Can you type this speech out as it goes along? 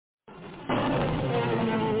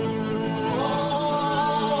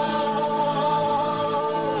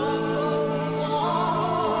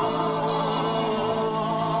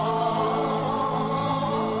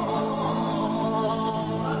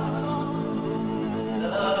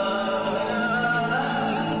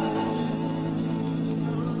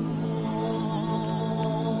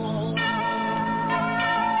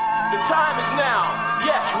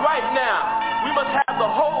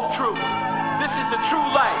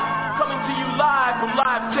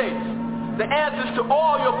live tapes, the answers to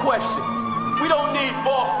all your questions. We don't need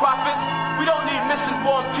false prophets. We don't need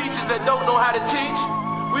misinformed teachers that don't know how to teach.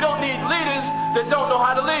 We don't need leaders that don't know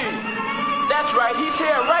how to lead. That's right, he's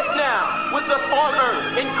here right now with us on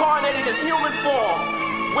earth, incarnated in human form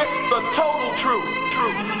with the total truth.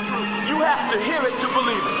 You have to hear it to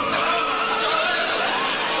believe it.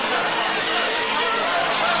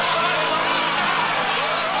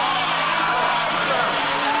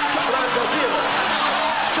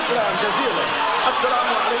 شكرا جزيلا. السلام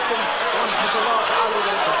عليكم ورحمة الله تعالى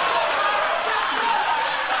وبركاته.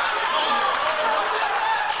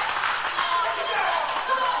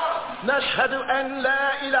 نشهد أن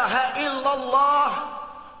لا إله إلا الله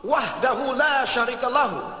وحده لا شريك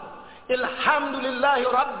له. الحمد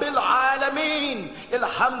لله رب العالمين.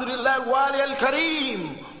 الحمد لله الوالي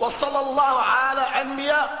الكريم. وصلى الله على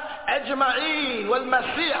أنبياء أجمعين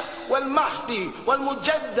والمسيح والمهدي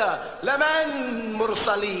والمجدد لمن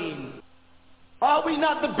مرسلين. Are we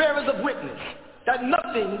not the bearers of witness that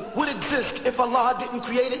nothing would exist if Allah didn't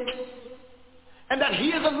create it? And that He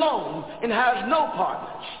is alone and has no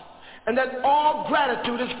partners? And that all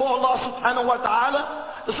gratitude is for Allah subhanahu wa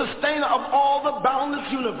ta'ala, the sustainer of all the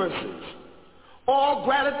boundless universes. All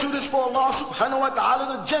gratitude is for Allah subhanahu wa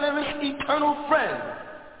ta'ala, the generous eternal friend.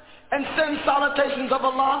 And send salutations of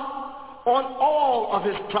Allah on all of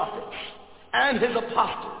His prophets and His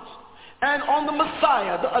apostles, and on the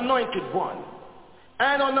Messiah, the anointed one,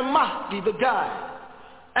 and on the Mahdi, the guide,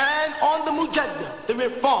 and on the Mujaddid, the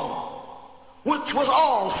reformer, which was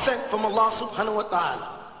all sent from Allah subhanahu wa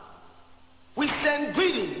ta'ala. We send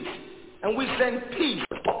greetings and we send peace.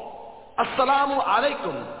 Assalamu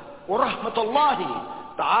alaikum wa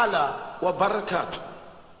rahmatullahi ta'ala wa barakatuh.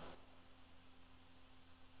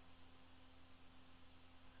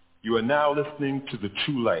 You are now listening to The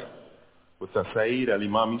True Light with Saeed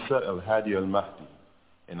Al-Imam Isa Al-Hadi Al-Mahdi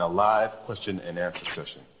in a live question and answer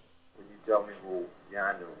session. Will you tell me who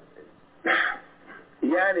Yanuwn is?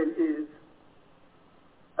 Yanuwn is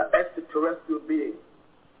an extraterrestrial being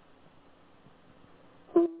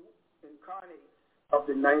who incarnates of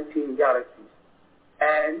the 19 galaxies.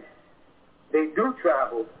 And they do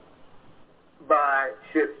travel by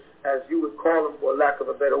ships, as you would call them for lack of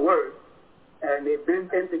a better word. And they've been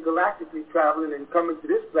intergalactically traveling and coming to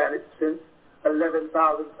this planet since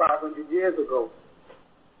 11,500 years ago.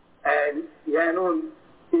 And Yanuwn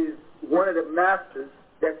is one of the masters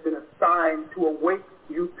that's been assigned to awake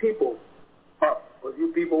you people up. Because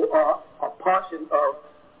you people are a portion of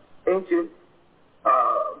ancient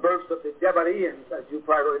births of the Jabarians, as you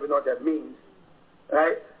probably don't even know what that means,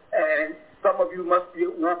 right? And some of you must be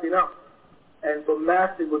waking up. And so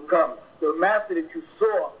masters would come. The master that you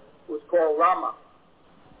saw was called Rama.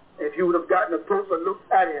 If you would have gotten a closer look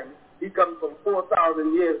at him, he comes from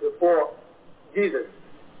 4,000 years before Jesus.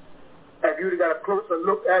 If you would have got a closer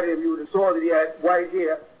look at him, you would have saw that he had white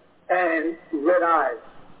hair and red eyes.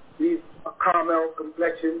 He's a caramel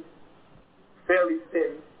complexion, fairly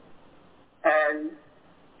thin, and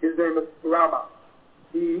his name is Rama.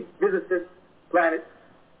 He visits this planet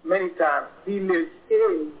many times. He lives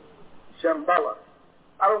in Shambhala.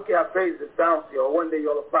 I don't care how crazy it sounds to you, or one day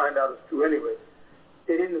you'll find out it's true anyway.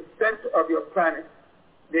 That in the center of your planet,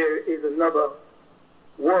 there is another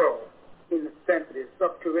world in the center. There's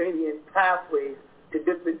subterranean pathways to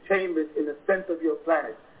different chambers in the center of your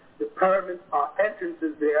planet. The pyramids are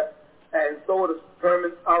entrances there, and so are the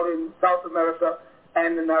pyramids out in South America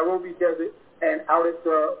and the Nairobi Desert, and out at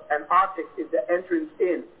the Antarctic is the entrance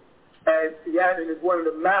in. And Yanuwn is one of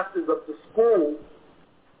the masters of the school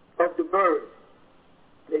of the birds.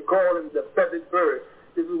 They call him the feathered bird.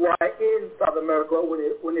 This is why in South America,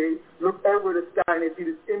 when they look over the sky and they see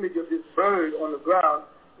this image of this bird on the ground,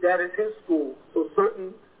 that is his school. So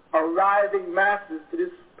certain arriving masters to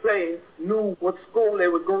this plane knew what school they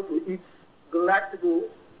would go to. Each galactical,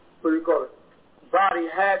 body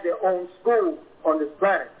had their own school on this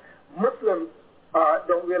planet. Muslims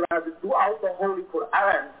don't realize that throughout the Holy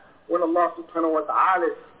Quran, when Allah subhanahu wa ta'ala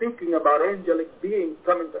is speaking about angelic beings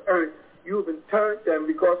coming to earth, you've turned them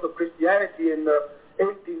because of Christianity in the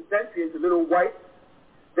 18th century into little white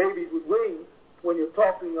babies with wings when you're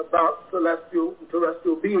talking about celestial and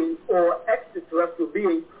terrestrial beings or extraterrestrial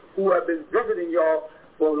beings who have been visiting y'all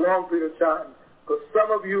for a long period of time. Because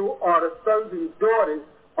some of you are the sons and daughters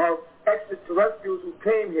of extraterrestrials who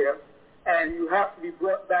came here, and you have to be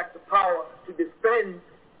brought back to power to defend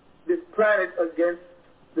this planet against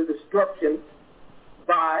the destruction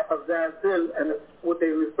by Azazil and what they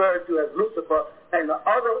refer to as Lucifer and the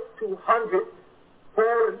other 200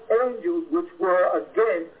 fallen angels, which were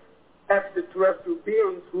again extraterrestrial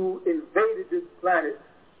beings who invaded this planet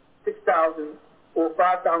 6,000 or or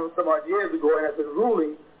 5,000 some odd years ago and have been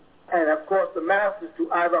ruling, and of course the masters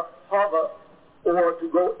to either hover or to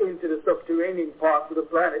go into the subterranean parts of the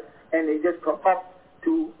planet, and they just come up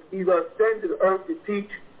to either ascend to the earth to teach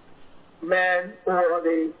man, or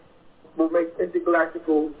they will make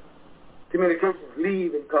intergalactical communications,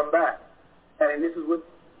 leave and come back. And this is what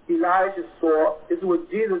Elijah saw. This is what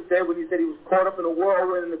Jesus said when he said he was caught up in a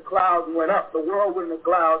whirlwind in the clouds and went up. The whirlwind in the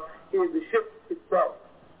clouds is the ship itself.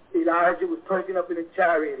 Elijah was taken up in a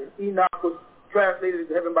chariot, and Enoch was translated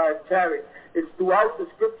into heaven by a chariot. It's throughout the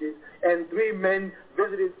scriptures. And 3 men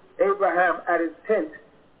visited Abraham at his tent,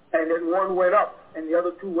 and then one went up, and the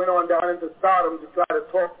other 2 went on down into Sodom to try to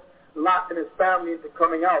talk Lot and his family into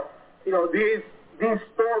coming out. You know, these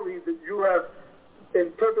stories that you have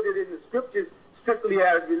interpreted in the scriptures strictly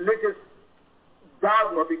as religious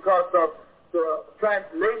dogma because of the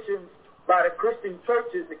translations by the Christian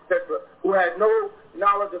churches, etc., who had no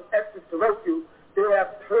knowledge of extraterrestrials. They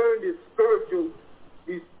have turned the spiritual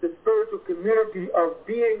community of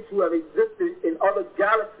beings who have existed in other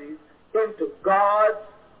galaxies into gods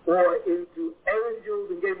or into angels,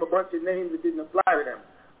 and gave them a bunch of names that didn't apply to them.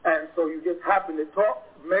 And so you just happen to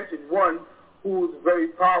mention one who is very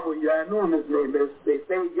powerful, Yanuwn, his name is. They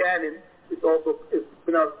say Yanuwn, it's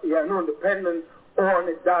pronounced Yanuwn, depending on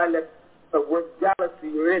the dialect of what galaxy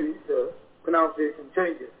you're in, the pronunciation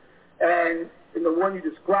changes. And the one you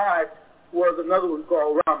described was another one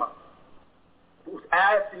called Rama, who's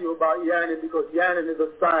asking you about Yanuwn because Yanuwn is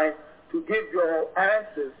assigned to give you all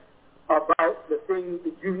answers about the things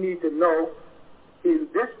that you need to know in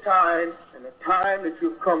this time and the time that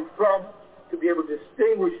you've come from, to be able to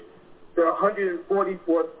distinguish the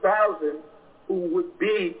 144,000 who would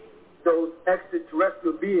be those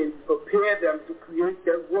extraterrestrial beings, prepare them to create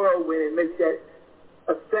that whirlwind and make that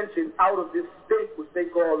ascension out of this state, which they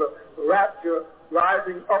call the rapture,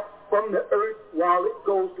 rising up from the earth while it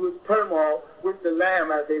goes through its turmoil with the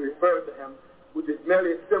Lamb, as they refer to him, which is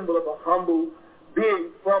merely a symbol of a humble being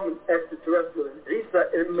from an extraterrestrial. And Isa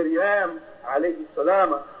ibn Maryam, alayhi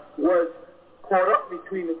salama, was caught up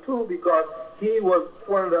between the two because he was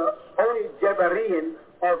one of the only Jabarian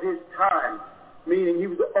of his time, meaning he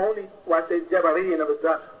was the only, well, I say Jabarian of his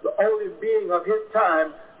time, the only being of his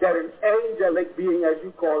time that an angelic being, as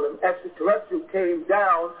you call him, extraterrestrial, came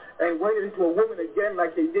down and went into a woman again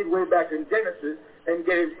like they did way back in Genesis and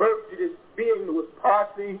gave birth to this being that was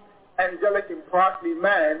partly angelic and partly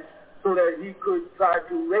man, so that he could try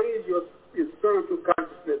to raise your spiritual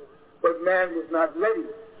consciousness, but man was not ready.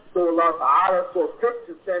 So Allah Ta'ala saw fit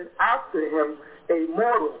to send after him a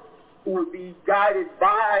mortal who would be guided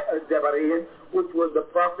by a Jabarian, which was the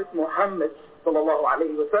Prophet Muhammad sallallahu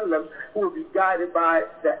alayhi wa sallam, who would be guided by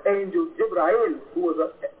the angel Jibreel, who was an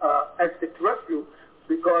extraterrestrial,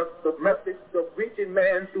 because the message of reaching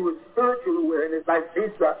man through his spiritual awareness, like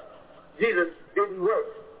Jesus didn't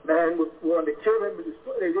work. Man was wanting to kill him, but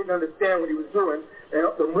they didn't understand what he was doing. And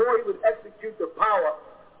the more he would execute the power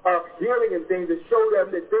of healing and things, to show them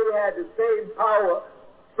that they had the same power,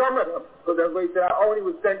 some of them, because that's what he said, I only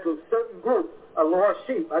was sent to a certain group, a lost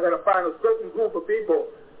sheep. I got to find a certain group of people,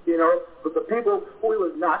 you know, but the people who he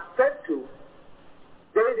was not sent to,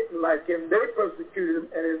 they didn't like him. They persecuted him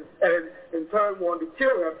and in turn wanted to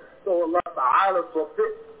kill him. So Allah Ta'ala saw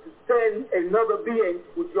fit to send another being,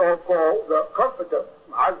 which you all call the Comforter,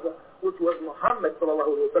 which was Muhammad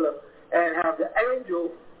sallallahu alaihi wasallam, and have the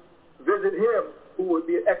angel visit him, who would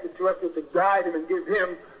be an extraterrestrial, to guide him and give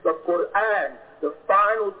him the Quran, the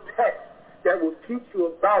final text that will teach you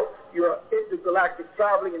about your intergalactic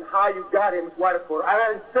traveling and how you got him. It's why the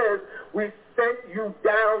Quran says, we sent you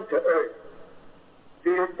down to earth.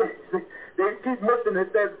 They keep missing it.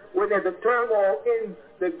 Says, when there's a turmoil in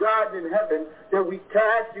the garden in heaven, that we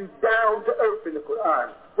cast you down to earth in the Quran.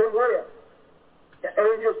 From where? The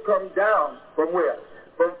angels come down from where?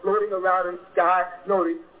 From floating around in the sky. No,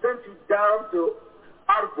 they sent you down to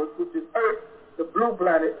Arbus, which is Earth, the blue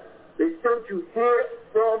planet. They sent you here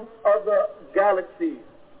from other galaxies.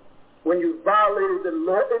 When you violated the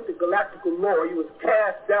law, intergalactical law, you was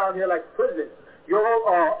cast down here like prison. You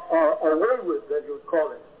all are wayward, as you would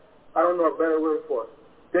call it. I don't know a better word for it.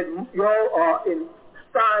 That you all are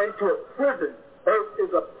assigned to a prison. Earth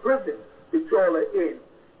is a prison that you all are in.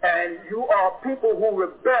 And you are people who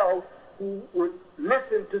rebel, who would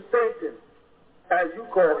listen to Satan, as you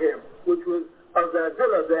call him, which was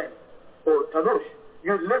Azazillah then, or Tanush.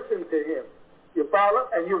 You listen to him. You follow?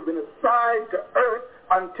 And you've been assigned to earth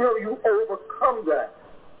until you overcome that.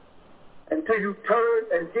 Until you turn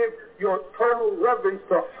and give your total reverence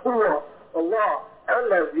to Huwa, Allah,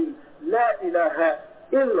 Allazi, La ilaha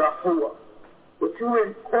illa Huwa. What you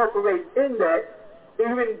incorporate in that is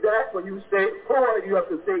even that, when you say Lord, you have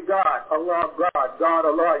to say God, Allah, God,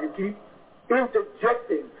 Allah. You keep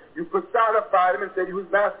interjecting. You personify him and say he was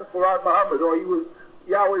Master Farad Muhammad or he was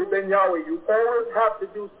Yahweh ben Yahweh. You always have to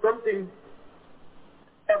do something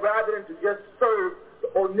rather than to just serve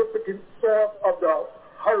the omnipotent source of the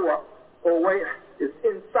Hawa or way is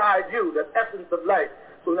inside you, the essence of life.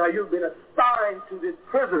 So now you've been assigned to this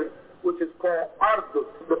prison, which is called Ardus,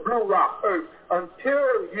 the blue rock earth,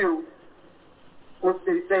 until you, what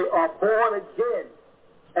they say, are born again.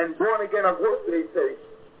 And born again of what they say?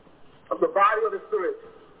 Of the body of the spirit.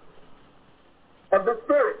 Of the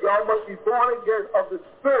spirit. Y'all must be born again of the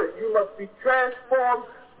spirit. You must be transformed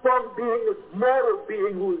from being this mortal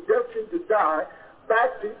being who is destined to die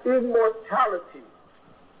back to immortality.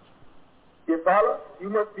 You follow? You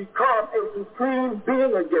must become a supreme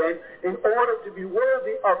being again in order to be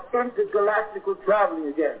worthy of intergalactical traveling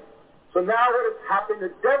again. So now what has happened,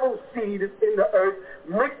 the devil's seed is in the earth,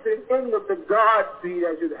 mixing in with the God seed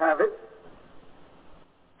as you'd have it,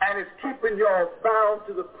 and it's keeping y'all bound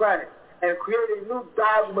to the planet and creating new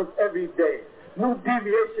dogmas every day, new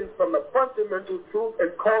deviations from the fundamental truth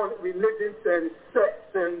and calling it religions and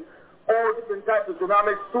sects and all different types of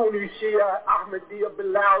denominations, Sunni, Shia, Ahmadiyya,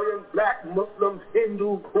 Bilalian, black Muslims,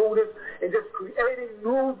 Hindu, Buddhists, and just creating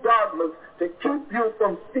new dogmas to keep you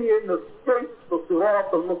from seeing the straight, the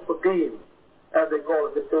Sirat al-Mustaqim, as they call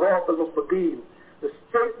it, the Sirat al-Mustaqim, the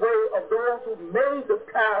straight way of those who made the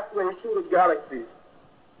pathway through the galaxies.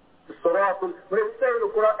 The Sirat, when they say in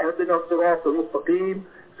the Quran, اهدنا الصراط المستقيم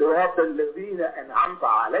صراط الذين أنعمت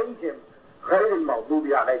عليهم غير المغضوب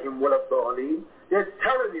عليهم ولا الضالين. They're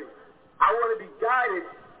telling you, I want to be guided,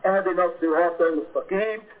 اهدنا الصراط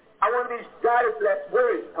المستقيم. I want to be guided to that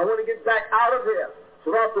way. I want to get back out of here.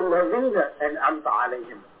 صراط الذين أنعمت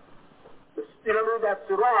عليهم. You know what I mean? That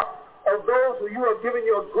sirat of those who you have given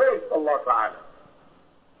your grace, Allah Ta'ala.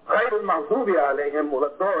 غير المغضوب عليهم ولا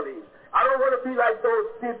الضالين. I don't want to be like those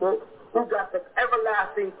people who got the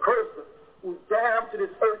everlasting curses, who's damned to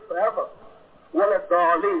this earth forever. Well, as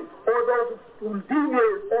Darlene, or those who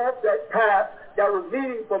deviated off that path that was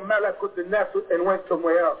leading from Malakut to Nesut and went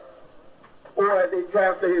somewhere else. Or as they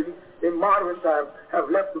translated in modern times,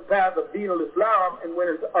 have left the path of Deen al-Islam and went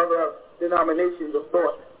into other denominations of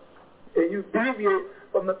thought. And you deviate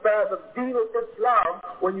from the path of Deen al-Islam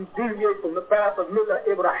when you deviate from the path of Millah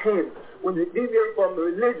Ibrahim, when you deviate from the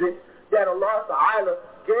religion that Allah Ta'ala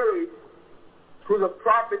gave to the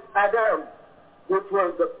Prophet Adam, which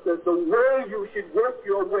was the way you should work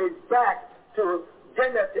your way back to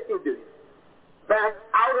Jannah to Idris, back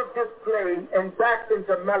out of this plane and back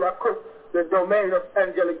into Malakut, the domain of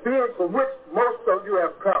angelic beings from which most of you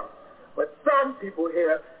have come. But some people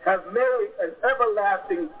here have made an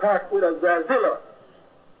everlasting pact with Azazillah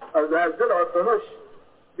or Sanush,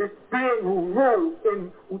 this being who ruled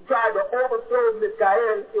who tried to overthrow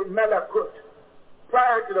Mikael in Malakut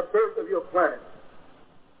prior to the birth of your planet.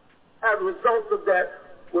 As a result of that,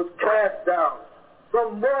 was cast down.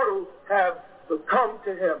 Some mortals have succumbed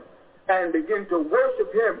to him and begin to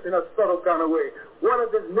worship him in a subtle kind of way. One of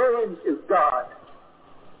his names is God.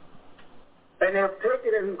 And they have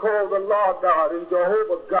taken it and called Allah God and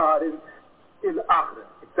Jehovah God and Akhira,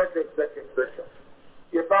 etc., etc., etc.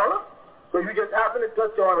 You follow? So you just happen to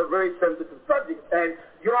touch on a very sensitive subject. And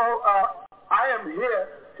I am here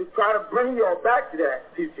to try to bring you all back to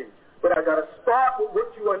that teaching. But I got to start with what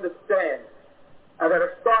you understand. I got to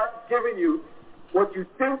start giving you what you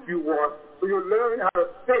think you want so you learn how to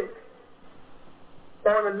think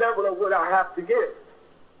on the level of what I have to give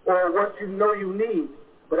or what you know you need.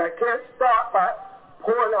 But I can't start by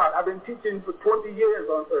pouring out. I've been teaching for 20 years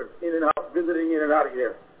on earth, in and out, visiting in and out of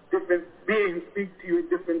here. Different beings speak to you at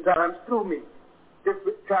different times through me.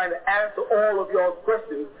 Trying to answer all of your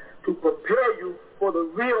questions to prepare you for the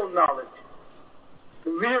real knowledge,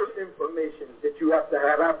 the real information that you have to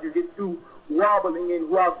have after you get through wobbling in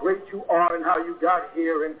how great you are and how you got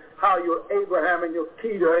here and how you're Abraham and you're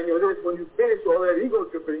Peter and you're this. When you finish all that ego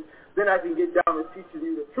tripping, then I can get down to teaching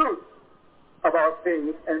you the truth about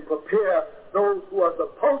things and prepare those who are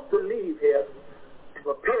supposed to leave here to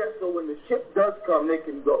prepare so when the ship does come, they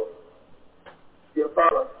can go. You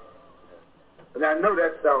follow? And I know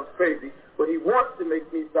that sounds crazy, but he wants to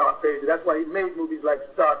make me sound crazy. That's why he made movies like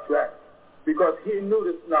Star Trek, because he knew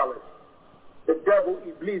this knowledge. The devil,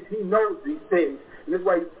 Iblis, he knows these things. And that's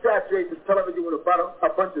why he saturates the television with a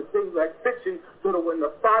bunch of things like fiction, so that when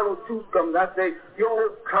the final truth comes, I say, your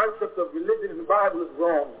whole concept of religion in the Bible is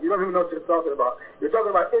wrong. You don't even know what you're talking about. You're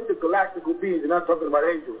talking about intergalactical beings. You're not talking about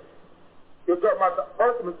angels. You're talking about the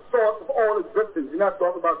ultimate source of all existence. You're not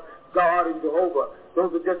talking about God and Jehovah.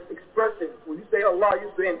 Those are just expressions. When you say Allah,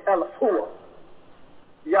 you're saying El-Hua.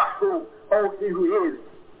 know he who is.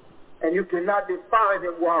 And you cannot define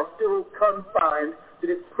him while still confined to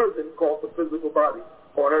this prison called the physical body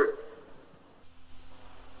on earth.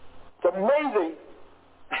 It's amazing.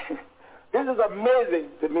 This is amazing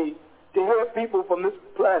to me to hear people from this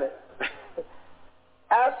planet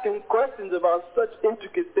asking questions about such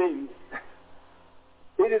intricate things.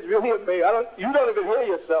 It is really amazing. You don't even hear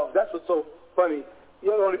yourself. That's what's so funny. You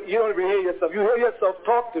don't even hear yourself. You hear yourself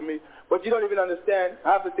talk to me, but you don't even understand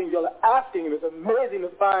half the things you're asking. And it's amazing to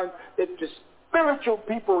find that the spiritual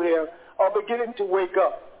people here are beginning to wake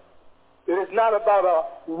up. It is not about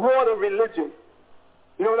a water religion.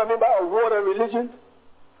 You know what I mean by a water religion?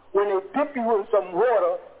 When they dip you in some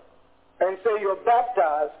water and say you're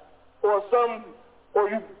baptized, or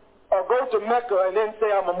you go to Mecca and then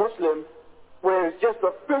say I'm a Muslim, where it's just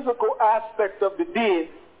a physical aspect of the deed.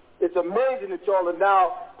 It's amazing that y'all are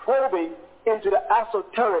now probing into the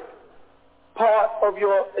esoteric part of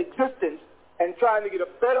your existence and trying to get a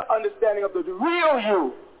better understanding of the real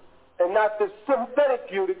you and not the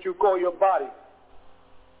synthetic you that you call your body.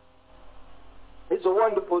 It's a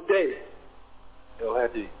wonderful day. Yo,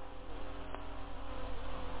 Hadi,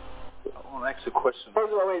 I want to ask a question.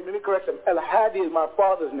 First of all, wait, let me correct him. El-Hadi is my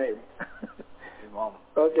father's name. Imam.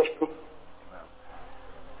 Okay.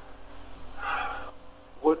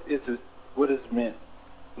 What is meant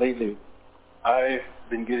lately? I've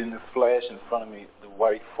been getting the flash in front of me, the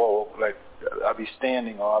white fog, like I'll be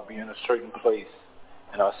standing or I'll be in a certain place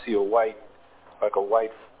and I'll see a white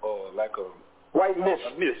mist. A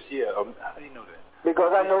mist, yeah. How do you know that?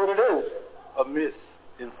 Because I know what it is. A mist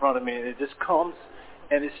in front of me, and it just comes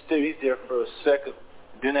and it stays there for a second.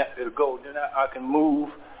 Then it'll go. Then I can move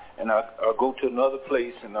and I'll go to another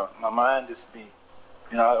place, and my mind just be,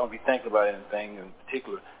 I don't be thinking about anything in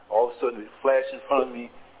particular. All of a sudden it flashes in front of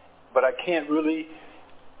me, but I can't really,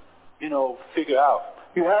 figure out.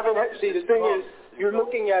 You haven't. See, the thing is, you're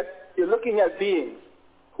looking at beings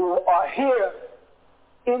who are here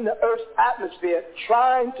in the Earth's atmosphere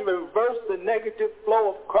trying to reverse the negative flow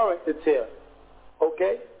of current that's here.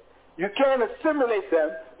 Okay? You can't assimilate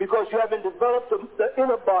them because you haven't developed the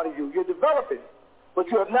inner part of you. You're developing, but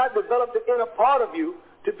you have not developed the inner part of you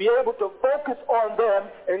to be able to focus on them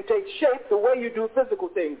and take shape the way you do physical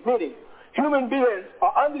things. Meaning, human beings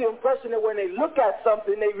are under the impression that when they look at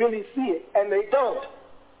something, they really see it, and they don't.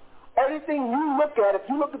 Everything you look at, if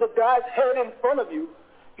you look at the guy's head in front of you,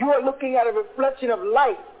 you are looking at a reflection of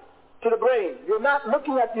light to the brain. You're not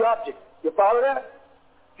looking at the object. You follow that?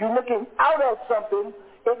 You're looking out at something.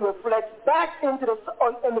 It reflects back into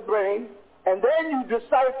the brain, and then you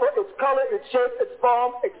decipher its color, its shape, its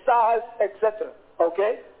form, its size, etc.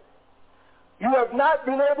 Okay? You have not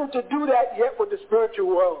been able to do that yet with the spiritual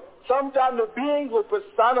world. Sometimes the beings will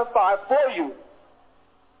personify for you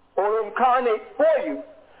or incarnate for you.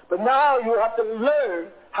 But now you have to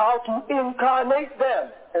learn how to incarnate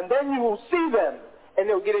them. And then you will see them and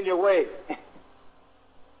they'll get in your way.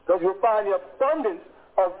 Because you'll find the abundance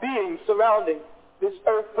of beings surrounding this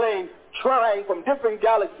earth plane trying from different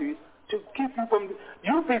galaxies to keep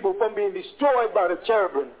you people from being destroyed by the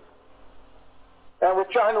cherubim. And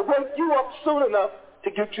we're trying to wake you up soon enough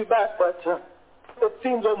to get you back, but it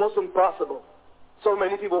seems almost impossible. So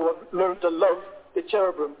many people have learned to love the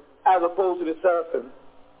cherubim as opposed to the seraphim.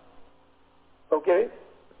 Okay?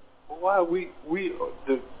 Why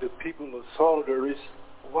the people of solidarity,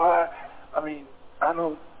 why we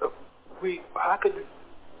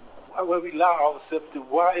allow ourselves to,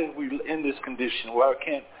 why are we in this condition? Why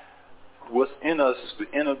can't what's in us, the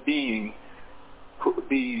inner being,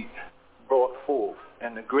 be brought forth,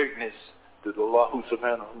 and the greatness that Allah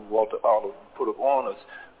subhanahu wa ta'ala put upon us?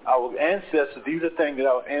 Our ancestors, these are things that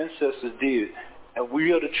our ancestors did, and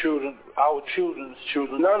we are the children, our children's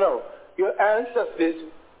children. No. Your ancestors,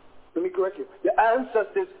 let me correct you, your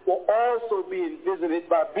ancestors were also being visited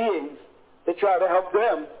by beings to try to help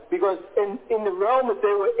them, because in the realm that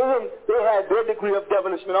they were in, they had their degree of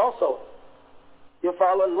devilishment also. You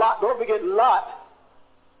follow? Lot, don't forget Lot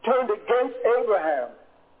turned against Abraham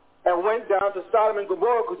and went down to Sodom and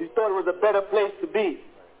Gomorrah because he thought it was a better place to be.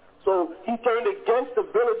 So he turned against the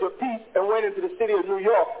village of peace and went into the city of New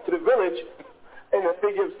York, to the village, in a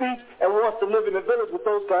figure of speech, and wants to live in the village with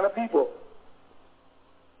those kind of people.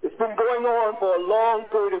 It's been going on for a long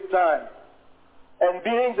period of time. And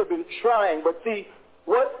beings have been trying, but see,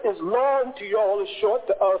 what is long to y'all is short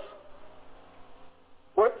to us.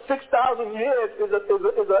 What 6,000 years is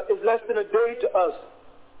less than a day to us.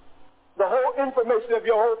 The whole information of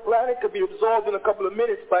your whole planet could be absorbed in a couple of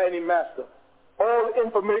minutes by any master. All the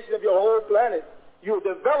information of your whole planet. You're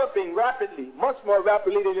developing rapidly, much more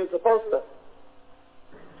rapidly than you're supposed to.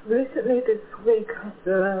 Recently this week,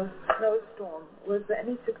 the snowstorm, was there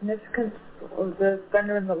any significance of the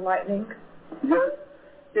thunder and the lightning? Yes.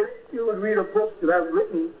 If you would read a book that I've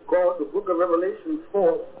written called the Book of Revelation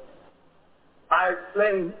 4, I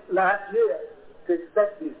explained last year to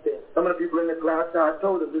expect these things. Some of the people in the class, I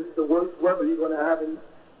told them this is the worst weather you're going to have in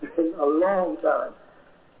a long time.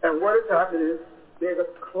 And what has happened is there's a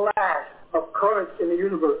clash of currents in the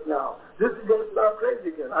universe now. This is going to sound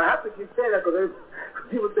crazy again. I have to keep saying that because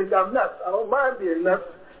people think I'm nuts. I don't mind being nuts.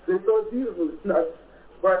 They thought Jesus was nuts.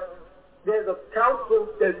 But there's a council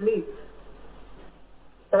that meets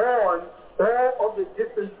on all of the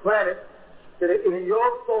different planets that are in your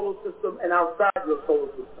solar system and outside your solar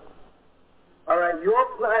system. All right, your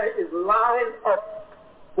planet is lined up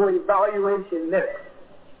for evaluation next.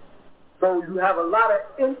 So you have a lot of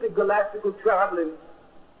intergalactical traveling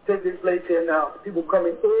taking place here now. People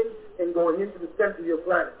coming in and going into the center of your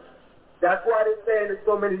planet. That's why they're saying there's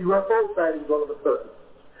so many UFO sightings all of a sudden.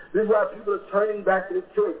 This is why people are turning back to the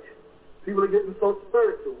church. People are getting so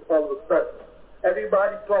spiritual all of a sudden.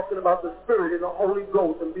 Everybody's talking about the Spirit and the Holy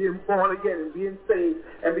Ghost and being born again and being saved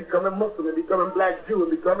and becoming Muslim and becoming Black Jew and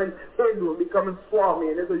becoming Hindu and becoming Swami,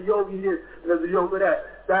 and there's a yogi here and there's a yoga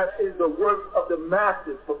that. That is the work of the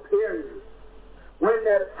masses preparing you. When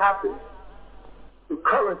that happens, the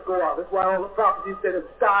currents go out. That's why all the prophecies say the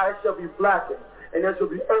sky shall be blackened and there shall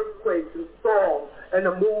be earthquakes and storms and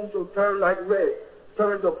the moon shall turn like red,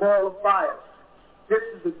 turn to a ball of fire. This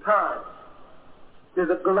is the time. There's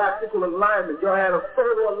a galactical alignment. Y'all had a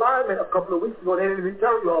photo alignment a couple of weeks ago. They didn't even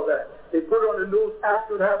tell you all that. They put it on the news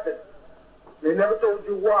after it happened. They never told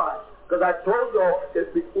you why. Because I told y'all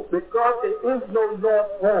that because there is no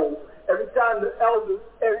North Pole, every time the elders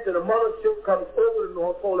enter, the mothership comes over the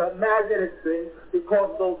North Pole, that magnetic thing,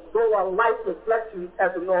 because those solar light reflections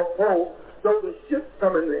at the North Pole, those are ships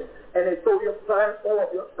coming in. And they throw your planet off.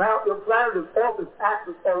 Your planet is off its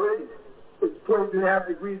axis already. It's 20.5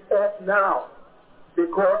 degrees off now.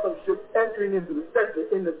 Because of ships entering into the center.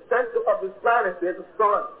 In the center of this planet, there's a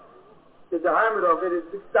sun. The diameter of it is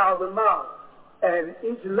 6,000 miles. And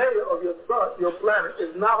each layer of your sun, your planet,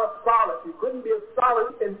 is not a solid. You couldn't be a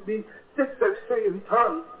solid and be 6 trillion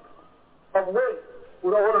tons of weight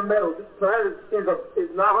with all the metals. This planet is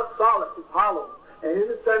not a solid. It's hollow. And in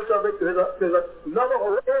the center of it, there's another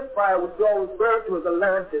whole empire which we all refer to as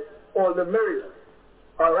Atlantis or Lemuria.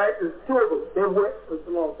 All right, there's two of them. They went for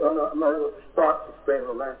so long. I'm not going to start explaining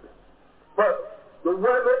Atlantis. But the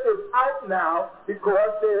weather is out now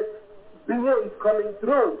because there's beings coming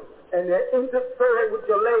through, and they're interfering with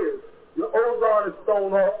your layers. Your ozone is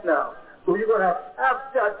thrown off now. So you're going to have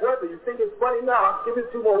abstract weather. You think it's funny now? Give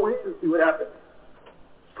it 2 more weeks and see what happens.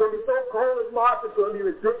 It's going to be so cold in March, it's going to be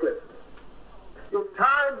ridiculous. Your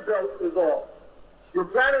time belt is off. Your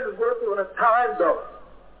planet is working on a time belt.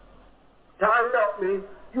 Time belt means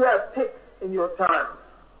you have ticks in your time.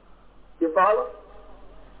 You follow?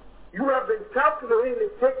 You have been calculating the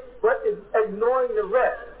ticks, but ignoring the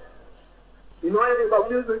rest. You know anything about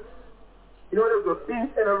music? You know there's a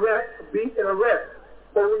beat and a rest, a beat and a rest.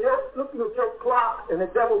 But when you're looking at your clock and the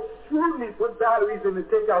devil shrewdly put batteries in to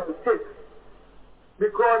take out the ticks,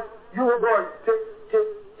 because you were going tick, tick,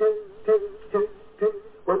 tick, tick, tick, tick.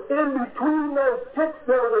 But in between those ticks,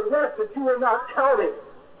 there was a rest that you were not counting.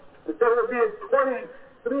 Instead of being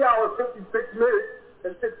 23 hours, 56 minutes,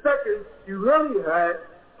 and 6 seconds, you really had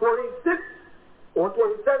 26 or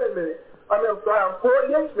 27 minutes. I'm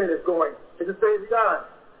 48 minutes going at the same time.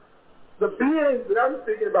 The beings that I'm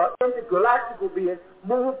speaking about, intergalactical beings,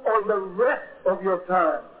 move on the rest of your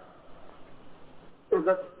time. It's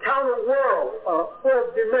a counter world, a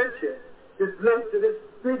fourth dimension, that's linked to this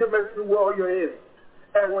 3-dimensional world you're in.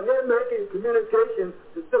 And when they're making communications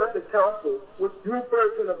to set up the council, which you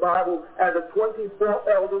refer to in the Bible as the 24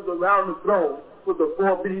 elders around the throne with the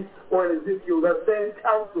 4 beasts, or in Ezekiel, that same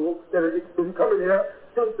council that has been coming here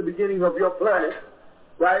since the beginning of your planet,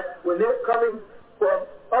 right? When they're coming from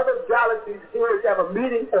other galaxies here to have a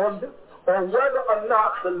meeting on whether or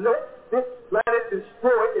not to let this planet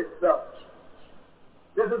destroy itself.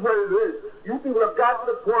 This is what it is. You people have got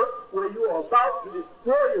to the point where you are about to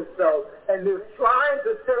destroy yourself, and they're trying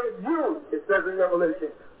to save you, it says in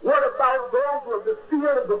Revelation. What about those who have the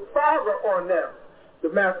fear of the Father on them?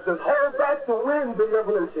 The Master says, hold back the winds in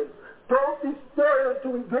Revelation. Don't destroy it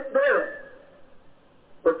until we get there.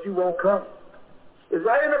 But you won't come. It's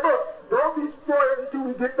right in the book. Don't destroy it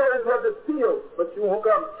until we get there is where the seal, but you won't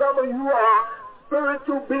come. Some of you are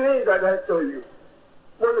spiritual beings, I gotta tell you.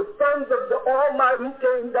 When the sons of the Almighty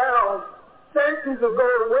came down centuries ago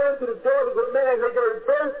and went to the daughters of man, they gave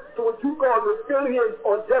birth to what you call reptilians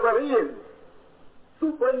or Jebarians.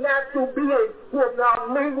 supernatural beings who have now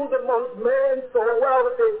mingled amongst men so well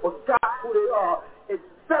that they forgot who they are,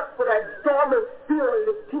 except for that dormant feeling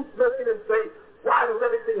that keeps looking and saying, why does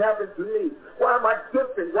everything happen to me? Why am I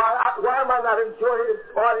different? Why am I not enjoying this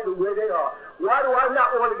party the way they are? Why do I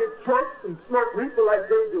not want to get drunk and smoke reefer like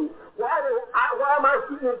they do? Why am I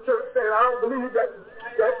sitting in church saying I don't believe that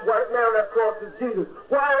white man on that cross is Jesus?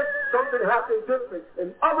 Why is something happening different? And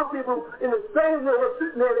other people in the same room are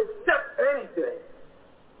sitting there and accept anything.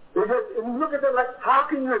 And you look at them like, how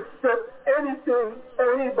can you accept anything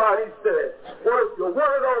anybody says? Well, if you're one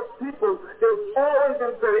of those people, they've always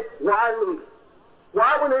been saying, why me?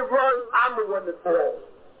 Why when they run, I'm the one that falls?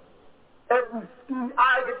 Every ski,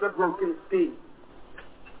 I get the broken ski.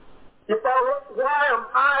 Why am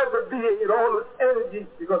I the being in all this energy?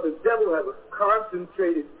 Because the devil has a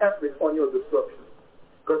concentrated effort on your destruction.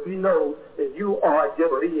 Because he knows that you are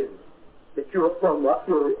Jebarian, that you're from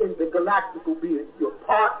you're intergalactical being. You're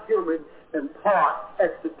part human and part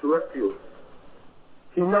extraterrestrial.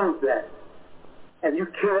 He knows that. And you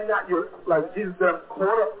cannot, like Jesus said, I'm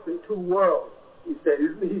caught up in two worlds. He said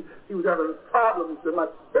he was having a problem. He said, my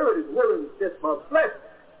spirit is willing, it's just my flesh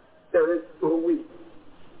that is so weak.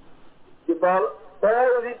 You follow?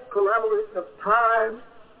 All of this collaboration of time,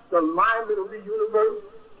 the alignment of the universe,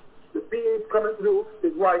 the beings coming through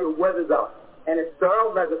is why your weather's out. And it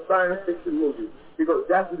sounds like a science fiction movie because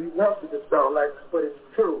that's what he wants it to sound like, but it's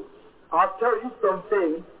true. I'll tell you some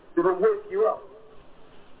things that will wake you up.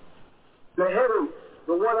 The headache,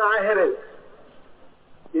 the one-eye headache.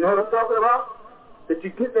 You know what I'm talking about? That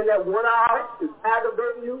you get in that one eye is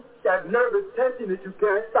aggravating you, that nervous tension that you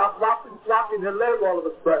can't stop flopping your leg all of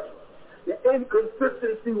a sudden. The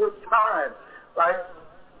inconsistency with time. Like,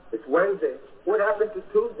 it's Wednesday. What happened to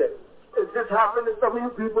Tuesday? Is this happening to some of you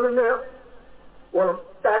people in there? Well,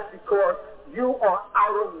 that's because you are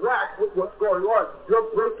out of whack with what's going on.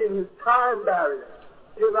 You're breaking his time barrier.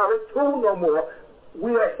 You're not a tool no more.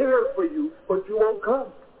 We are here for you, but you won't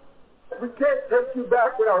come. We can't take you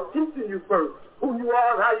back without teaching you first who you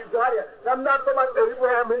are and how you got here. I'm not talking about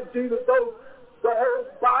Abraham and Jesus. The whole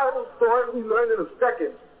Bible story we learn in a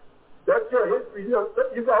second. That's your history. You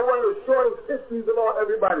got one of the shortest histories of all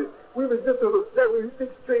everybody. We've been just over 76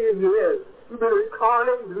 trillion years. We've been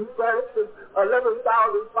incarnating new planets since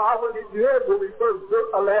 11,500 years when we first built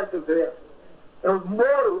Atlantis here. It was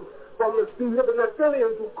mortals from the seed of the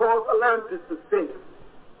Nephilims who caused Atlantis to sink.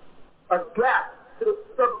 A gap to the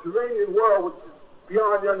subterranean world which is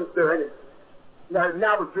beyond your understanding. Now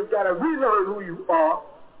you've got to relearn who you are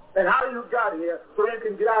and how you got here so you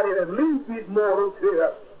can get out here and leave these mortals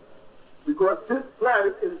here. Because this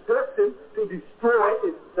planet is destined to destroy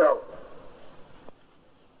itself.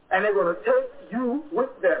 And they're going to take you with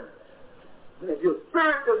them. And if your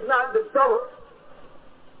spirit does not develop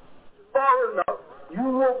far enough, you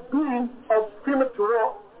will be of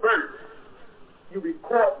premature birth. You'll be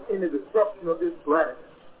caught in the destruction of this planet.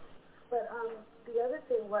 But the other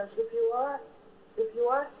thing was, if you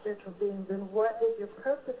are spiritual beings, then what is your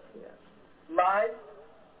purpose here? Mine?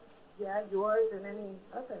 Yeah, yours and any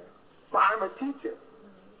other. I'm a teacher.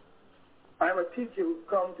 Mm-hmm. I'm a teacher who's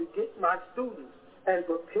come to get my students and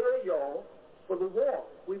prepare y'all for the war.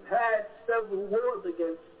 We've had several wars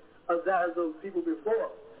against Azazel's people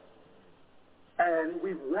before. And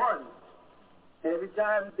we've won. And every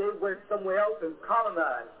time they went somewhere else and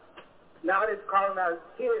colonized. Now they've colonized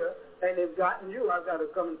here and they've gotten you. I've got to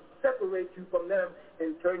come and separate you from them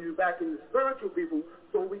and turn you back into spiritual people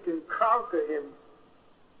so we can conquer him,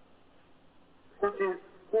 which is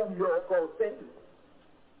whom you all call Satan.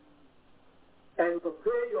 And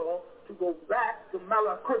prepare y'all to go back to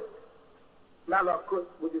Malachi. Malachi,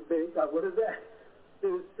 what you say? What is that?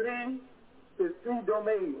 There's three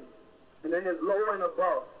domains. And then there's lower and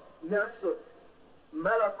above. Nefsut,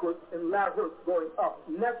 Malakut, and Lahut going up.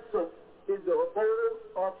 Nefsut is the abode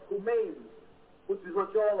of Humain, which is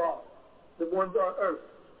what y'all are, the ones on earth.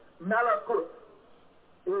 Malakut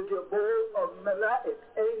is the abode of Malaik,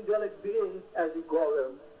 angelic beings, as you call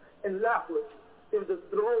them. And Lahut is the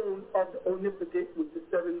throne of the omnipotent with the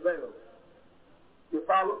seven veils. You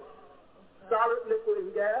follow? Solid, liquid,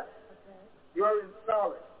 and gas. You're in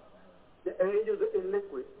solid. The angels are in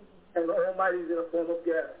liquid. And the Almighty is in a form of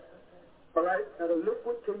gas. All right? Now the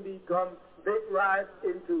liquid can become vaporized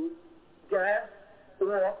into gas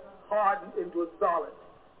or hardened into a solid.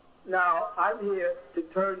 Now I'm here to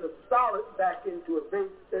turn the solid back into a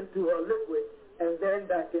liquid and then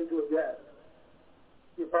back into a gas.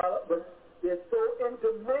 You follow? But they're so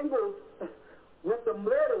intermingled with the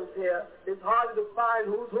mortals here, it's hard to find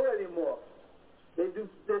who's who anymore. They're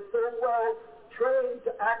so well trained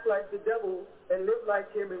to act like the devil and live like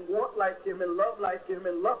him and want like him and love like him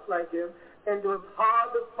and lust like him, and it's hard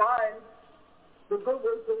to find the good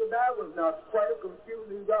ones from the bad ones. Now, it's quite a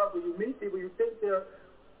confusing job when you meet people, you think they're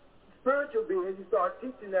spiritual beings, you start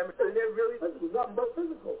teaching them, and they're really nothing but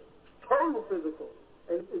physical, total physical,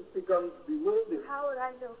 and it becomes bewildering. How would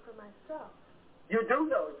I know for myself? You do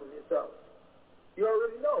know it for yourself. You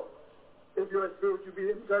already know if you're a spiritual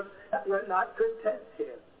being because you're not content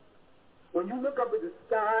here. When you look up at the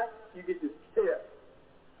sky, you get this fear.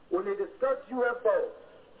 When they discuss UFOs,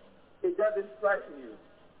 it doesn't frighten you.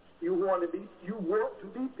 You want to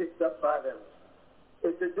be picked up by them.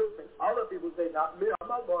 It's a difference. Other people say, not me, I'm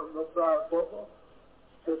not going to no fly football.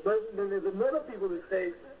 Then there's another people that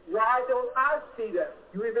say, why don't I see them?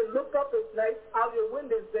 You even look up at night out your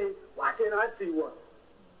window and say, why can't I see one?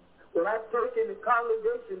 When I spoke in the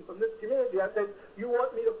congregation from this community, I said, you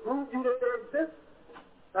want me to prove to you that they exist?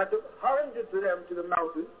 I took hundreds of them to the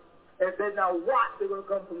mountains and said, now watch, they're going to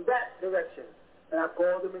come from that direction. And I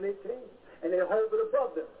called them and they came. And they hovered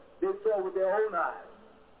above them. They saw with their own eyes.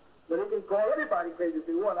 But they can call anybody crazy if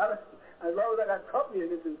they want. As long as I got company in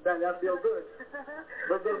this insanity, I feel good.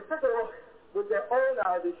 But they saw with their own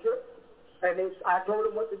eyes the ship. And I told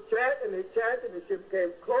them what to chant, and they chanted, and the ship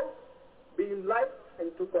came close, being light,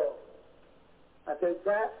 and took off. I said,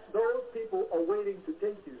 those people are waiting to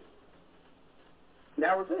take you.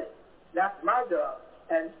 That was it. That's my job.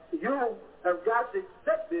 And you have got to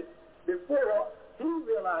accept it before he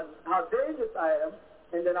realizes how dangerous I am,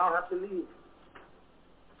 and then I'll have to leave.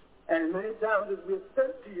 And many times as we're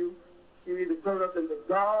sent to you, you either turn us into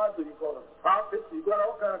gods, or you call them prophets, you got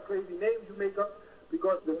all kind of crazy names you make up,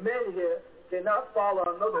 because the men here cannot follow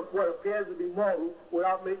another what appears to be mortal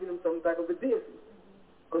without making them some type of a deity.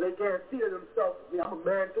 Because they can't see it themselves. I'm a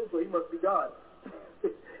man too, so he must be God.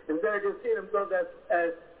 Instead of just seeing themselves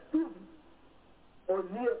as students or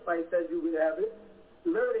neophytes, as you would have it,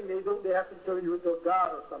 learning they have to turn you into a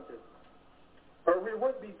god or something. Or we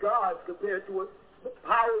would be gods compared to what the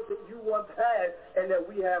powers that you once had and that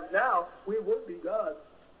we have now. We would be gods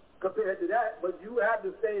compared to that, but you have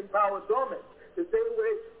the same power dormant. The same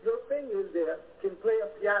way your fingers there can play a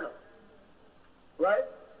piano. Right?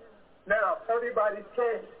 Now, everybody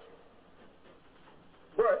can.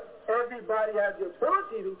 But everybody has the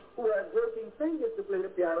ability who has working fingers to play the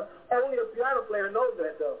piano. Only a piano player knows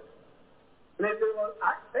that, though. And they say, well,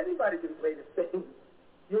 anybody can play the thing.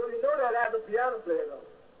 You only know that as a piano player, though.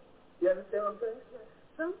 You understand what I'm saying?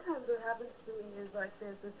 Sometimes what happens to me is like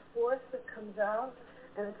there's this force that comes out,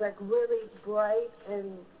 and it's like really bright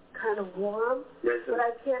and kind of warm, but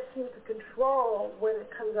I can't seem to control when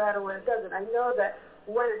it comes out or when it doesn't. I know that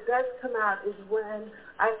when it does come out is when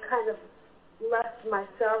I've kind of left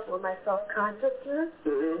myself or my self-consciousness,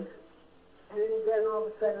 and then all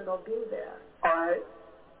of a sudden it'll be there. All right.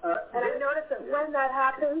 And I notice that when that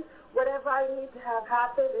happens, whatever I need to have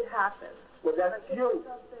happen, it happens. Well, that's like you.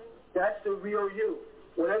 That's the real you.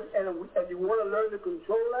 Whatever, and you want to learn to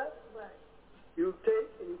control that? Right. You take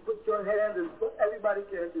and you put your hands in front. Everybody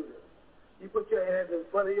can't do this. You put your hands in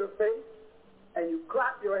front of your face, and you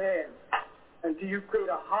clap your hands until you create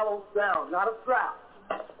a hollow sound, not a slap.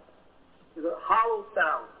 It's a hollow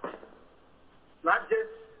sound. Not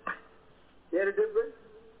just, you hear the difference?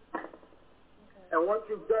 And once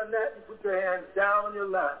you've done that, you put your hands down on your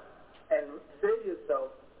lap and say to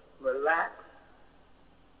yourself, relax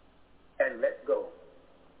and let go.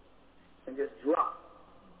 And just drop.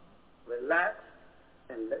 Relax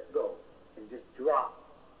and let go. And just drop.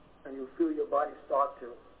 And you'll feel your body start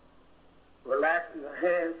to relax in your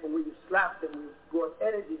hands from where you slap them, you brought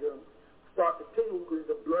energy to them, start to tingle because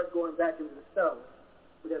the blood going back into the cells.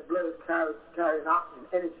 But that blood is carrying oxygen,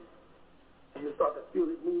 energy. And you start to feel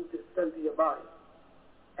it move to the center of your body.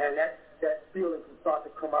 And that feeling can start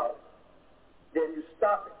to come out. Then you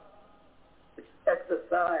stop it. It's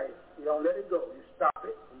exercise. You don't let it go. You stop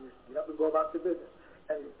it, and you get up and go about your business.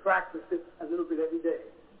 And you practice it a little bit every day.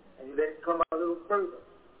 And you let it come out a little further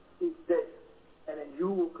each day. And then you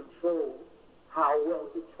will control how well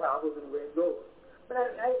it travels and where it goes. But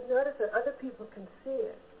I noticed that other people can see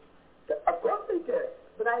it. Of course they can.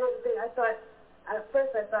 But I didn't think, at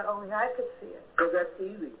first I thought only I could see it. Because that's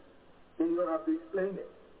easy. Then you don't have to explain it.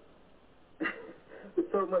 It's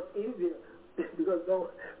so much easier. Because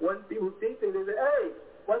when people see things, they say, hey,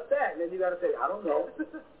 what's that? And then you got to say, I don't know.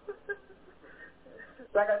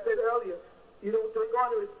 Like I said earlier, you don't take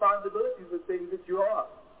on the responsibilities for things that you are.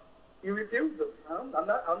 You refuse them. I'm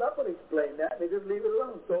not going to explain that. They just leave it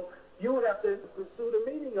alone. So you would have to pursue the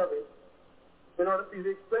meaning of it in order for you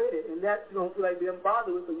to explain it. And that you don't feel like being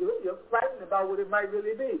bothered with, but you're frightened about what it might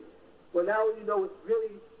really be. Well, now you know it's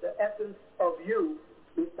really the essence of you,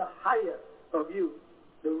 it's the higher of you,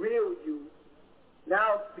 the real you.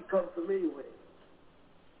 Now become familiar with it.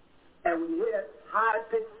 And when you hear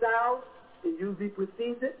high-pitched sound, it usually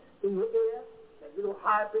precedes it in your ear, that little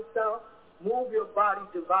high-pitched sound, move your body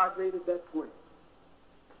to vibrate at that point.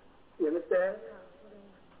 You understand?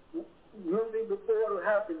 Usually before it'll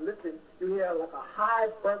happen, listen, you hear like a high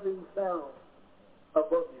buzzing sound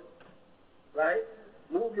above you, right?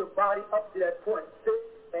 Move your body up to that point. Sit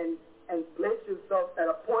and place yourself at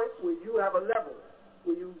a point where you have a level,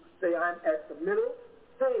 where you say, I'm at the middle.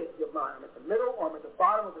 Say it in your mind, I'm at the middle or I'm at the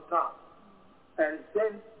bottom or the top. And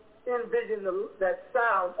then envision that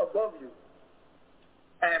sound above you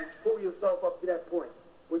and pull yourself up to that point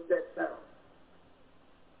with that sound.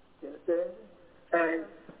 You understand? And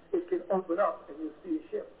it can open up and you'll see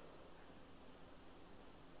a ship.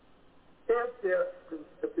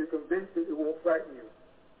 If you're convinced that it won't frighten you,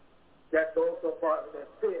 that's also part of that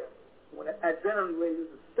fear. When the adrenaline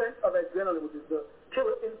raises, the sense of adrenaline, which is the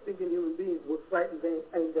killer instinct in human beings, will frighten the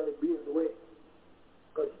angelic beings away.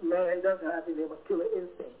 Because man doesn't have to have a killer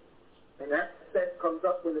instinct. And that sense comes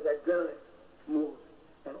up when the adrenaline moves.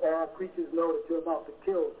 And all creatures know that you're about to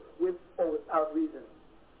kill with or without reason.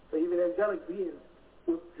 So even angelic beings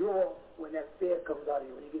withdraw when that fear comes out of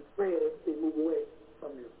you. When you get scared, they move away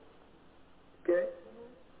from you. Okay?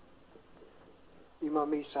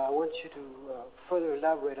 Imam Isa, I want you to further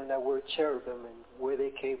elaborate on that word cherubim and where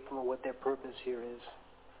they came from and what their purpose here is.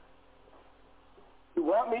 You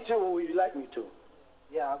want me to, or would you like me to?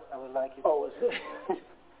 Yeah, I would like you to. Oh,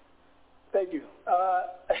 thank you.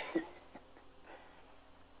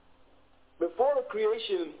 Before the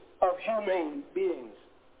creation of human beings,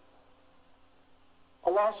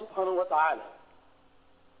 Allah subhanahu wa ta'ala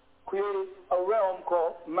created a realm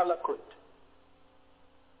called Malakut.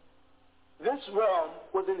 This realm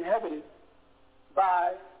was inhabited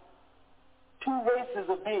by two races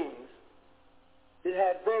of beings that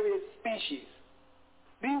had various species.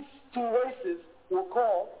 These two races were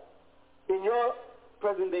called, in your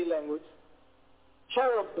present-day language,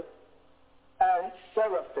 cherub and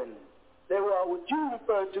seraphim. They were what you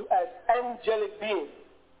refer to as angelic beings.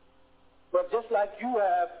 But just like you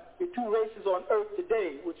have the two races on earth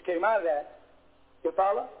today, which came out of that, you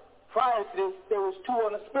follow? Prior to this, there was two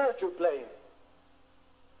on a spiritual plane.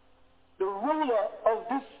 The ruler of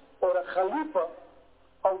this, or the Khalifa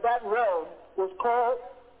of that realm, was called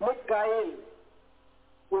Mikael,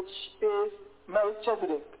 which is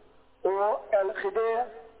Melchizedek, or El-Khidr,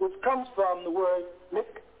 which comes from the word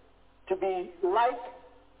Mik, to be like,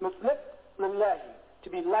 to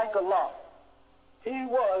be like Allah. He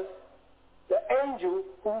was the angel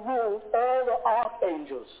who ruled all the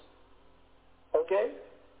archangels. Okay?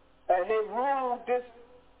 And they ruled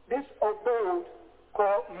this abode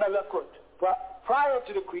called Malakut prior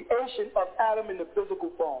to the creation of Adam in the physical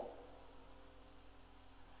form.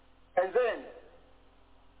 And then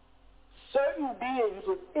certain beings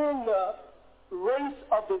within the race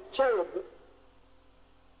of the cherub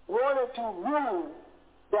wanted to rule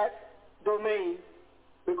that domain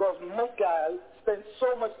because Michael spent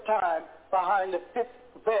so much time behind the fifth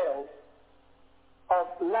veil of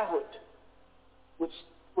Lahut, which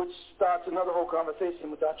starts another whole conversation,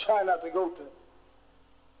 which I try not to go to,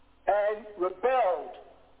 and rebelled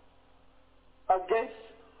against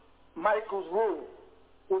Michael's rule,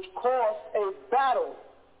 which caused a battle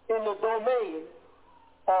in the domain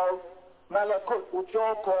of Malakut, which you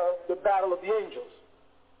all call the battle of the angels.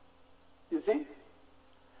 You see?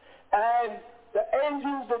 And the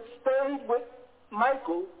angels that stayed with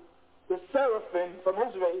Michael, the seraphim from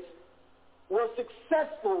his race, were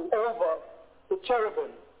successful over the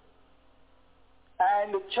cherubim.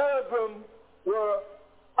 And the cherubim were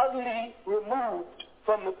utterly removed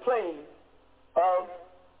from the plane of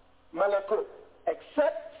Malakut,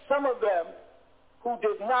 except some of them who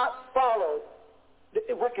did not follow the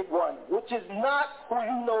wicked one, which is not who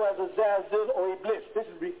you know as a Zazil or Iblis. This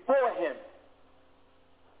is before him.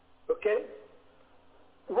 Okay?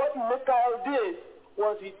 What Michael did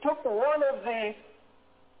was he took one of these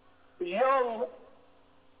young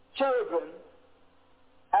cherubim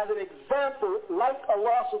as an example, like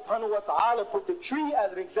Allah subhanahu wa ta'ala put the tree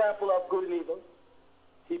as an example of good and evil.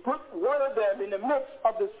 He put one of them in the midst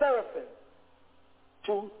of the seraphim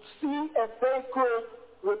to see if they could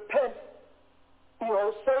repent,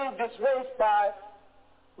 save this race by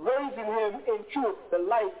raising him in truth, the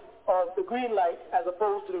light of the green light as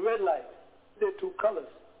opposed to the red light. They're two colors.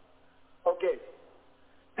 Okay.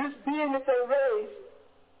 This being that they raised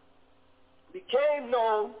became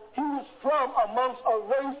known, he was from amongst a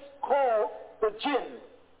race called the jinn.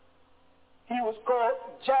 he was called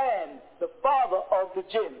Jan, the father of the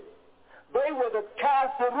jinn. They were the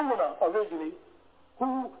Kafiruna originally,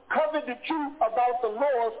 who covered the truth about the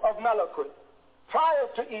laws of Malachi prior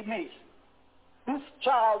to Iblis. This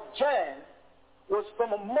child, Jan, was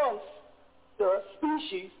from amongst the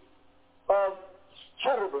species of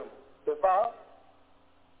cherubim. The father?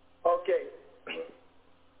 Okay.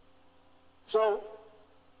 So,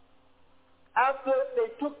 after they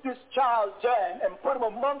took this child, Jan, and put him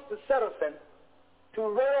amongst the seraphim to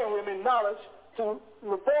rear him in knowledge to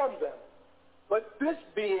reform them. But this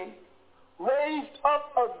being raised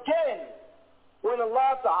up again when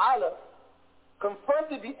Allah Ta'ala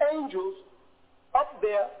confronted the angels up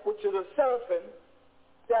there, which are the seraphim,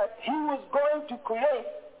 that he was going to create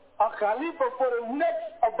a Khalifa for the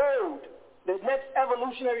next abode, the next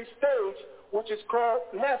evolutionary stage, which is called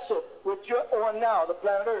Nessa, which you're on now, the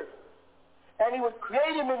planet Earth. And he would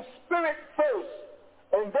create him in spirit first,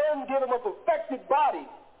 and then give him a perfected body,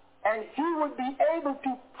 and he would be able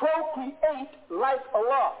to procreate like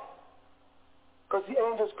Allah, because the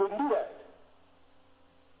angels couldn't do that.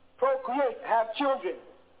 Procreate, have children.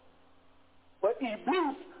 But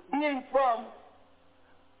Iblis, being from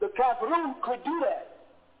the Kafirun, could do that.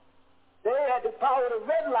 They had the power of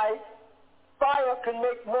red light. Fire can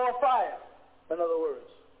make more fire, in other words.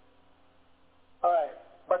 All right.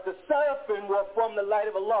 But the seraphim were from the light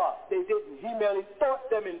of Allah. They didn't. He merely thought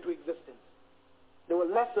them into existence. They were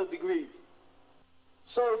lesser degrees.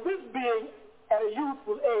 So this being, at a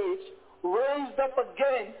youthful age, raised up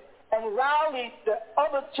again and rallied the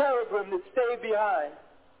other cherubim that stayed behind.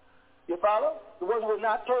 You follow? The ones who were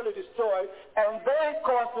not totally destroyed. And they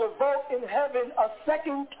caused revolt in heaven a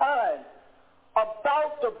second time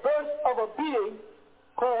about the birth of a being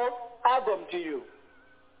called Adam to you.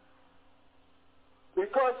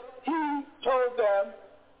 Because he told them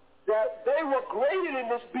that they were created in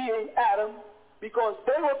this being, Adam, because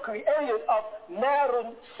they were created of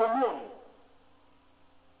Narun Samun.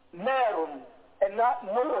 Narun, and not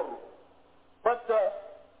Nur. But the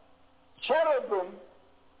cherubim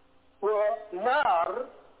were Nar,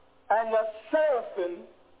 and the seraphim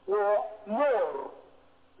were Nur,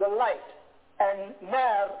 the light. And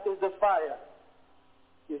Nar is the fire.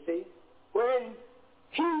 You see? When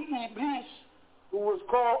Iblis, who was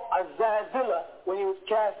called Azazillah, when he was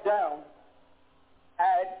cast down,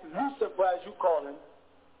 and Lucifer, as you call him,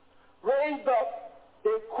 raised up,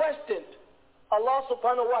 they questioned Allah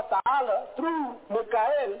subhanahu wa ta'ala through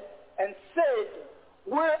Mikael and said,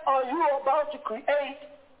 where are you about to create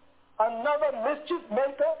another mischief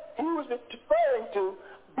maker? He was referring to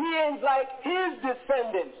beings like his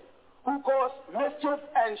descendants who caused mischief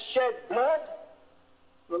and shed blood.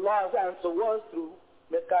 Allah's answer was through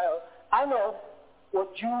Mikael, I know what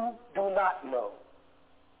you do not know.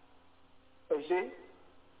 You see?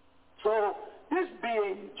 So this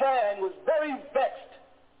being, Jan, was very vexed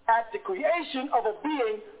at the creation of a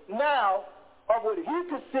being now of what he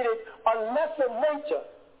considered a lesser nature.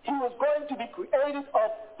 He was going to be created of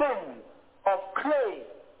thin, of clay,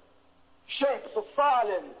 shapes of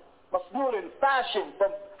salin, masnoon, fashion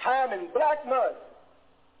from ham and black mud.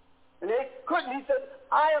 And they couldn't. He said,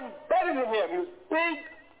 I am better than him. He was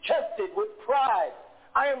big-chested with pride.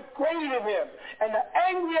 I am greater than him. And the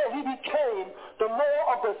angrier he became, the more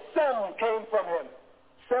of the sem came from him.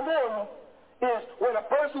 Semun is when a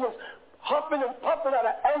person is huffing and puffing out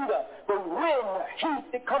of anger. The wind,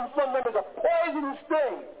 heat, it comes from them as a poisonous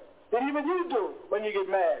thing that even you do when you get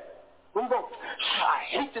mad. When you go, I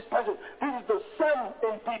hate this person. This is the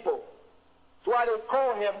sem in people. That's why they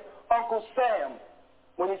call him Uncle Sam.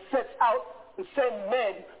 When he sets out and sends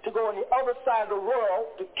men to go on the other side of the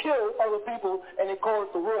world to kill other people, and they call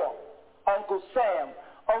it the war. Uncle Sam,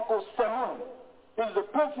 Uncle Samun. This is a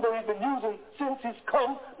principle he's been using since he's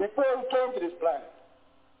come, before he came to this planet.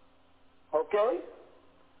 Okay?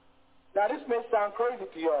 Now this may sound crazy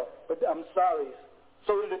to y'all, but I'm sorry.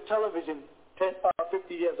 So did the television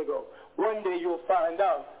 50 years ago. One day you'll find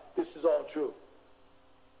out this is all true.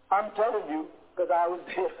 I'm telling you, because I was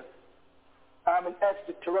there. I'm an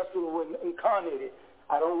extraterrestrial incarnated.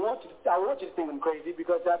 I want you to think I'm crazy,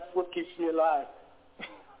 because that's what keeps me alive.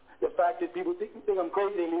 The fact that people think I'm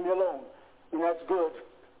crazy, they leave me alone. And that's good.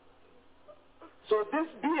 So this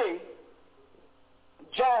being,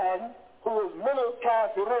 Jan, who was Minal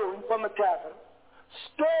Kafirun, from the Kafir,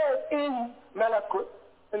 stored in Malachi,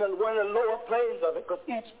 in one of the lower planes of it, because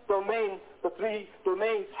each domain, the three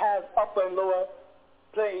domains, have upper and lower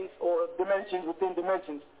planes or dimensions within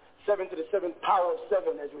dimensions. 7 to the 7th power of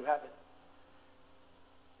 7, as you have it.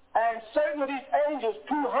 And certain of these angels,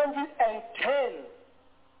 210.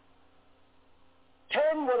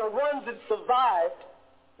 10 were the ones that survived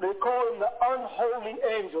they call them the unholy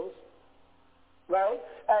angels, right?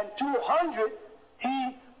 And 200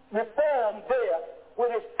 he reformed there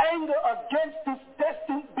with his anger against this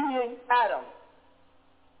destined being Adam,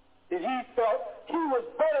 that he felt he was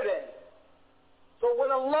better than. So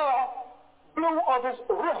when Allah blew of his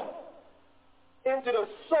ruh into the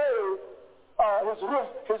soul,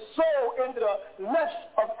 his soul into the nest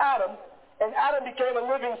of Adam, and Adam became a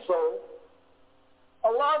living soul,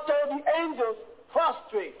 Allah told the angels,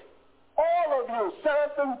 prostrate, all of you,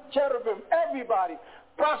 seraphim, cherubim, everybody,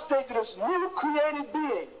 prostrate to this new created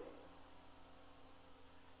being.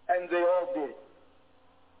 And they all did,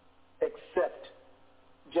 except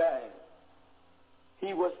Jan.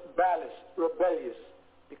 He was ballast, rebellious,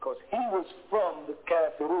 because he was from the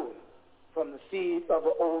Kafirun, from the seed of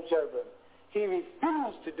the old cherubim. He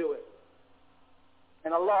refused to do it.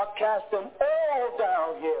 And Allah cast them all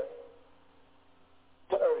down here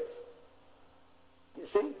to earth. You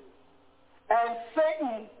see? And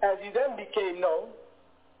Satan, as he then became known,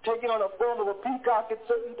 taking on a form of a peacock at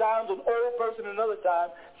certain times, an old person at another time,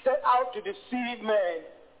 set out to deceive man.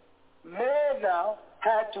 Man now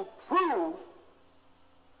had to prove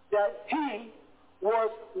that he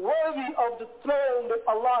was worthy of the throne that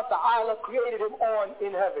Allah Ta'ala created him on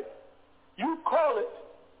in heaven. You call it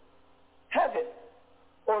heaven,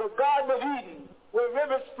 or the Garden of Eden, where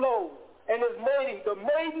rivers flow, and his mating. The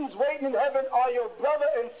maidens waiting in heaven are your brother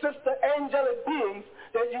and sister angelic beings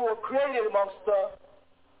that you were created amongst the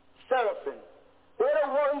seraphim. They're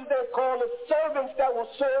the ones they call the servants that will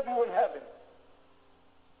serve you in heaven.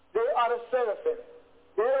 They are the seraphim.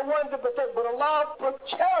 They're the ones that protect. But Allah put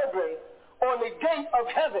cherubim on the gate of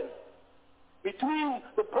heaven, between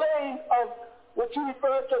the plane of what you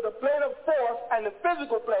refer to, the plane of force, and the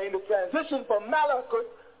physical plane, the transition from Malachi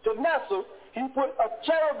to Nasr. He put a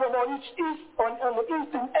cherubim on the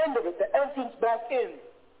eastern end of it, the entrance back in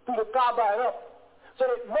through the Kaaba and up, so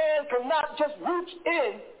that man cannot just reach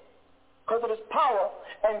in because of his power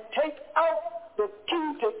and take out the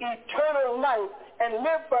key to eternal life and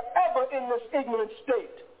live forever in this ignorant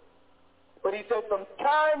state. But he said, from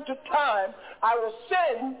time to time, I will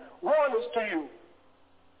send warners to you,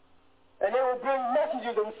 and they will bring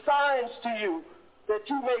messages and signs to you, that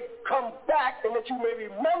you may come back and that you may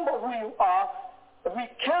remember who you are, and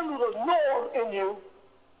rekindle the Lord in you,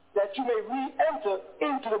 that you may re-enter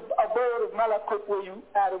into the abode of Malakut where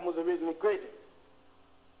Adam was originally created.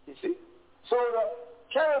 You see? So the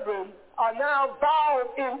cherubim are now bound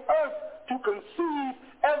in earth to conceive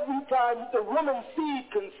every time the woman's seed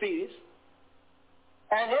conceives,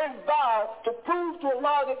 and his vow to prove to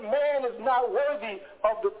Allah that man is not worthy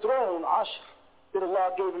of the throne, Ashr, that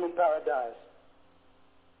Allah gave him in paradise.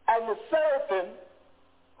 And the seraphim,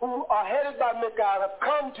 who are headed by Michael, have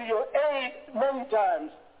come to your aid many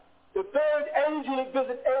times. The third angel that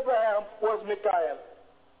visited Abraham was Michael.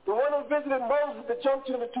 The one who visited Moses at the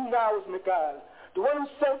junction of the two Niles was Michael. The one who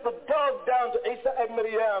sent the dove down to Isa and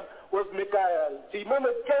Miriam was Michael. See,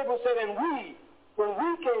 remember Gabriel said, and when we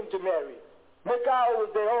came to Mary, Michael was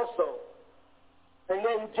there also. And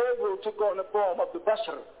then Gabriel took on the form of the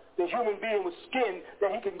Bashar, the human being with skin,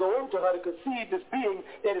 that he can go into her to conceive this being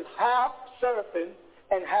that is half seraphim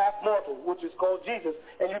and half mortal, which is called Jesus,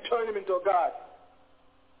 and you turn him into a God.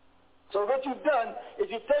 So what you've done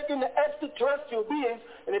is you've taken the extraterrestrial beings,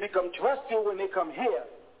 and they become terrestrial when they come here.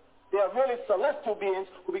 They are really celestial beings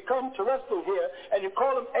who become terrestrial here, and you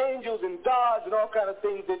call them angels and gods and all kind of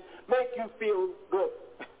things that make you feel good.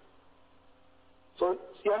 So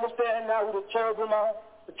you understand now who the cherubim are?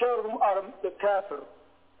 The cherubim are the kafir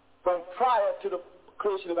from prior to the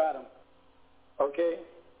creation of Adam. Okay?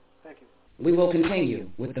 Thank you. We will continue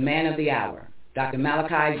with the man of the hour, Dr.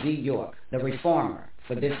 Malachi G. York, the reformer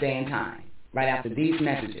for this day and time, right after these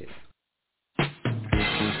messages.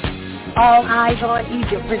 All Eyes on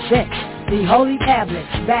Egypt presents the Holy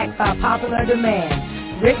Tablets, backed by popular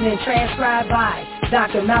demand, written and transcribed by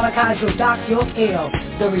Dr. Malachi York L.,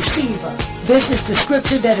 the receiver. This is the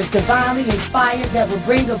scripture that is divinely inspired that will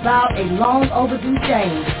bring about a long overdue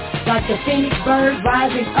change. Like the phoenix bird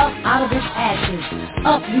rising up out of its ashes.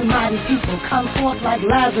 Up, you mighty people, come forth like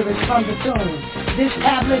Lazarus from the tomb. This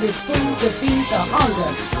tablet is food to feed the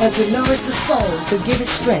hunger and to nourish the soul, to give it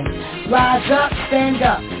strength. Rise up, stand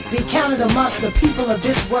up, be counted amongst the people of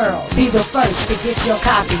this world. Be the first to get your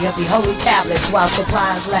copy of the Holy Tablets while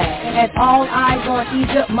supplies last. At All Eyes on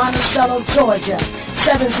Egypt, Monticello, Georgia,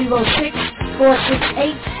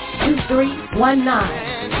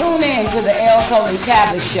 706-468-2319. Tune in to the El Holy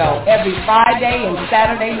Tablet Show every Friday and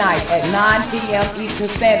Saturday night at 9 p.m. Eastern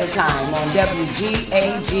Standard Time on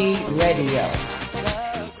WGAG Radio.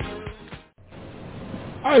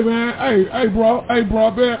 Hey bro,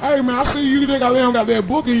 man. Hey man, I see you got that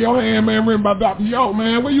book in your hand, man, written by Dr. E.O,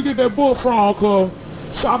 man. Where you get that book from? Cause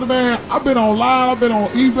shout out, man, I've been online, I've been on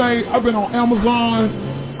eBay, I've been on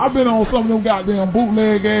Amazon, I've been on some of them goddamn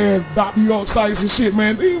bootleg ass Dr. E.O sites and shit,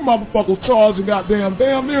 man. These motherfuckers charging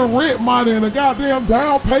damn near rent money and a goddamn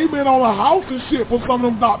down payment on a house and shit for some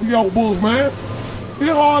of them Dr. E.O books, man. It's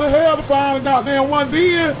hard as hell to find a goddamn one.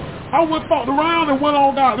 Then I went fucked around and went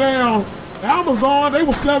on goddamn Amazon. They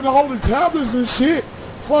were selling the holy tablets and shit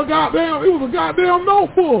for goddamn, it was a goddamn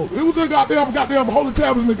notebook. It was a goddamn holy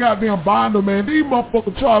tablets in the goddamn binder, man. These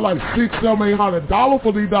motherfuckers charge like $600-$800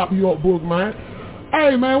 for these Dr. E.O books, man.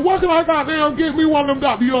 Hey, man, what can I goddamn get me one of them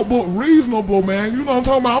Dr. E.O books reasonable, man? You know what I'm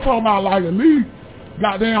talking about? I'm talking about like at least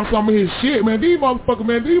goddamn some of his shit, man. These motherfuckers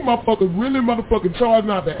really motherfucking charging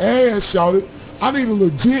out the ass, shawty. I need a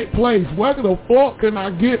legit place. Where the fuck can I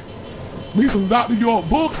get me some Dr. E.O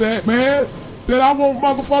books at, man, that I won't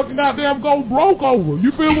motherfucking goddamn go broke over?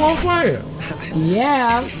 You feel what I'm saying?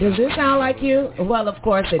 Yeah. Does this sound like you? Well, of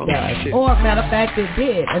course it does. Or, matter of fact, it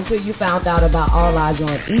did until you found out about All Eyes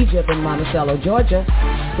on Egypt in Monticello, Georgia.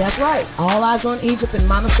 That's right. All Eyes on Egypt in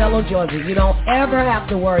Monticello, Georgia. You don't ever have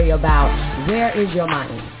to worry about where is your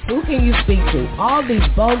money. Who can you speak to? All these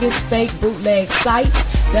bogus, fake, bootleg sites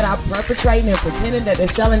that are perpetrating and pretending that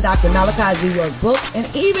they're selling Dr. Malachi Z. York books, and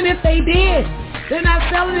even if they did, they're not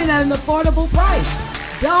selling it at an affordable price.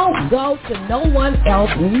 Don't go to no one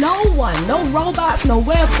else, no robots, no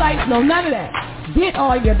websites, no none of that. Get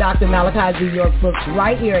all your Dr. Malachi Z. York books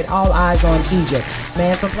right here at All Eyes on Egypt.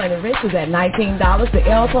 Man from Planet Rich is at $19. The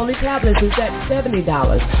L Holy Tablets is at $70.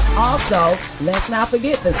 Also, let's not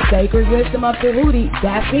forget the Sacred Wisdom of Tahuti.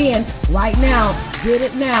 That's in right now. Get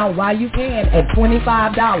it now while you can at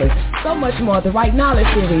 $25. So much more. The Right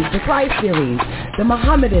Knowledge series, the Christ series, the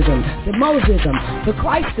Mohammedism, the Mosism, the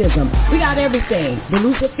Christism. We got everything. The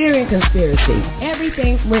Luciferian conspiracy.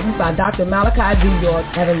 Everything's written by Dr. Malachi Z. York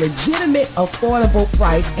at a legitimate, affordable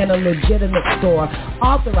price in a legitimate store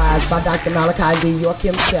authorized by Dr. Malachi Z. York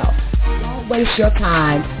himself. Don't waste your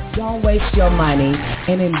time, don't waste your money,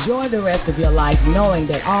 and enjoy the rest of your life knowing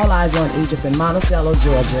that All Eyes on Egypt in Monticello,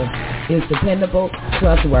 Georgia is dependable,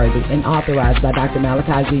 trustworthy, and authorized by Dr.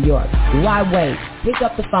 Malachi Z. York. Why wait? Pick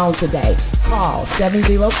up the phone today. Call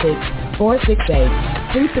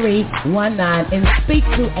 706-468-2319 and speak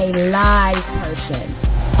to a live person.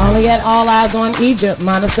 Only at All Eyes on Egypt,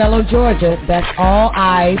 Monticello, Georgia. That's All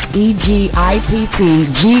Eyes,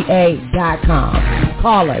 EGIPTGA.com.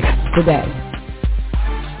 Call us today.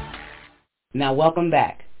 Now welcome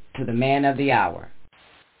back to the Man of the Hour.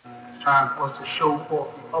 Time for us to show forth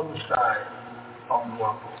the other side of the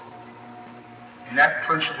world. And that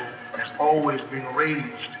principle has always been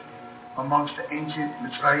raised amongst the ancient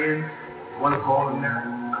Mitzrayim. You want to call them that,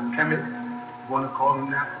 Kemet, you want to call them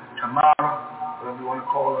that, Tamara, whatever you want to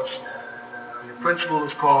call us. The principle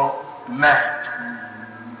is called Maat.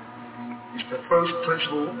 It's the first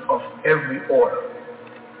principle of every order.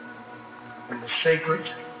 And the sacred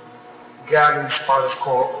gathering spot is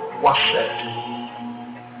called Waset.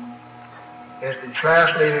 It has been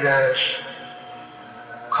translated as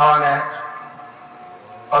Karnak,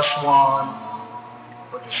 Aswan,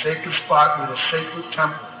 but the sacred spot where the sacred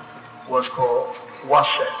temple was called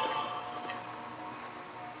Waset.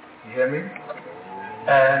 You hear me?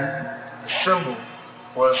 And the symbol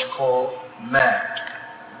was called Maat.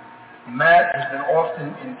 Maat has been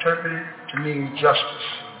often interpreted to mean justice.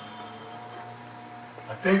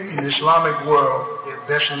 I think in the Islamic world, the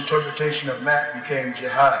best interpretation of Maat became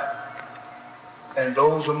jihad. And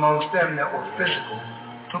those amongst them that were physical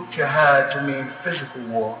took jihad to mean physical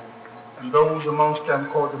war. And those amongst them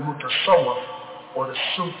called the mutasawwif, or the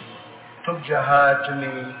Sufi, took jihad to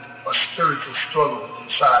mean a spiritual struggle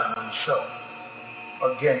inside oneself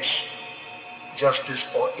against justice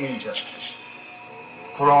or injustice.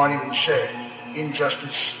 Quran even said,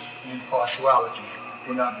 injustice and impartiality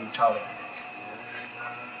will not be tolerated.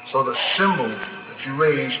 So the symbol that you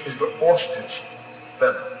raise is the ostrich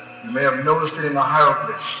feather. You may have noticed it in the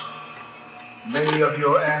hieroglyphs. Many of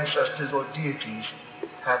your ancestors or deities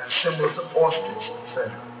have the symbol of the ostrich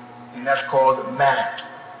feather, and that's called the Maat.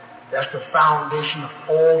 That's the foundation of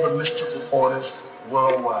all the mystical orders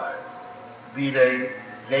worldwide, be they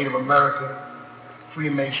Native American,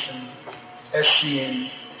 Freemason, Essene,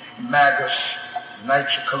 Magus,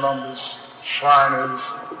 Knights of Columbus, Shriners,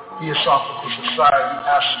 Theosophical Society,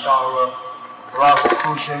 Astara,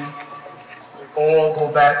 Rosicrucian. They all go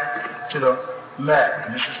back to the Maat.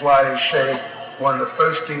 And this is why they say one of the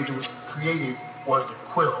first things that was created was the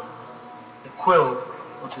quill. The quill,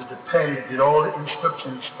 which is the pen that did all the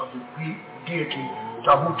inscriptions of the Greek deity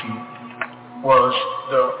Tahuti, was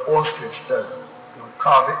the ostrich feather. They would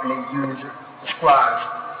carve it and they used the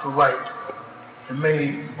scribes to write the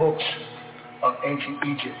many books of ancient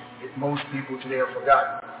Egypt that most people today have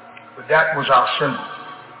forgotten. But that was our symbol.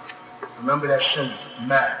 Remember that symbol,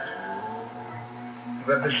 Maat. It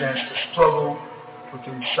represents the struggle with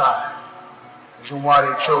inside. The reason why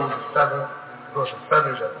they chose the feather, because the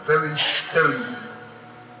feather is a very sturdy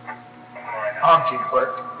object,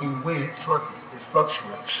 but in wind it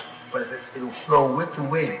fluctuates. But it'll flow with the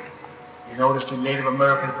wind. You notice the Native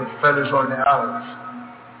Americans put feathers on their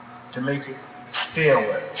olives to make it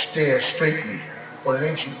stare straightly. Or in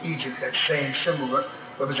ancient Egypt, that same symbol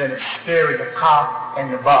represented steering the ka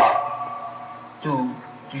and the ba through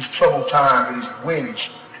these troubled times, these winds.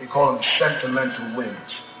 They call them sentimental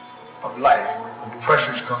winds of life. When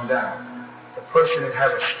pressures come down, the person that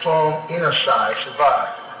has a strong inner side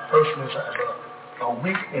survives. The person that has a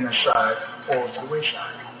weak inner side falls to the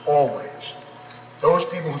wayside, always. Those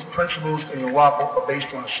people whose principles in the WAPO are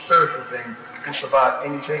based on a spiritual thing will survive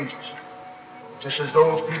any changes. Just as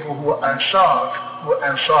those people who are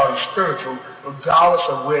Ansari spiritual, regardless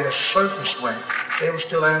of where the surface went, they were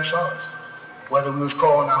still Ansaris. Whether we was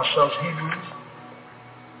calling ourselves Hebrews,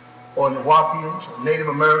 or Nawapians, or Native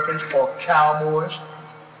Americans, or cowboys,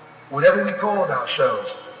 whatever we called ourselves,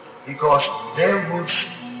 because their roots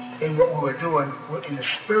in what we were doing were in the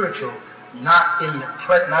spiritual, not in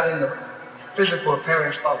the physical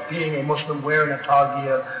appearance of being a Muslim, wearing a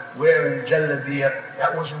tagiyah, wearing jalabiya.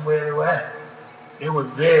 That wasn't where they were at. They were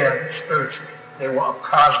there spiritually. They were a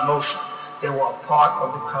cosmos. They were a part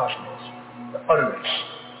of the cosmos, the utterance,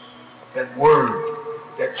 that word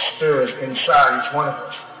that stirs inside each one of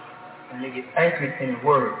us. And they get anchored in the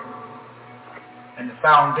word. And the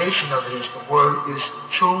foundation of it is the word is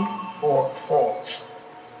true or false.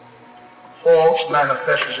 False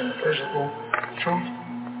manifests in the physical, truth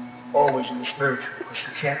always in the spiritual. Because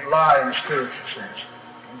you can't lie in the spiritual sense.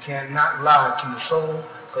 You cannot lie to your soul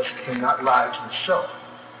because you cannot lie to yourself.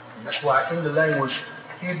 And that's why in the language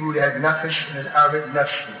Hebrew they had nefesh and in Arabic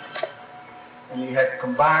nefshi. And you had to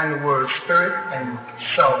combine the word spirit and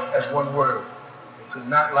self as one word. You could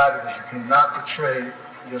not lie because you cannot betray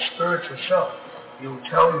your spiritual self. You will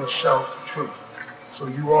tell yourself the truth. So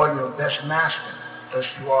you are your best master, thus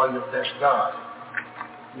you are your best God.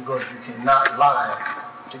 Because you cannot lie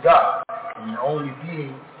to God. And the only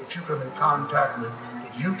being that you come in contact with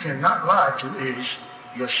that you cannot lie to is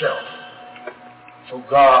yourself. So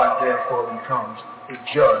God therefore becomes the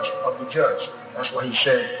judge of the judge. That's why he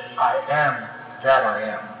said, I am that I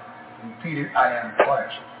am. He repeated I am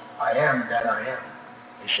twice. I am that I am.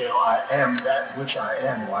 They say, oh, I am that which I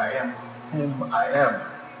am, or I am whom I am.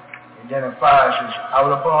 He identifies his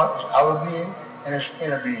outer part, his outer being, and his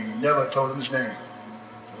inner being. He never told him his name.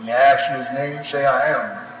 When they ask you his name, say, I am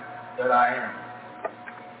that I am.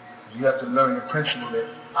 You have to learn the principle that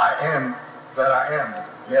I am that I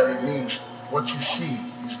am. Merely means what you see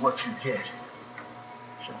is what you get.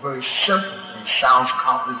 It's very simple. It sounds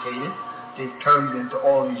complicated. They've turned it into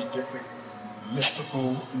all these different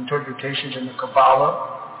mystical interpretations in the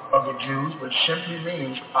Kabbalah of the Jews, which simply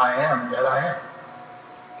means I am that I am.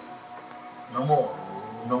 No more,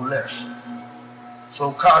 no less.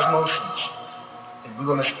 So cosmosians, if we're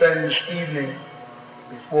going to spend this evening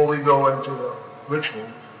before we go into the ritual,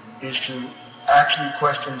 is to ask you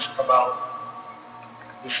questions about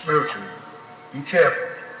the spiritual. Be careful,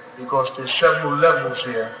 because there's several levels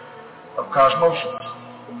here of cosmosians.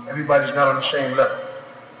 Everybody's not on the same level.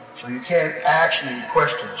 So you can't ask me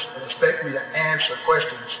questions and expect me to answer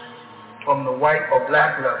questions from the white or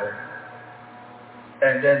black level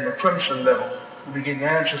and then the crimson level. We'll be getting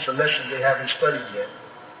answers to lessons they haven't studied yet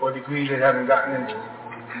or degrees they haven't gotten into.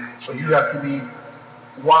 So you have to be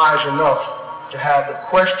wise enough to have the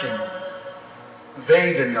question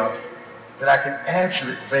vague enough that I can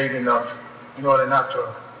answer it vague enough in order not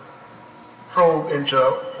to probe into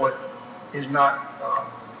what is not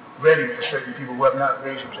ready for certain people who have not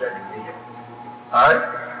raised them to that degree yet.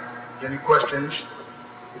 Alright? Any questions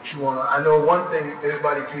that you want to... I know one thing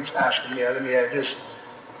everybody keeps asking me, let me add this,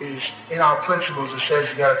 is in our principles it says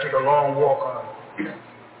you got to take a long walk on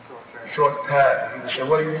a short path. People say,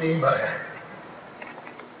 what do you mean by that?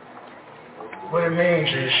 What it means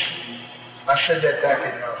is, I said that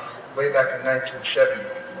way back in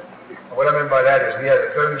 1970. And what I mean by that is we had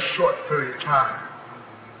a very short period of time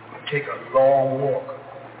to take a long walk.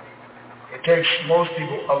 It takes most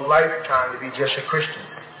people a lifetime to be just a Christian,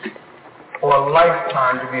 or a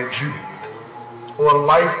lifetime to be a Jew, or a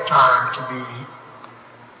lifetime to be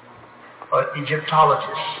an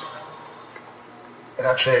Egyptologist. And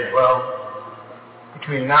I'd say, well,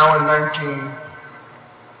 between now and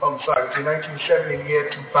between 1970 and the year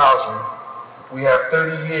 2000, we have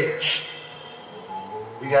 30 years.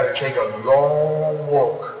 We got to take a long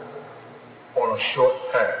walk on a short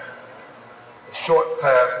path. The short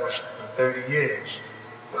path was for 30 years.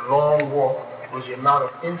 The long walk was the amount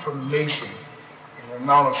of information and the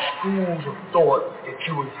amount of schools of thought that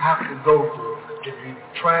you would have to go through to be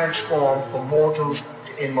transformed from mortals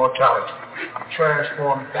to immortality,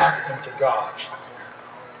 transformed back into gods,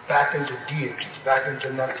 back into deities, back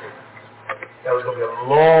into nothing. That was going to be a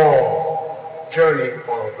long journey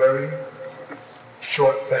on a very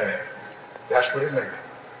short path. That's what it meant.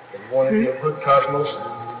 If you want to be a good cosmos,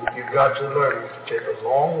 you've got to learn to take a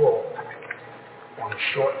long walk on a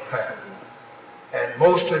short path. And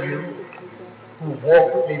most of you who've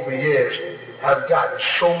walked with me for years have gotten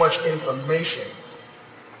so much information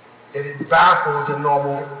that it baffles the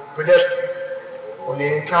normal pedestrian when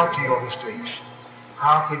they encounter you on the streets.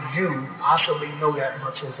 How could you possibly know that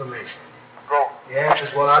much information? The answer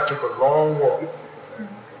is, well, I took a long walk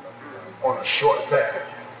on a short path.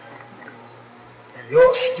 And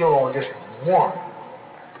you're still on just one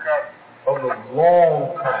of the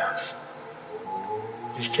long paths.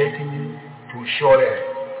 Just taking you to a short end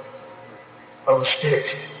of a stick.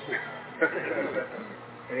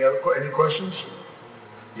 Any questions?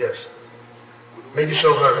 Yes. Make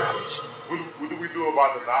yourself heard, Alex. What do we do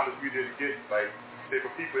about the knowledge we didn't get? Like, say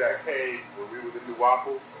for people that came when we were in New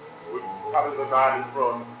Waffle, how does the knowledge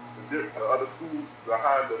from the other schools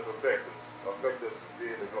behind us affect us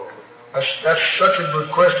being the goal? That's such a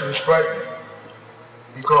good question. It's frightening.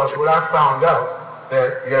 Because what I found out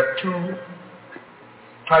that you have two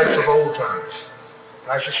types of old timers.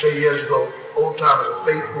 I should say years ago, old timers are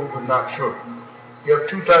faithful but not true. You have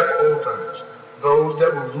two types of old timers. Those that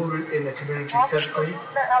were rooted in the community physically,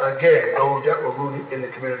 again, those that were rooted in the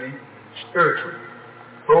community spiritually.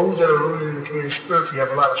 Those that are rooted in the community spiritually have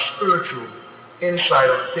a lot of spiritual insight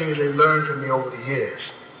on the things they learned from me over the years.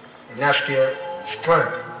 And that's their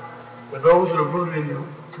strength. But those that are rooted in the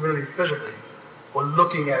community physically were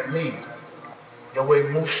looking at me the way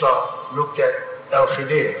Musa looked at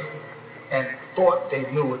El-Khidir and thought they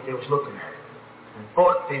knew what they was looking at and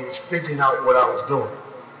thought they was figuring out what I was doing.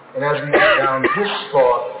 And as we get down this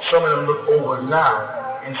far, some of them look over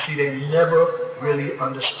now and see they never really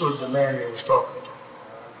understood the man they was talking to.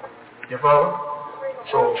 You follow?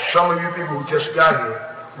 So some of you people who just got here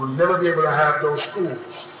will never be able to have those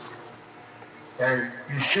schools. And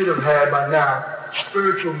you should have had by now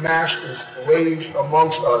spiritual masters raised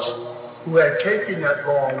amongst us who had taken that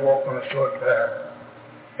long walk on a short path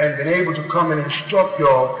and been able to come and instruct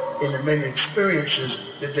y'all in the many experiences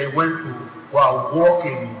that they went through while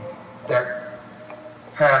walking that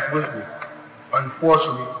path with me.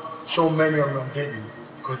 Unfortunately, so many of them didn't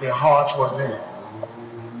because their hearts wasn't in it.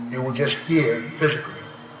 They were just here physically.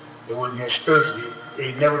 They weren't here spiritually.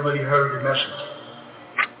 They never really heard the message.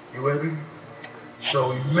 You with me?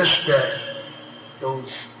 So you missed those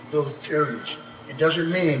areas. It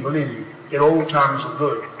doesn't mean, believe me, that old times are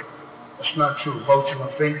good. That's not true. Both of them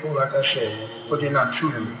are faithful, like I said, but they're not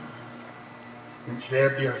true to me.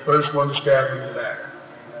 They'll be the first one to stab me in the back.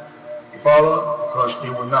 You follow? Because they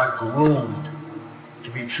were not groomed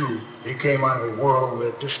to be true. They came out of a world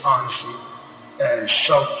where dishonesty and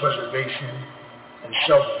self-preservation and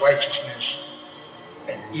self-righteousness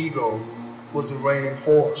and ego was the reigning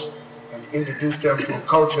force, and introduced them to a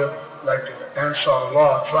culture like the Ansar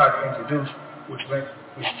Allah tried to introduce, which meant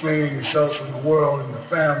restraining yourselves from the world and the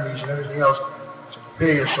families and everything else to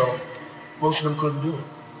prepare yourself. Most of them couldn't do it.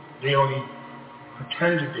 They only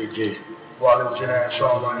pretended they did while they was in Ansar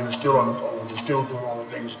Allah, and they were still on the phone, they were still doing all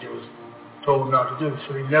the things they was told not to do.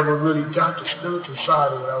 So they never really got the spiritual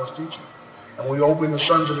side of what I was teaching. And we opened the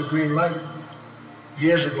Sons of the Green Light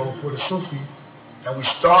years ago for the Sufi, and we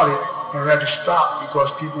started and we had to stop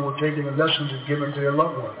because people were taking the lessons and giving them to their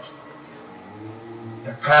loved ones.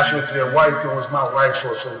 And passing it to their wife, it was my wife,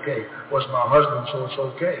 so it's okay. It was my husband, so it's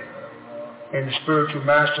okay. And the spiritual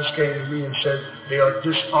masters came to me and said, they are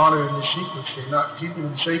dishonoring the secrets. They're not keeping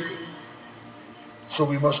them sacred. So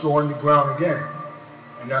we must go underground again.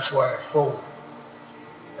 And that's why I folded.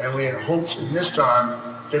 And we had hopes in this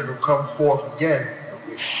time that it would come forth again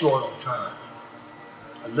with short of time.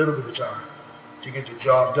 A little bit of time to get the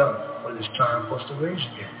job done. But it's time for us to raise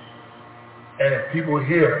again. And if people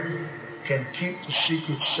here can keep the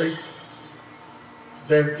secrets safe,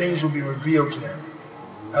 then things will be revealed to them.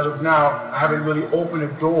 As of now, I haven't really opened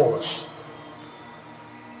the doors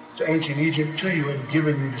to ancient Egypt to you and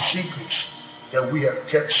given you the secrets that we have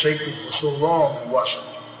kept sacred for so long in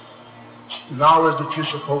Washington. Knowledge that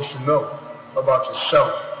you're supposed to know about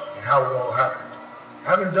yourself and how it all happened. I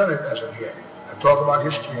haven't done it as of yet. I've talk about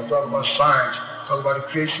history, I talk about science, I talk about the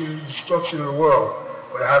creation and destruction of the world,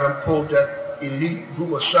 but I haven't pulled that elite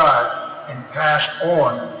group aside and passed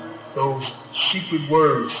on those secret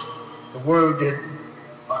words, the word that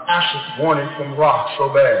Asif wanted from Ra so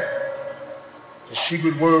bad. The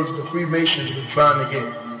secret words the Freemasons have been trying to get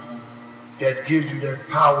that gives you that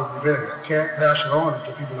power of the remedy. I can't pass it on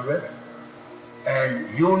until people are ready.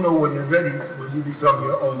 And you'll know when you're ready when you become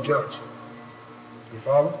your own judge. You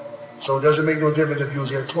follow? So it doesn't make no difference if you was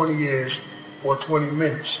here 20 years or 20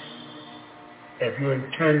 minutes. If you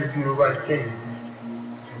intend to do the right thing,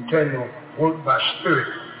 intend to work by spirit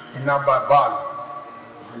and not by body,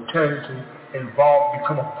 intend to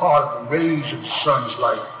become a part of the rays of the sun's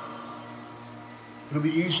light, it'll be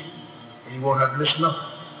easy, and you won't have to miss nothing.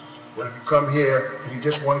 When you come here and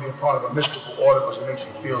you just want to be a part of a mystical order because it makes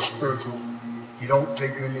you feel spiritual, you don't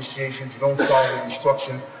take your initiations, you don't follow the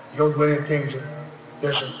instruction, you don't do anything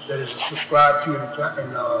that is subscribed to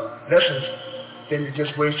in lessons, then you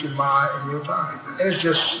just waste your mind and your time. And it's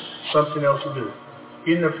just something else to do.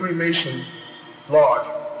 In the Freemason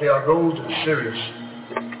Lodge, there are those that are serious,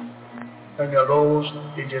 and there are those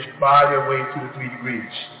that just buy their way through the 3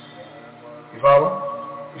 degrees. You follow?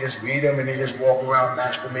 You just read them and they just walk around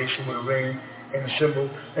masturbation with a ring and a symbol,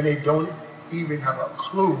 and they don't even have a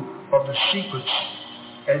clue of the secrets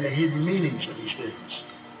and the hidden meanings of these things.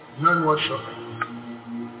 None whatsoever.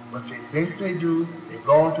 But they think they do. They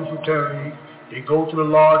go into fraternity. They go to the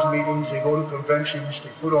lodge meetings. They go to conventions.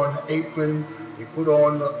 They put on the apron. They put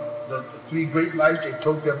on the 3 great lights. They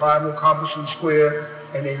tote their Bible, compass, and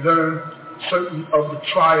square, and they learn certain of the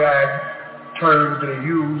triad terms that they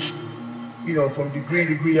use, from degree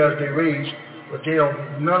to degree as they raise, but they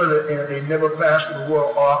don't, none of it, they never pass the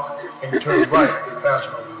royal arc and turn right. They pass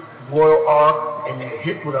the royal arc and they're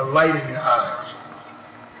hit with a light in their eyes.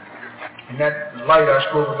 And that light I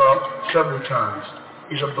spoke about several times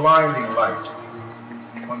is a blinding light.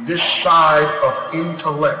 On this side of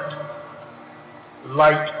intellect,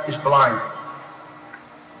 light is blinding.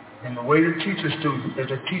 And the way to teach a student is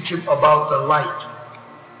to teach him about the light.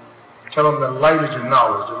 Tell them the light is the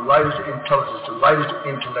knowledge, the light is the intelligence, the light is the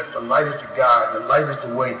intellect, the light is the guide, the light is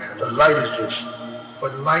the way, the light is this.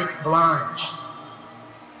 But light blinds.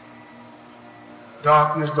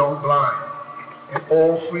 Darkness don't blind. And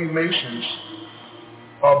all Freemasons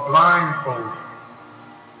are blindfolded,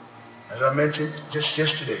 as I mentioned just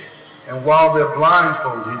yesterday. And while they're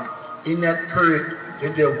blindfolded, in that period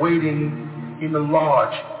that they're waiting in the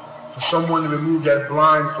lodge for someone to remove that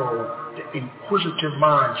blindfold, the inquisitive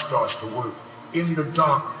mind starts to work. In the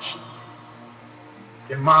darkness,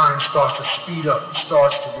 the mind starts to speed up,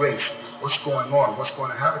 starts to race. What's going on? What's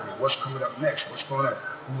going to happen here? What's coming up next? What's going on?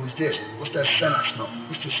 Who is this? What's that scent I smell?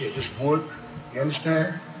 What's this here? This wood? You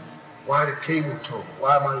understand? Why the cable toe?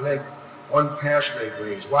 Why my leg, one past leg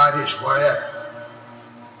raised? Why this? Why that?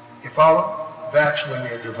 You follow? That's when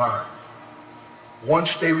they're divine. Once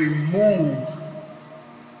they remove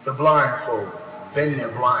the blindfold, then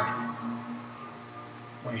they're blind.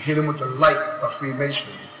 When you hit them with the light of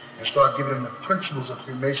Freemasonry and start giving them the principles of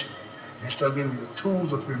Freemasonry and start giving them the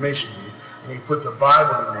tools of Freemasonry, and they put the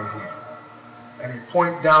Bible in their hand and they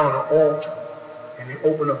point down on the altar and they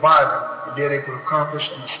open the Bible and there they put a compass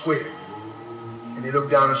and a square and they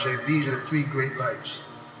look down and say, these are the 3 great lights.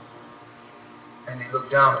 And they look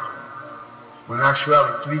down at them. When in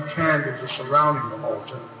actuality 3 candles are surrounding the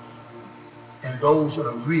altar, and those are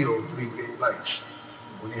the real 3 great lights.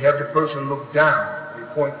 When you have the person look down, they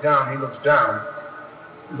point down, he looks down,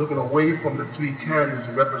 looking away from the 3 candles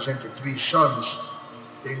that represent the 3 suns,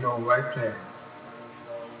 they know right there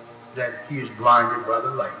that he is blinded by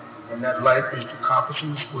the light. And that light is the compass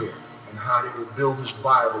and the square, and how they will build this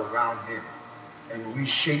Bible around him and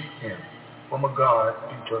reshape him from a God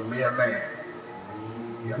into a mere man.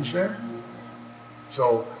 You understand?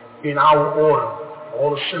 So in our order,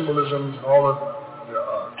 all the symbolisms and all of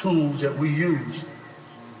the tools that we use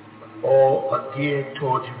all are geared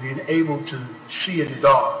towards you being able to see in the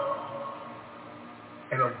dark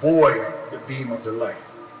and avoid the beam of the light.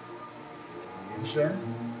 You understand?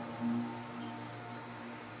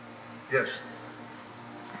 Yes.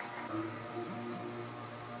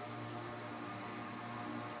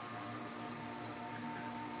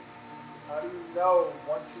 How do you know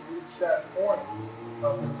once you reach that point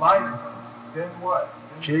of enlightenment, then what?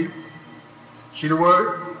 See the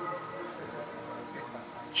word?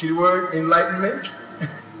 See the word enlightenment?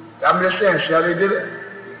 I'm just saying, see how they did it?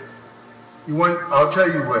 I'll tell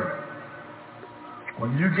you what.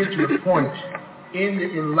 When you get to the point in the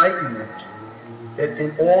enlightenment that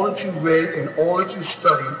in all that you read and all that you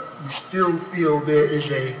study, you still feel there is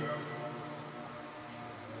a,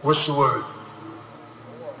 what's the word?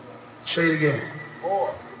 Say it again.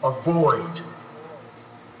 A void.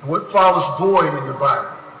 And what follows void in the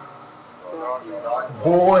Bible?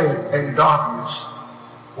 Void and darkness.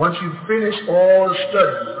 Once you finish all the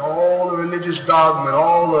studies, all the religious dogma, and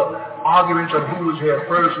all the arguments of who was here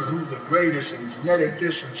first and who's the greatest, and genetic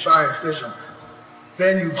this and science this, and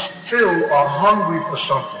then you still are hungry for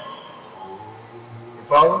something. You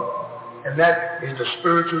follow? And that is the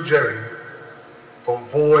spiritual journey from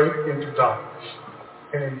void into darkness.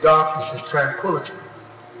 And in darkness is tranquility.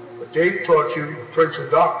 But they taught you the prince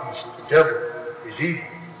of darkness, the devil, is evil.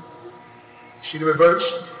 See the reverse?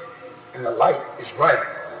 And the light is right.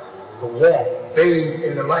 The warmth, bathed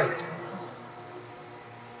in the light.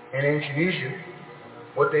 In ancient Egypt,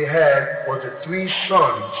 what they had was the three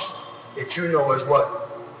sons that you know as what?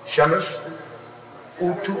 Shemesh,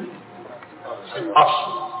 Utu, and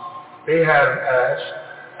Asu. They had them as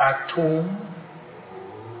Atum,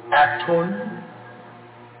 Atun,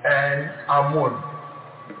 and Amun.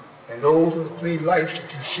 And those are the three lights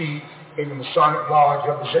that you see in the Masonic Lodge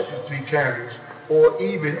representing the three candles, or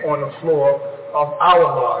even on the floor of our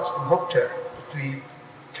lodge in Hoptep, the three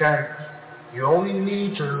candles. You only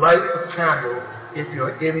need to light the candle if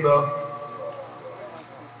you're in the,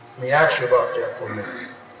 let me ask you about that for a minute.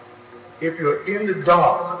 If you're in the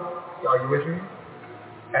dark, are you with me?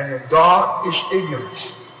 And the dark is ignorance,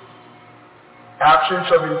 absence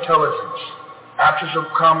of intelligence, absence of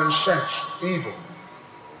common sense, evil.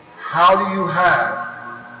 How do you have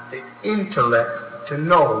the intellect to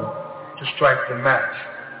know to strike the match?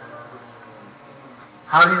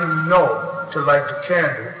 How do you know to light the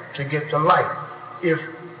candle to get the light if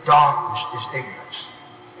darkness is ignorance?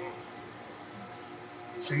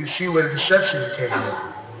 So you see where the deception came in.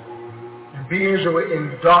 The beings that were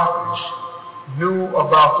in darkness knew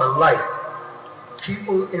about the light.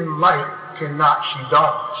 People in light cannot see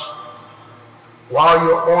darkness. While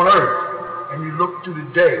you're on earth and you look through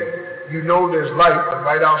the day, you know there's light, but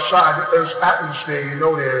right outside the earth's atmosphere, you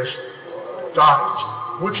know there's darkness.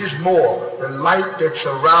 Which is more, the light that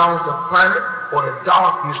surrounds the planet or the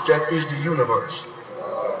darkness that is the universe?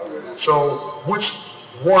 So which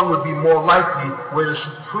one would be more likely where the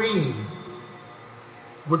Supreme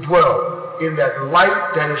would dwell? In that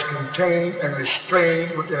light that is contained and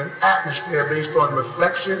restrained within an atmosphere based on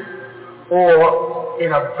reflection, or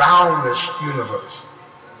in a boundless universe?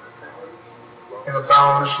 In a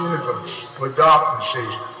boundless universe where darkness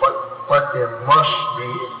is, but there must be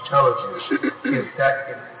intelligence. If that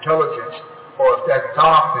intelligence or if that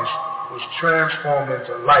darkness was transformed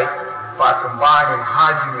into light by combining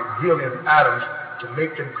hydrogen and helium atoms to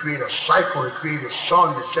make them create a cycle, to create a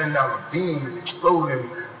sun, to send out a beam and explode and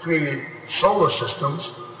create solar systems,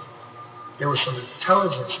 there was some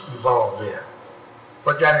intelligence involved there.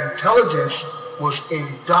 But that intelligence was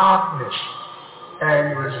in darkness,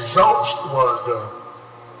 and the result was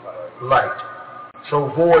the light.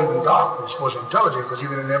 So void and darkness was intelligent, because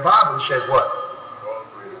even in their Bible it says what?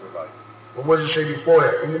 But what does it say before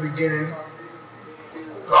that? In the beginning,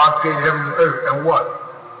 God created heaven and earth, and what?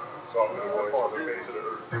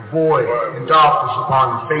 And void and darkness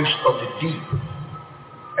upon the face of the deep.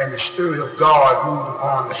 And the Spirit of God moved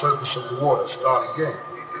upon the surface of the water. Start again.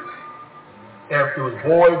 If there was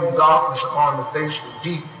void and darkness upon the face of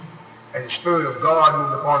the deep, and the Spirit of God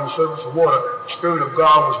moved upon the surface of the water, the Spirit of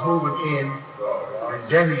God was moving in, and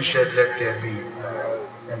then he said, let there be.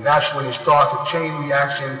 And that's when he started the chain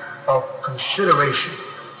reaction of consideration.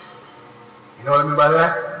 You know what I mean by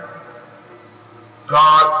that?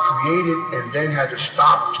 God created and then had to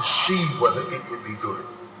stop to see whether it would be good.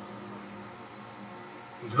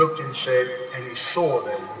 He looked and said, and he saw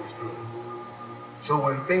that it was good. So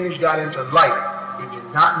when things got into light, it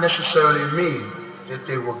did not necessarily mean that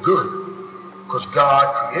they were good, because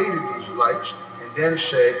God created these lights and then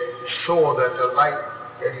said, he saw that the light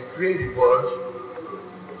that he created was,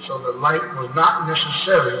 so the light was not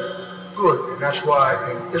necessarily good. And that's why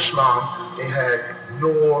in Islam they had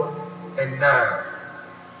Nur and Nar.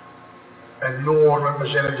 And Nur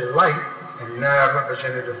represented the light, and Nar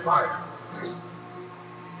represented the fire.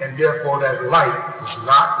 And therefore that light was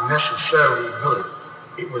not necessarily good.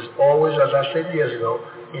 It was always, as I said years ago,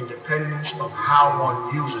 independence of how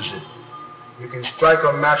one uses it. You can strike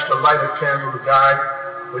a match to light a candle to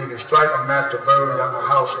guide, or you can strike a match to burn down the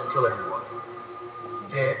house and kill everyone.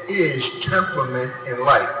 There is temperament in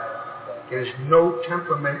light. There is no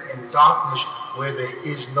temperament in darkness where there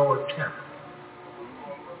is no attempt.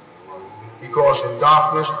 Because in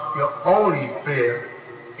darkness, your only fear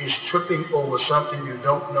is tripping over something you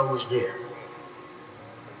don't know is there.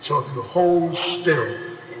 So if you hold still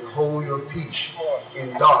and hold your peace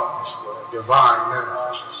in darkness, divine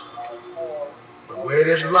manifests. But Where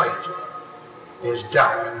there's light, there's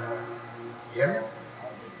doubt. Yeah?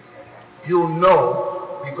 You'll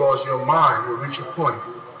know because your mind will reach a point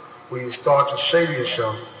where you start to say to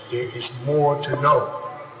yourself, there is more to know.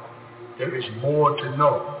 There is more to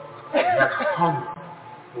know. And that hunger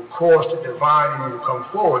will cause the divine in you to come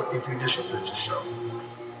forward if you discipline yourself.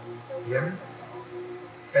 You hear me?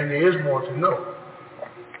 And there is more to know.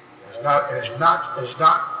 It's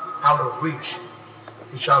not out of reach.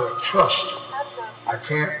 It's out of trust. I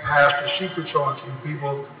can't pass the secrets on to you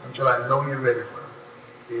people until I know you're ready for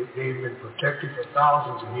them. They've been protected for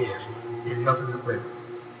thousands of years. There's nothing to play with.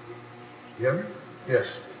 You hear me? Yes.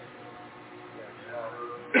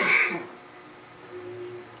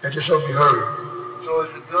 And just hope you heard. So is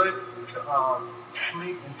it good to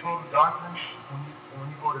sleep in total darkness when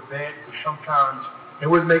you go to bed? Because sometimes it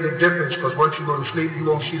would make a difference, because once you go to sleep, you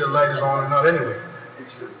won't see the light is on or not anyway.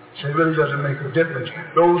 So it really doesn't make a difference.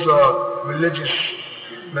 Those are religious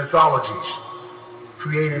mythologies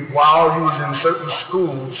created while you was in certain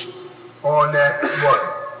schools on that,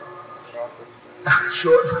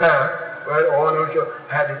 short path, right?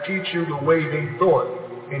 I had to teach you the way they thought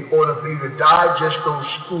in order for you to digest those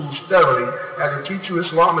schools thoroughly. I had to teach you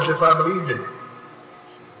Islam as if I believed in it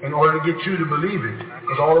in order to get you to believe it,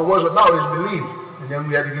 because all it was about is belief. And then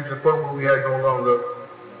we had to get to the point where we had no longer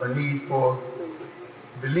a need for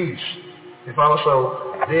beliefs. If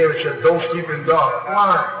also there it said, don't sleep in dark.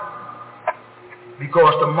 Why?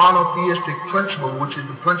 Because the monotheistic principle, which is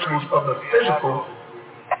the principles of the physical,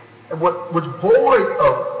 what's void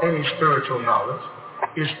of any spiritual knowledge,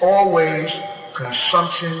 is always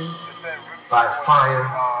consumption by fire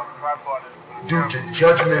due to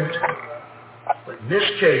judgment. But in this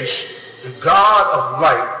case, the God of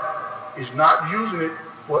light is not using it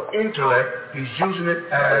for intellect, he's using it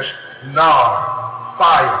as nar,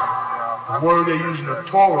 fire. The word they use in the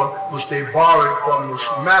Torah, which they borrowed from the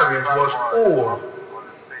Sumerians, was or,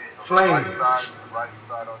 flames,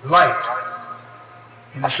 light,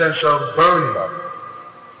 in the sense of burning.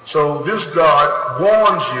 So this God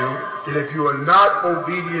warns you that if you are not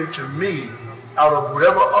obedient to me, out of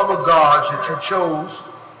whatever other gods that you chose,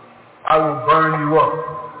 I will burn you up.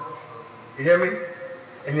 You hear me?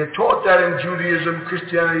 And you're taught that in Judaism,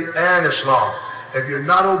 Christianity, and Islam. If you're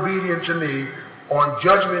not obedient to me, on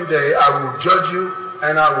Judgment Day, I will judge you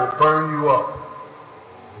and I will burn you up.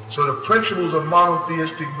 So the principles of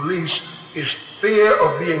monotheistic beliefs is fear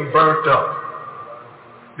of being burnt up,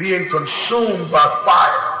 being consumed by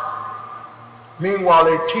fire. Meanwhile,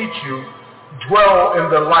 they teach you, dwell in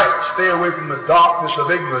the light, stay away from the darkness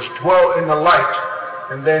of ignorance, dwell in the light,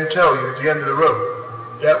 and then tell you at the end of the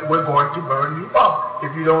road that we're going to burn you up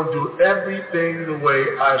if you don't do everything the way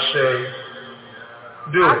I say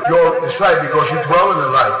do it. It's right, because you dwell in the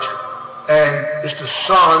light, and it's the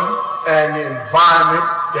sun and the environment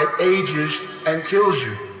that ages and kills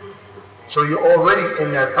you. So you're already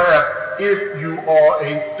in that path if you are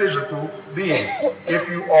a physical being. If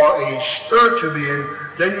you are a spiritual being,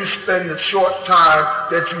 then you spend the short time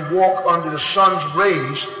that you walk under the sun's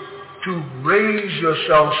rays to raise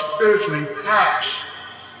yourself spiritually past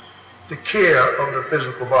the care of the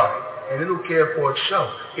physical body. And it'll care for itself.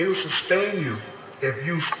 It'll sustain you if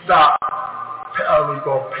you stop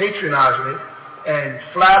patronizing it and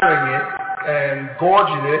flattering it and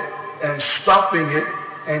gorging it and stuffing it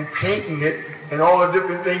and painting it and all the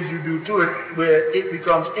different things you do to it, where it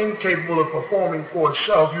becomes incapable of performing for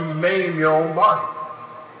itself. You maim your own body.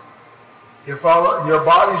 Your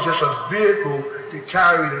body is just a vehicle to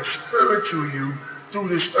carry the spiritual you through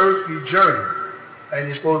this earthly journey. And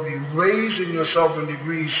you're supposed to be raising yourself in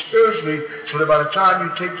degrees spiritually, so that by the time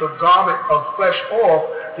you take the garment of flesh off,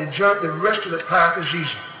 the rest of the path is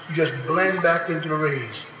easy. You just blend back into the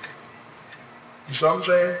rays. You see what I'm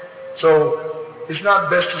saying? So it's not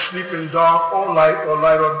best to sleep in dark or light or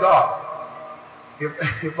dark.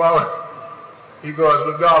 Because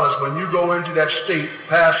regardless, when you go into that state,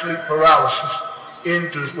 past sleep paralysis,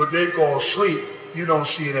 into what they call sleep, you don't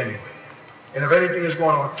see it anyway. And if anything is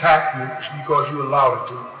going to attack you, it's because you allow it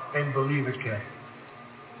to and believe it can.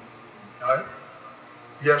 All right?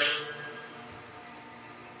 Yes?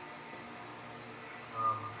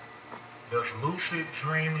 Does lucid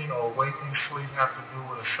dreaming or waking sleep have to do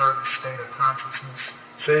with a certain state of consciousness?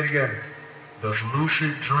 Say it again. Does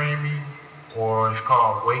lucid dreaming, or it's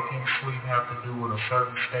called waking sleep, have to do with a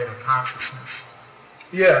certain state of consciousness?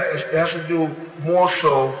 Yeah, it has to do more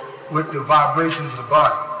so with the vibrations of the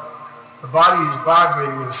body. The body is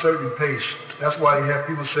vibrating at a certain pace. That's why you have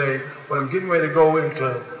people say, when I'm getting ready to go into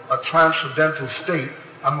a transcendental state,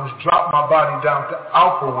 I must drop my body down to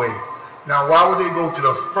alpha wave. Now, why would they go to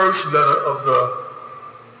the first letter of the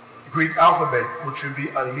Greek alphabet, which would be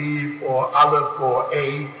Aleph or Aleph or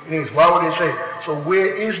A. Anyways, why would they say? So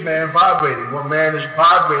where is man vibrating? Well, man is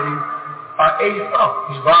vibrating an eighth up.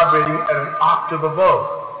 He's vibrating at an octave above.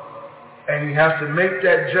 And he has to make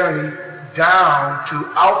that journey down to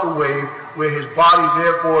alpha wave, where his body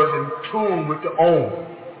therefore is in tune with the Om.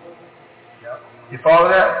 You follow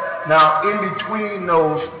that? Now, in between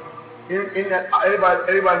those, in that,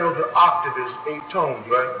 everybody knows the octave is 8 tones,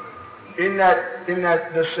 right? In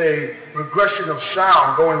that, let's say, regression of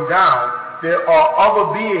sound going down, there are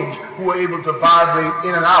other beings who are able to vibrate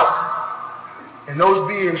in and out. And those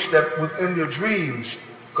beings step within your dreams,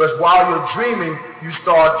 because while you're dreaming, you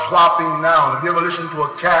start dropping down. Have you ever listened to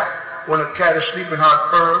a cat when a cat is sleeping, how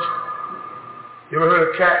it purrs? You ever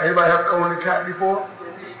heard a cat? Anybody have owned a cat before?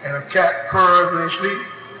 And a cat purrs when they sleep?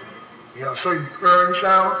 You know, certain purring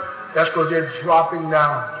sound? That's because they're dropping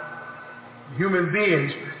down. Human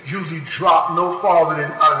beings usually drop no farther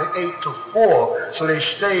than out of the 8 to 4, so they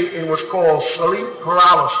stay in what's called sleep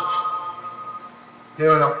paralysis.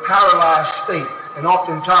 They're in a paralyzed state, and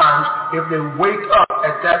oftentimes, if they wake up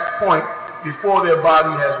at that point before their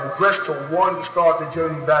body has regressed to 1 to start the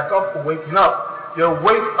journey back up for waking up, they'll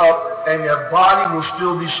wake up and their body will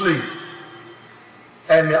still be asleep.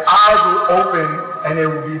 And their eyes will open and they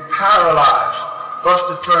will be paralyzed, thus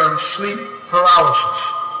the term sleep paralysis.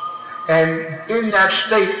 And in that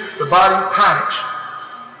state, the body panics,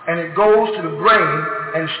 and it goes to the brain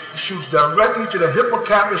and shoots directly to the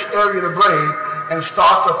hippocampus area of the brain and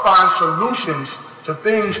starts to find solutions to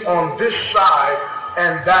things on this side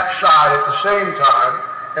and that side at the same time,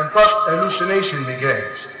 and thus hallucination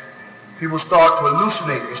begins. People start to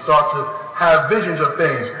hallucinate. They start to have visions of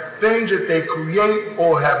things that they create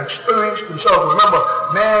or have experienced themselves. Remember,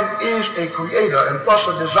 man is a creator and thus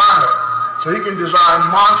a designer. So he can design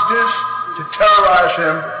monsters to terrorize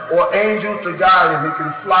him or angels to guide him. He can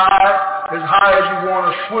fly as high as he wants,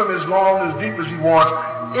 or swim as long, as deep as he wants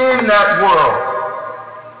in that world.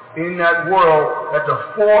 In that world at the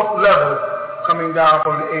 4th level coming down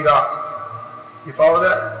from the 8 octave. You follow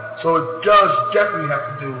that? So it does definitely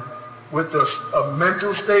have to do with a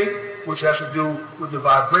mental state, which has to do with the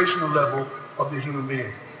vibrational level of the human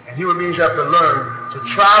being. And human beings have to learn to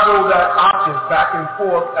travel that octave back and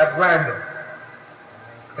forth at random.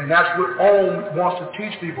 And that's what Om wants to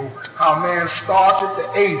teach people, how man starts at the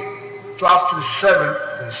 8th, drops to the 7th,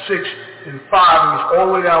 and 6th, and 5, and it's all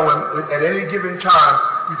the way down when at any given time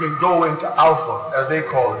you can go into alpha, as they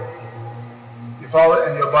call it. You follow it?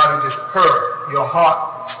 And your body just purrs. Your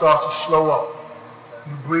heart starts to slow up.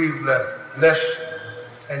 You breathe less,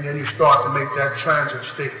 and then you start to make that transit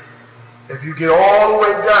state. If you get all the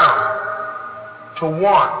way down to 1,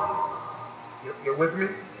 you're with me?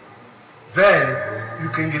 Then you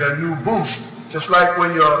can get a new boost. Just like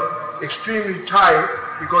when you're extremely tired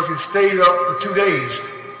because you stayed up for 2 days,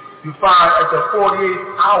 you find at the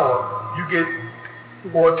 48th hour, you get,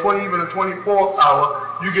 or even the 24th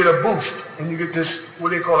hour, you get a boost, and you get this,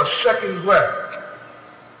 what they call a second breath.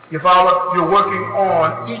 You follow? You're working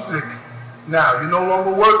on etheric now. You're no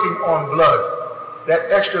longer working on blood.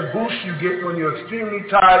 That extra boost you get when you're extremely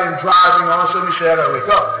tired and driving, all of a sudden you say, I gotta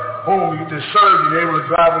wake up. Boom, you get this surge, you're able to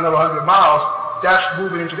drive another 100 miles. That's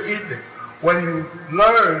moving into the etheric. When you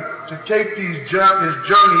learn to take this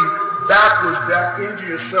journey backwards, back into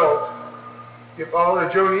yourself, you follow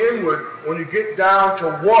the journey inward, when you get down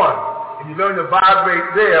to 1 and you learn to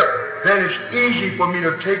vibrate there, then it's easy for me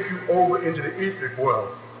to take you over into the etheric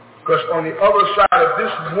world. Because on the other side of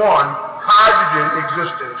this 1 hydrogen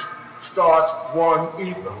existence starts 1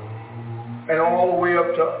 ether. And all the way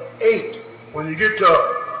up to 8. When you get to,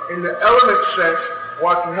 in the element sense,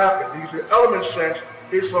 what can happen? The element sense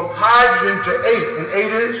is from hydrogen to 8. And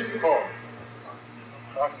 8 is?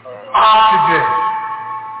 Oxygen.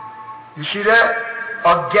 You see that?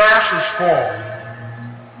 A gas is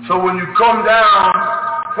formed. So when you come down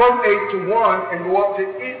from 8 to 1 and go up to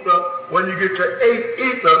ether, when you get to 8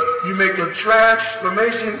 ether, you make a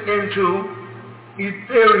transformation into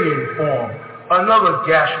etherian form. Another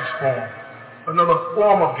gaseous form. Another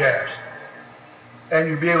form of gas. And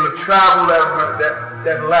you'll be able to travel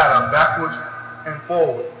that ladder backwards and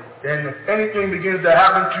forward. And if anything begins to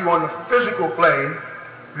happen to you on the physical plane,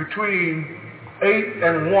 between 8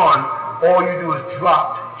 and 1, all you do is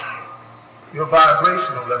drop your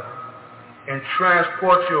vibrational level and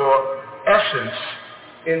transport your essence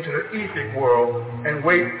into the etheric world and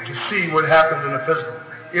wait to see what happens in the physical.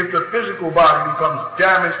 If the physical body becomes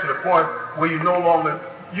damaged to the point where you no longer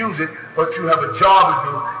use it, but you have a job to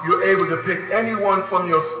do, you're able to pick anyone from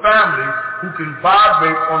your family who can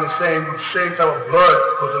vibrate on the same type of blood,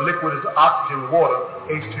 because the liquid is the oxygen, water,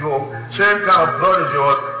 H2O, same kind of blood as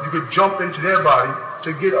yours, you could jump into their body to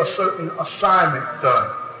get a certain assignment done.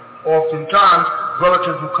 Oftentimes,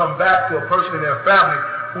 relatives will come back to a person in their family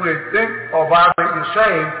who they think are vibrating the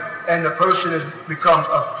same, and the person becomes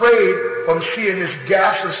afraid from seeing this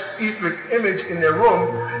gaseous etheric image in their room,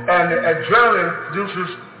 and the adrenaline produces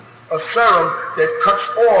a serum that cuts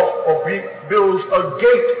off or builds a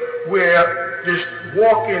gate where this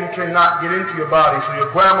walk-in cannot get into your body. So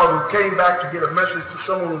your grandmother who came back to get a message to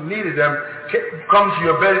someone who needed them comes to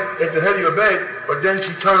your bed, at the head of your bed, but then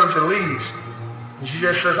she turns and leaves. And she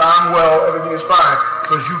just says, I'm well, everything is fine,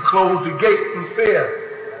 because you closed the gate through fear.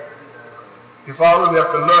 You follow? We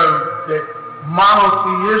have to learn that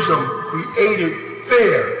monotheism created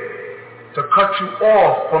fear to cut you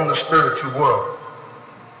off from the spiritual world.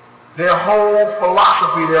 Their whole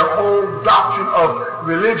philosophy, their whole doctrine of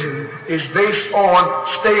religion is based on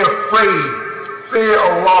stay afraid, fear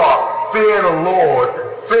Allah, fear the Lord,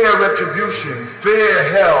 fear retribution,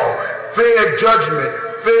 fear hell, fear judgment,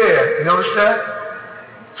 fear. You notice that?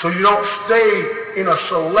 So you don't stay in a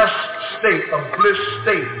celestial state, a bliss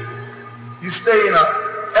state. You stay in an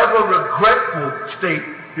ever-regretful state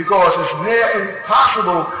because it's near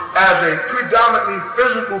impossible as a predominantly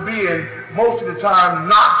physical being most of the time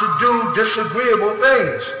not to do disagreeable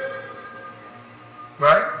things.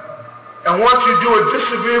 Right? And once you do a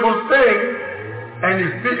disagreeable thing,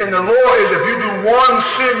 and the law is if you do one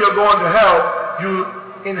sin, you're going to hell, you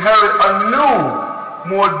inherit a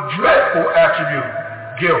new, more dreadful attribute,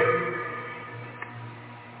 guilt.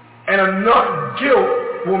 And enough guilt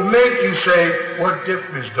will make you say, what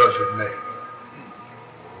difference does it make?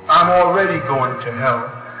 I'm already going to hell.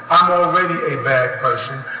 I'm already a bad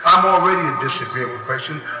person. I'm already a disagreeable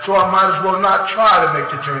person, so I might as well not try to make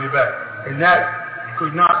the journey back. And that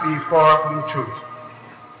could not be far from the truth.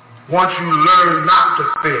 Once you learn not to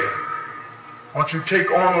fear, once you take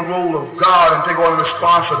on the role of God and take on the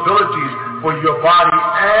responsibilities for your body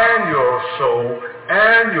and your soul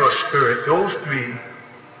and your spirit, those three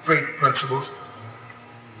great principles,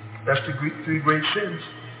 that's the three great sins.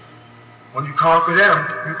 When you conquer them,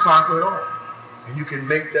 you conquer it all. And you can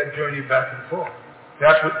make that journey back and forth.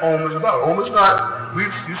 That's what OM is about. OM is not,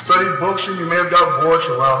 you studied books and you may have got bored,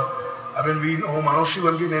 so well, I've been reading OM, I don't see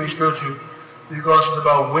where I'm getting any spiritual, because it's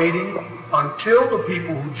about waiting until the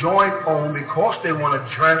people who join OM because they want a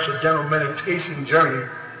transcendental meditation journey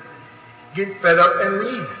get fed up and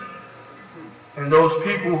leave. And those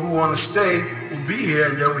people who want to stay will be here,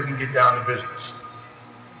 and then we can get down to business.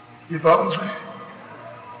 You follow what I'm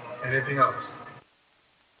saying? Anything else?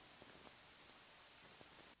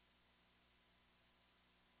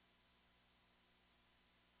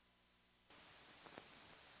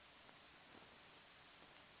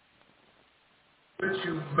 Once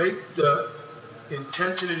you make the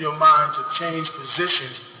intention in your mind to change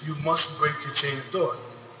positions, you must break your chain of thought.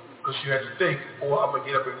 Because you have to think, or I'm going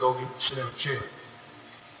to get up and go sit in a chair.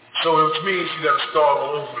 So which means you got to start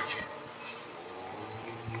all over again.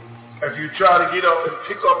 If you try to get up and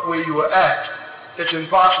pick up where you were at, it's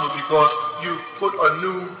impossible because you put a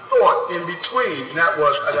new thought in between. And that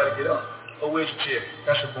was, I got to get up. Oh, where's the chair?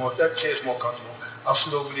 That chair's more comfortable. I'll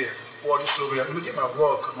sit over there. Or I'll just sit over there. Let me get my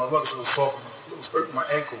rug because my rug is a little soft. It was hurting my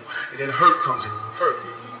ankle. And then hurt comes in.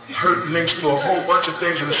 Hurt links to a whole bunch of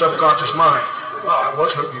things in the subconscious mind. I was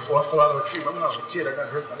hurt before. I fell out of a tree. Remember when I was a kid, I got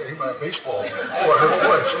hurt. I got hit by a baseball. Oh, I hurt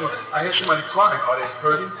what? I hear somebody crying. Are they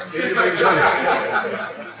hurting? Everybody's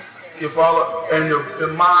hurting. You follow? And the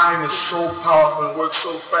mind is so powerful and works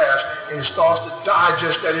so fast, and it starts to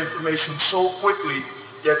digest that information so quickly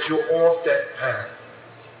that you're off that path.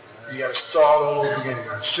 You got to start all over again. You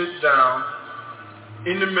got to sit down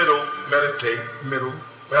in the middle, meditate,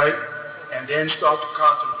 right? And then start to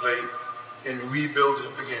contemplate and rebuild it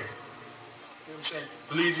up again. You know what I'm saying?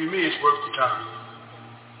 Believe you me, it's worth the time.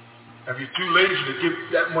 If you're too lazy to give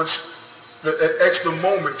that much, that extra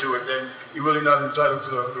moment to it, then you're really not entitled to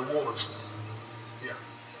the rewards. Yeah.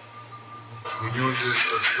 When you were just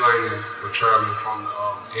explaining the traveling from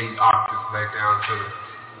the 8 octaves back down to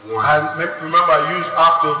the 1. Remember, I used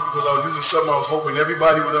octave because I was using something I was hoping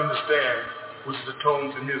everybody would understand, which is the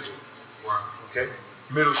tones in music. Right. Okay?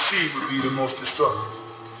 Middle C would be the most destructive.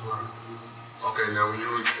 Right. Okay, now when you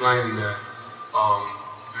were explaining that,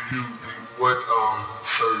 what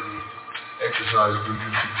certain exercises do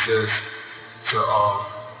you suggest to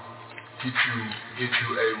get you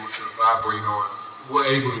able to vibrate on? We're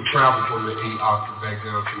able to travel from the 8 octave back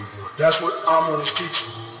down to the 1. That's what AMUNNUBI is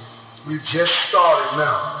teaching. We've just started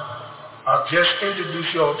now. I've just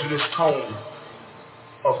introduced y'all to this tone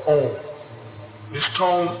of OM. This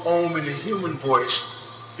tone OM in the human voice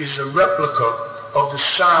is a replica of the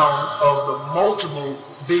sound of the multiple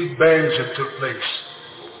big bangs that took place.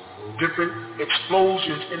 Different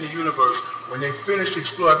explosions in the universe. When they finished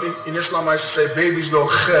exploding, I think in Islam I used to say babies go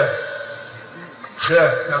khe.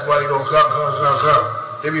 That's why they go khe.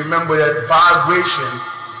 They remember that vibration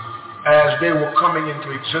as they were coming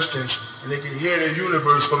into existence, and they can hear the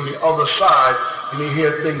universe from the other side, and they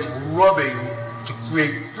hear things rubbing to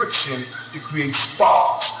create friction, to create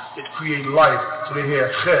sparks, that create life. So they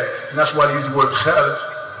hear khe, and that's why they use the word khalif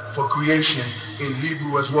for creation in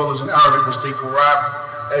Hebrew as well as in Arabic, which they corrupt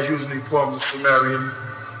as usually from the Sumerian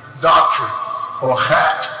doctrine. Or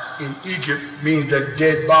khat in Egypt means that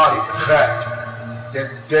dead body, khat, that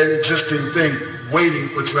dead existing thing waiting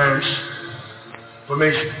for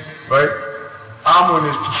transformation, right? Amun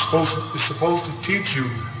is supposed to teach you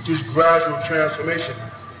this gradual transformation.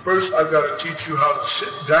 First, I've got to teach you how to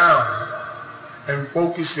sit down and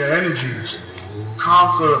focus your energies,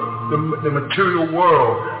 conquer the material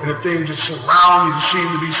world and the things that surround you that seem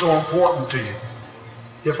to be so important to you.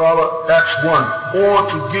 If that's one. Or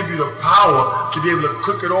to give you the power to be able to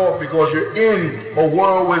cook it off, because you're in a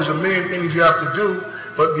world where there's a million things you have to do,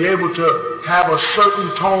 but be able to have a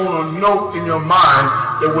certain tone or note in your mind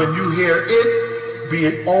that when you hear it, be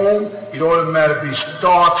it Om, it automatically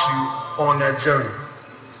starts you on that journey.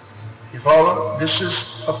 You follow? This is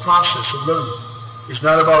a process of learning. It's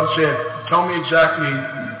not about saying, tell me exactly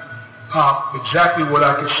what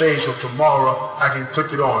I can say so tomorrow I can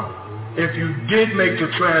click it on. If you did make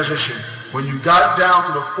the transition, when you got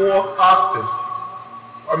down to the fourth octave,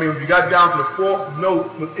 when you got down to the fourth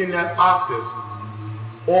note within that octave,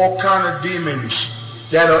 all kind of demons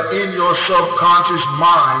that are in your subconscious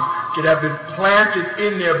mind that have been planted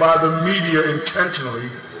in there by the media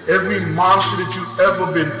intentionally, every monster that you've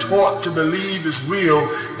ever been taught to believe is real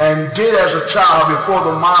and did as a child before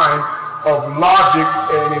the mind of logic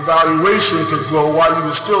and evaluation could grow while you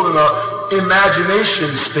were still in an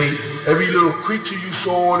imagination state. Every little creature you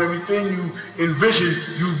saw and everything you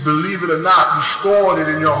envisioned, you believe it or not, you stored it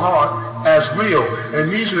in your heart as real. And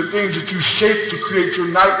these are the things that you shape to create your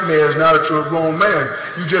nightmares now that you're a grown man.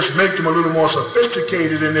 You just make them a little more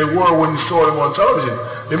sophisticated than they were when you saw them on television.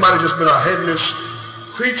 They might have just been a headless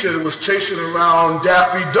creature that was chasing around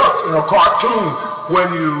Daffy Duck in a cartoon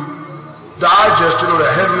when you digested, or the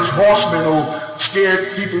headless horseman who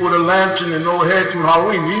scared people with a lantern and no head through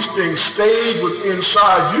Halloween. These things stayed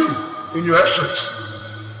inside you in your essence.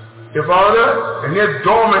 You follow that? And they're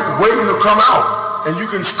dormant, waiting to come out. And you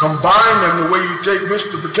can combine them the way you take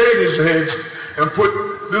Mr. Potato's heads and put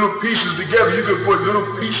little pieces together. You can put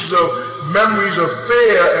little pieces of memories of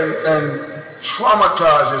fear and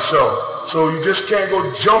traumatize yourself. So you just can't go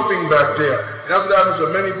jumping back there. And that's what happens to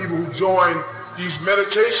many people who join these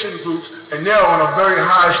meditation groups, and they're on a very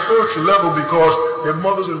high spiritual level because their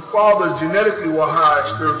mothers and fathers genetically were high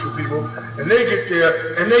spiritual people, and they get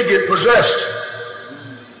there and they get possessed.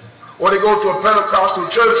 Or they go to a Pentecostal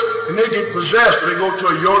church and they get possessed. Or they go to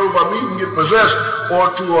a Yoruba meeting and get possessed. Or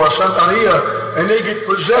to a Santeria and they get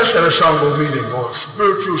possessed at a Shango meeting. Or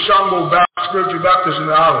spiritual Baptist in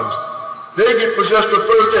the islands. They get possessed the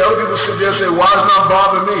first day. Other people sit there and say, why does it not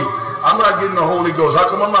bother me? I'm not getting the Holy Ghost. How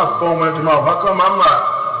come I'm not foaming at the mouth? How come I'm not?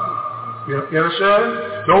 You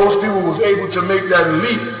understand? Those people was able to make that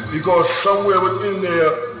leap because somewhere within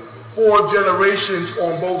their 4 generations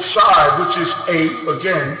on both sides, which is 8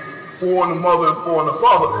 again, 4 in the mother and 4 in the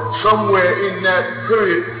father, somewhere in that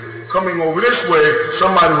period coming over this way,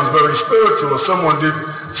 somebody was very spiritual, or someone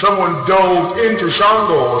dove into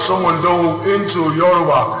Shango, or someone dove into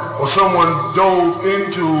Yoruba, or someone dove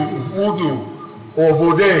into Voodoo or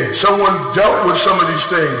Vodé. Someone dealt with some of these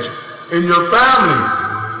things in your family,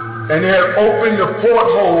 and they have opened the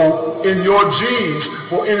porthole in your genes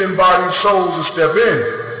for in-embodied souls to step in.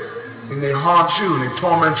 And they haunt you and they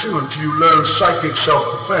torment you until you learn psychic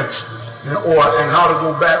self-defense and how to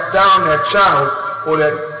go back down that channel or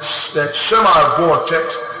that semi-vortex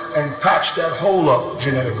and patch that hole up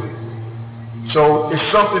genetically. So it's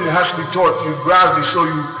something that has to be taught to you gradually, so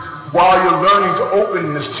you, while you're learning to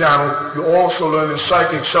open this channel, you're also learning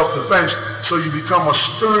psychic self-defense, so you become a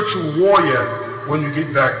spiritual warrior when you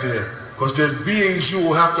get back there. Because there's beings you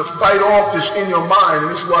will have to fight off this in your mind,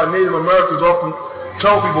 and this is why Native Americans often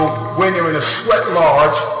tell people when they're in a sweat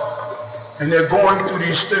lodge and they're going through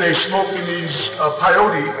these, they're smoking these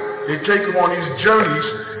peyote, they take them on these journeys,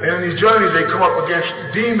 and in these journeys they come up against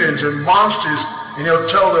demons and monsters, and they'll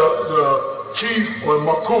tell the chief or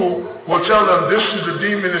Makul will tell them, this is the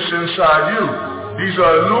demon that's inside you. These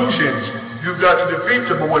are illusions. You've got to defeat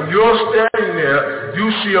them. But when you're standing there,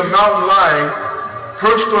 you see a mountain lion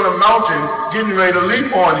perched on a mountain getting ready to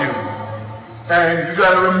leap on you. And you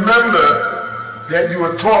got to remember that you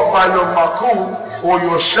were taught by your maku or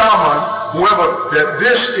your shaman, whoever, that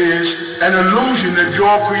this is an illusion that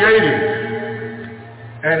you're creating.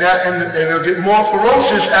 And it'll get more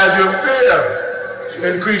ferocious as your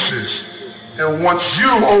fear increases. And once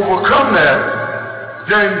you overcome that,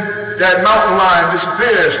 then that mountain lion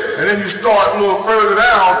disappears. And then you start a little further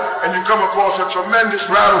down and you come across a tremendous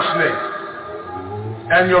rattlesnake.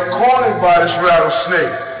 And you're cornered by this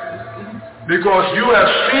rattlesnake. Because you have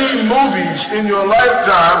seen movies in your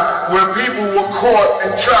lifetime where people were caught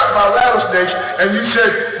and trapped by rattlesnakes, and you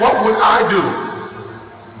said, what would I do?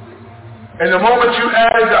 And the moment you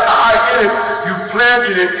added the I in it, you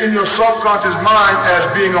planted it in your subconscious mind as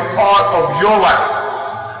being a part of your life.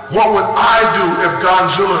 What would I do if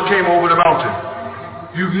Godzilla came over the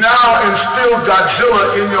mountain? You've now instilled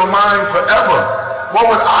Godzilla in your mind forever. What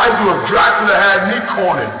would I do if Dracula had me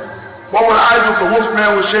cornered? What would I do if the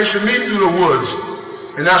Wolfman was chasing me through the woods?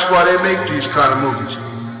 And that's why they make these kind of movies.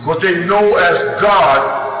 But they know as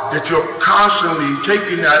God that you're constantly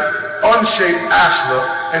taking that unshaped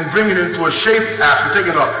ashlar and bringing it into a shaped ashlar,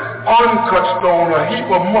 taking an uncut stone, a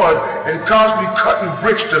heap of mud, and constantly cutting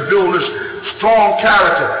bricks to build this strong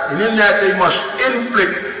character. And in that they must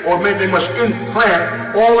inflict, or maybe they must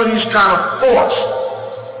implant all of these kind of thoughts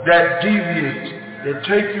that deviate, that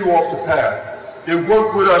take you off the path. They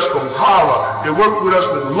work with us from horror. They work with us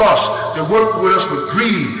with lust. They work with us with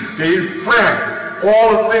greed. They implant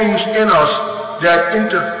all the things in us that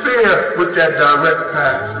interfere with that direct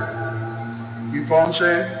path. You follow what I'm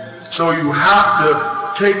saying? So you have to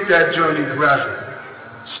take that journey gradually,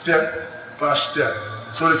 step by step,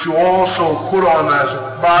 so that you also put on, as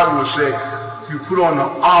the Bible would say, you put on the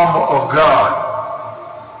armor of God.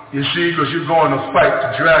 You see, because you're going to fight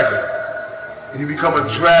the dragon. And you become a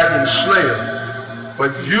dragon slayer.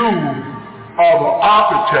 But you are the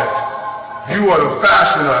architect. You are the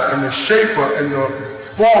fashioner and the shaper and the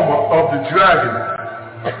former of the dragon.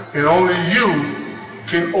 And only you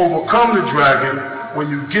can overcome the dragon when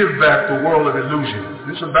you give back the world of illusion.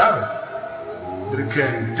 It's a battle, but it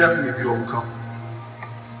can definitely be overcome.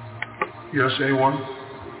 Yes, anyone?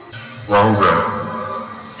 Well,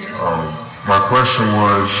 my question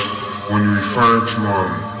was, when you referred to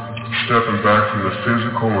stepping back from the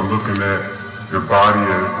physical and looking at your body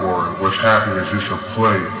or what's happening is just a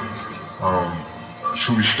play.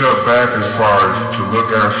 Should we step back as far as to look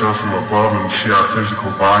at ourselves from above and see our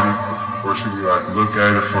physical body, or should we look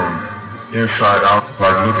at it from inside out,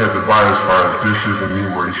 look at the body as far as this isn't me,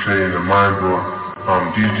 where you say in the mind book,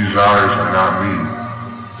 these desires are not me,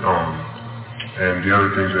 and the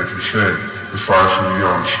other things that you said, as far as should we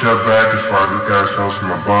step back as far as look at ourselves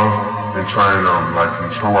from above and try and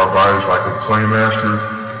control our bodies like a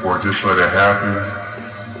playmaster, or just let it happen?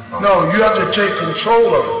 No, you have to take control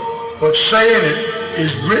of it. But saying it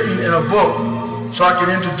is written in a book, so I can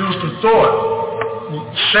introduce the thought.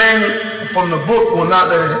 Saying it from the book will not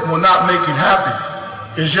make it happen.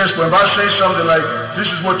 It's just when I say something like, this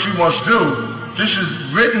is what you must do, this is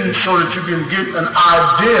written so that you can get an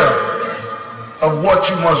idea of what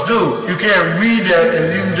you must do. You can't read that and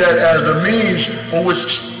use that as the means for which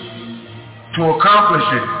to accomplish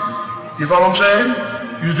it. You follow what I'm saying?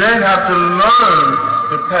 You then have to learn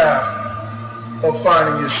the path of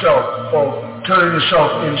finding yourself, of turning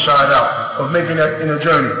yourself inside out, of making that inner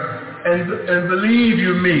journey. And believe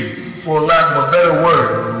you me, for lack of a better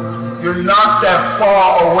word, you're not that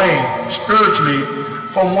far away spiritually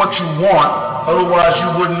from what you want. Otherwise, you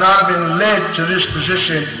would not have been led to this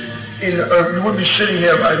position in the earth. You wouldn't be sitting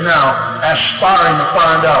here right now aspiring to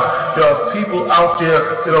find out. There are people out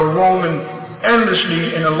there that are roaming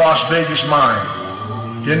endlessly in the Las Vegas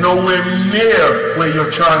mind. You're nowhere near where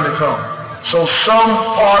you're trying to come. So some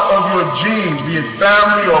part of your genes, be it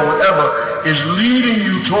family or whatever, is leading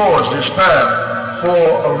you towards this path for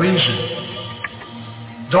a reason.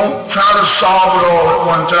 Don't try to solve it all at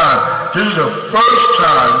one time. This is the first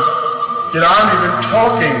time that I'm even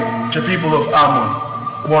talking to people of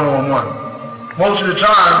Amun one-on-one. Most of the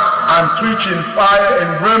time, I'm preaching fire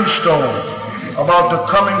and brimstone about the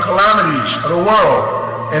coming calamities of the world.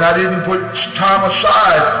 And I didn't put time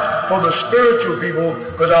aside for the spiritual people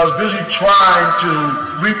because I was busy trying to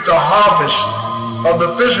reap the harvest of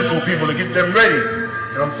the physical people to get them ready.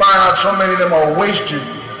 And I'm finding out so many of them are wasted.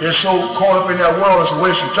 They're so caught up in that world, it's a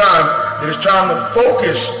waste of time. It's time to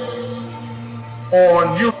focus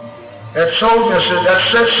on you. That told me, that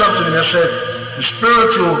said something that said, the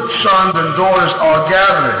spiritual sons and daughters are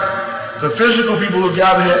gathering. The physical people will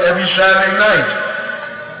gather here every Saturday night.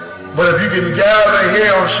 But if you can gather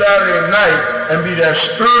here on Saturday night and be that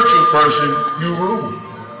spiritual person, you rule.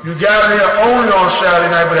 You gather here only on Saturday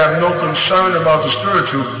night but have no concern about the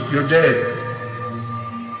spiritual, you're dead.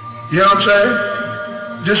 You know what I'm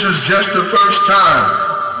saying? This is just the first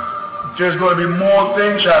time. There's going to be more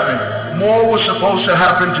things happening. More was supposed to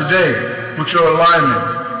happen today with your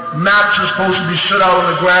alignment. Maps are supposed to be set out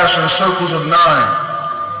on the grass in circles of 9.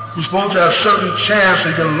 You're supposed to have certain chants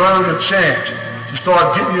so you can learn the chant to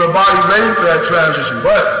start getting your body ready for that transition.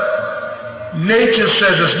 But nature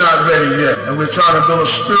says it's not ready yet, and we're trying to build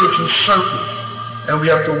a spiritual circle, and we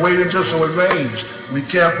have to wait until so it rains. We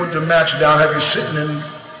can't put the match down, have you sitting in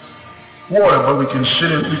water, but we can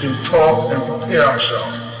sit and we can talk and prepare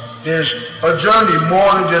ourselves. There's a journey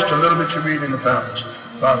more than just a little bit you read in the pamphlets,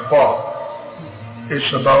 by far. It's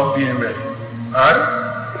about being ready.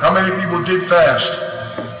 Alright? How many people did fast?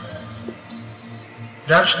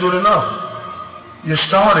 That's good enough. You're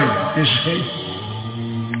starting, you see.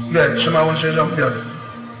 Yeah, somebody want to say something? Yeah.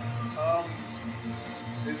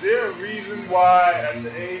 Is there a reason why at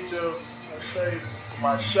the age of, let's say,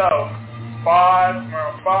 myself,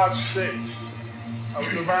 around 5, 6, I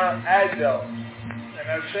was around adults, and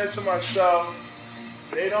I said to myself,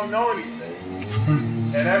 they don't know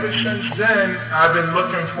anything. And ever since then, I've been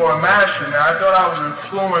looking for a master. Now, I thought I was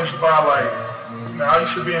influenced by, like, you know, I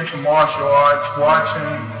used to be into martial arts,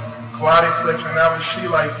 watching karate flicks, and I would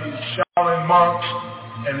see, like, these Shaolin monks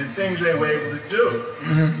and the things they were able to do.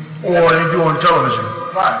 Mm-hmm. Or they do on television.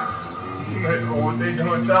 Right. Or what they do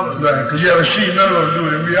on television. Right, because you haven't seen none of them do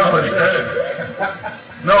it in reality.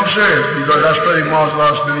 No, I'm serious, because I studied martial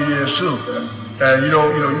arts many years, too. And you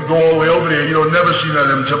go all the way over there, you don't never see none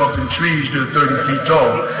of them jump up in trees that are 30 feet tall.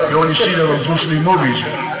 You only see them in Bruce Lee movies.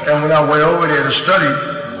 And when I went over there to study,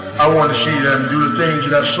 I wanted to see them do the things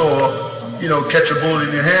that I saw, catch a bullet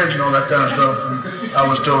in your hands and all that kind of stuff. I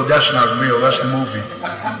was told that's not real, that's a movie.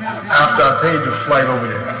 After I paid the flight over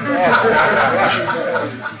there.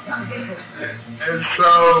 And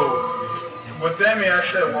so, within me, I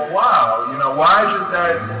said, well, wow, why is it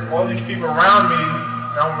that all these people around me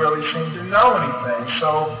don't really seem to know anything?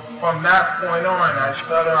 So from that point on, I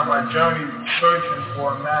started on my journey searching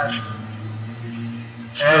for a master.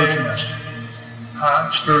 Spiritual master. Huh?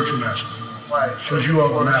 Spiritual master. Right. Because you are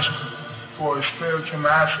a master. For a spiritual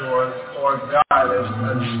master or God, as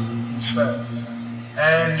you said.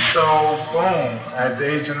 And so, boom, at the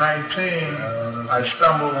age of 19, I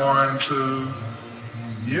stumbled on to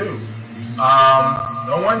you.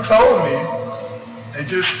 No one told me. They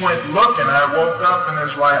just went looking. I woke up and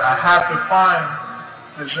it's like, I have to find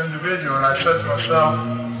this individual. And I said to myself,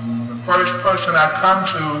 the first person I come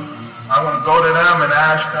to, I'm going to go to them and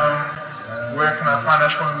ask them, where can I find?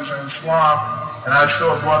 That's when he was in Islam. And I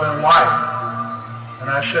saw a brother and wife. And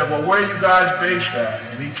I said, well, where are you guys based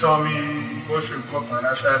at? And he told me, Bushwick, Brooklyn.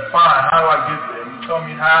 I said, fine, how do I get there? He told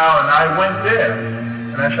me how, and I went there.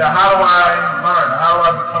 And I said, how do I learn? How do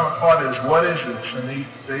I become a part of this? What is this? And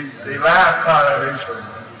they laughed kind of. They said,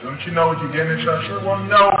 don't you know what you're getting into? I said, well,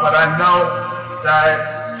 no, but I know that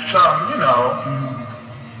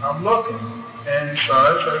I'm looking. And so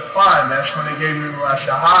I said, fine. That's when they gave me my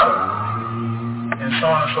Shahada and so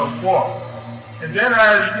on and so forth. And then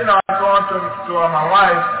as, I've gone throughout my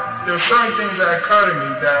life, there are certain things that occur to me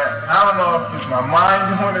that I don't know if it's my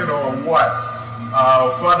mind doing it or what.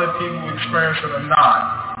 If other people experience it or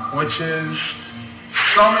not, which is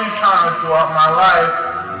so many times throughout my life,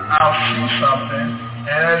 I'll see something,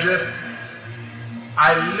 and as if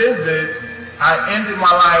I lived it, I ended my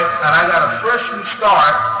life, and I got a fresh new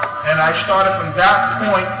start, and I started from that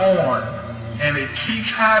point on, and it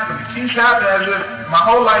keeps happening. It keeps happening as if my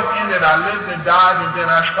whole life ended, I lived and died, and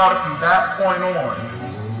then I started from that point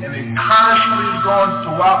on. And it constantly is going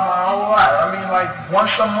throughout my whole life. I mean, like, once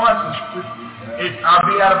a month, I'll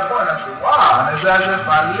be at a point, I say, wow. And it's as if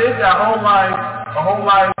I lived that whole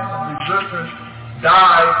life of existence,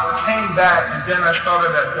 died, came back, and then I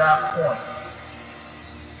started at that point.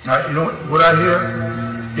 Now, what I hear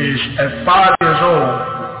is at 5 years old,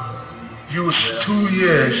 you was 2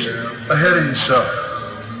 years ahead of yourself.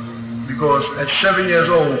 Because at 7 years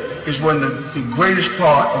old is when the greatest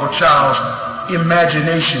part of a child's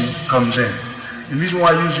imagination comes in. The reason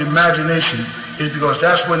why I use imagination is because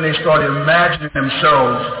that's when they start imagining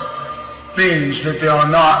themselves things that they are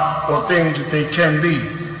not or things that they can be,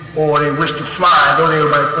 or they wish to fly, though they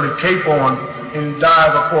might put a cape on and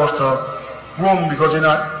dive across the room because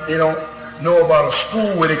they don't know about a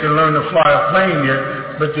school where they can learn to fly a plane yet,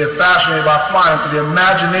 but they're fascinated by flying, so the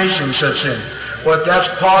imagination sets in. But that's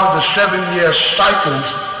part of the 7-year cycles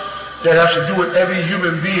that has to do with every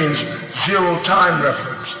human being's zero time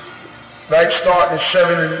reference. Right? Starting at 7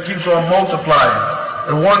 and it keeps on multiplying.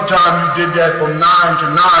 At one time you did that from 9 to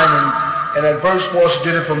 9 and And at verse 4, she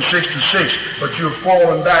did it from 6 to 6. But you're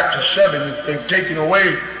falling back to 7. They've taken away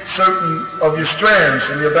certain of your strands,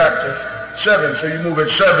 and you're back to 7. So you move at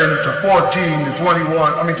 7 to 14 to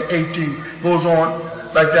 21, to 18. Goes on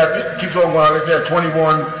like that. It keeps on going like that,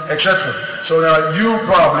 21, etc. So now you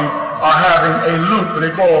probably are having a loop, what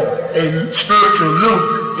they call a spiritual loop,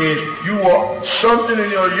 is you are something in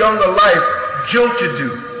your younger life jilted you,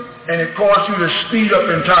 and it caused you to speed up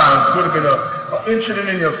in time. It could have been an incident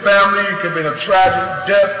in your family, it could have been a tragic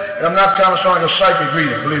death, and I'm not trying to sound like a psychic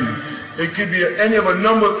reader, believe me. It could be any of a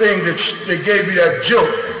number of things that gave you that jolt,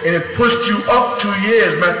 and it pushed you up 2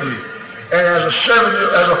 years mentally. And as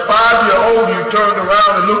a 5-year-old, you turned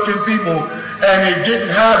around and looked at people, and they didn't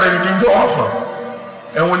have anything to offer.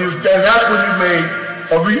 And that's when you made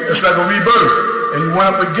it's like a rebirth. And you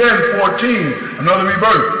went up again, 14, another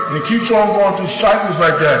rebirth. And it keeps on going through cycles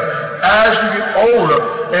like that. As you get older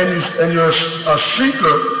and you're a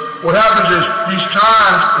seeker, what happens is these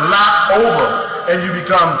times lap over and you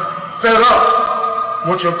become fed up.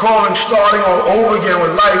 What you're calling starting all over again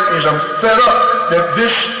with life is I'm fed up that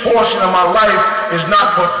this portion of my life is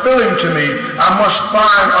not fulfilling to me. I must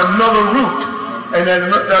find another route. And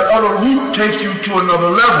then that other route takes you to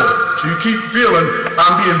another level. So you keep feeling,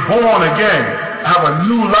 I'm being born again. I have a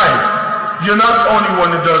new life. You're not the only one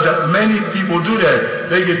that does that. Many people do that.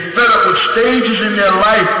 They get fed up with stages in their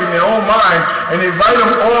life, in their own mind, and they write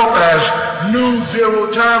them off as new zero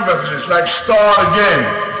time references, like start again.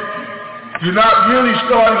 You're not really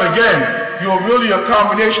starting again. You're really a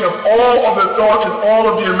combination of all of the thoughts and all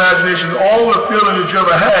of the imagination, all the feelings that you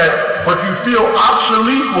ever had, but you feel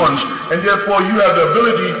obsolete ones, and therefore you have the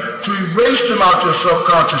ability to erase them out your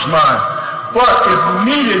subconscious mind. But if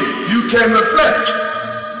needed, you can reflect.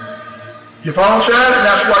 You follow what I'm saying? And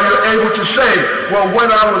that's why you're able to say, well, when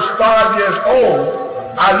I was 5 years old,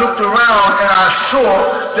 I looked around and I saw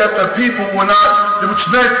that the people were not, which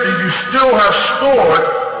meant that you still have stored,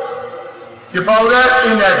 you follow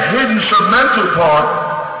that? In that hidden submental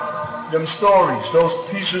part, them stories,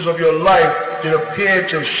 those pieces of your life that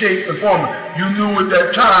appeared to shape and form. You knew at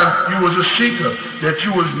that time you was a seeker, that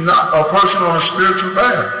you was not a person on a spiritual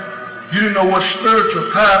path. You didn't know what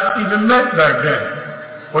spiritual path even meant back then.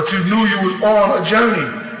 But you knew you was on a journey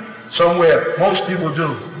somewhere. Most people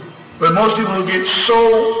do. But most people get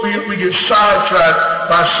we get sidetracked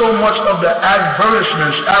by so much of the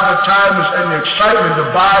advertisements, advertisements, and the excitement, the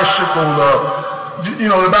bicycle,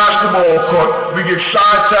 the basketball court. We get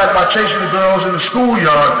sidetracked by chasing the girls in the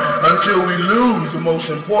schoolyard until we lose the most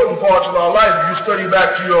important parts of our life. If you study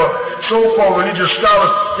back to your so-called religious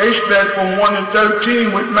scholars, they spent from 1 to 13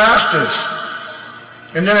 with masters.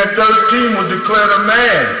 And then at 13 was declared a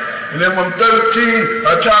man. And then from 13,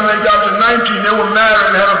 by the time they got to 19, they were married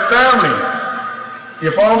and had a family.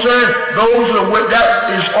 You follow what I'm saying?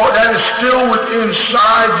 That is still within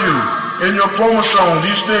inside you, in your chromosome.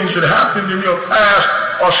 These things that happened in your past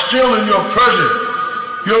are still in your present.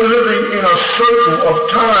 You're living in a circle of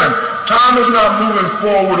time. Time is not moving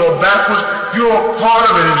forward or backwards. You're a part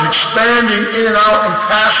of it. It's expanding in and out and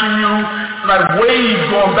passing you like waves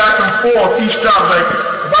going back and forth each time. Like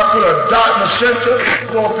if I put a dot in the center,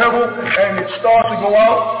 throw a pebble, and it starts to go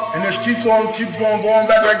out, and this keeps going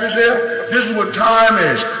back like this here. This is what time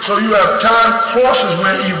is. So you have time forces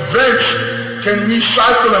where events can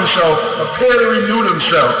recycle themselves, appear to renew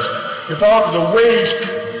themselves. If all the waves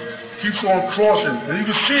keeps on crossing, and you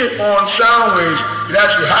can see it on sound waves. It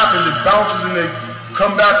actually happens. It bounces and they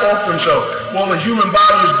come back off themselves. Well, the human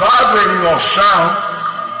body is vibrating off sound,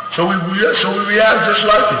 so we react just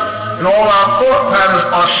like it. And all our thought patterns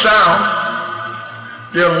are sound.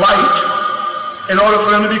 They're light. In order for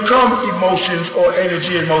them to become emotions or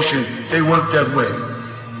energy in motion, they work that way.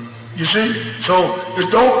 You see? So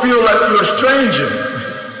don't feel like you're a stranger.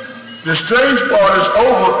 The strange part is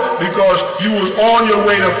over because you was on your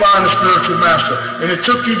way to find a spiritual master. And it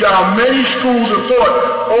took you down many schools of thought,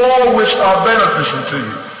 all which are beneficial to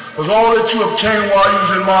you. Because all that you obtain while you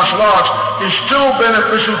was in martial arts is still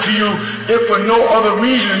beneficial to you if for no other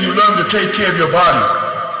reason you learn to take care of your body.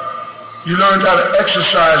 You learned how to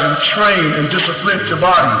exercise and train and discipline your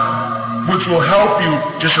body, which will help you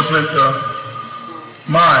discipline the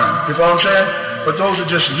mind. You know what I'm saying? But those are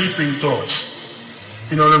just leaping thoughts.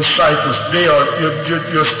 You know, them cycles,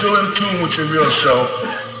 you're still in tune with your real self.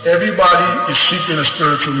 Everybody is seeking a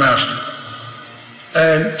spiritual master.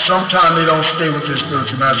 And sometimes they don't stay with their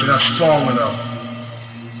spiritual master, they're not strong enough.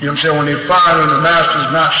 You know what I'm saying? When they find when the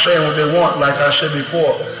master's not saying what they want, like I said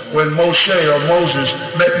before, when Moshe or Moses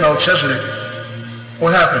met Melchizedek,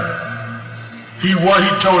 what happened? He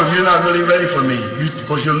told him, you're not really ready for me,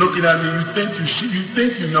 because you're looking at me, you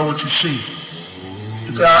think you know what you see.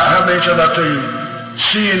 How many times I tell you,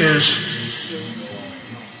 seeing is,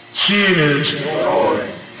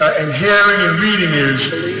 and hearing and reading is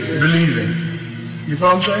believing. You know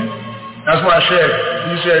what I'm saying? That's why I said,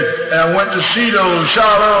 you said, and I went to see those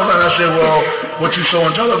shadows, and I said, well, what you saw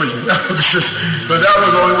on television. But that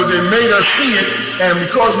was only what they made us see it, and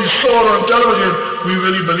because we saw it on television, we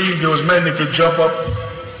really believed there was men that could jump up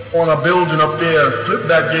on a building up there, flip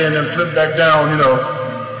back there, and then flip back down, you know.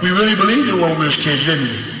 We really believed it when we was kids, didn't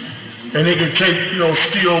we? And they could take, you know,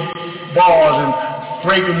 steel bars and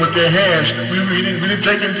break them with their hands. We didn't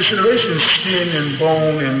take into consideration skin and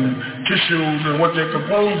bone and tissues and what they're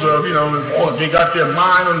composed of, you know. Or they got their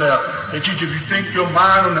mind on there. They teach if you think your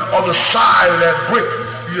mind on the other side of that brick,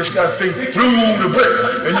 you just got to think through the brick.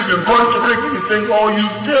 And you can punch the brick and you think all you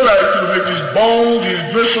feel like to the brick, these bones, these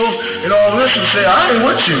bristles, and all this, and say, I ain't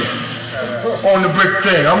with you on the brick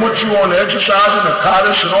thing. I'm with you on the exercise and the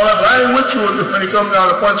cottage and all that, but I ain't with you when it comes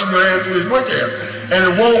down to punching your hand through his brick here. And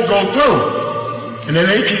it won't go through. And then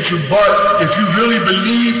they teach you, but if you really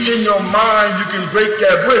believe in your mind you can break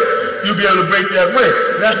that brick, you'll be able to break that brick.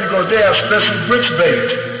 And that's because they have special bricks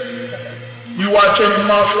made. You watch any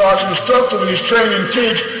martial arts instructor when he's training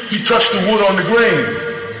kids, he touched the wood on the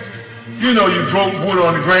grain. You know you broke wood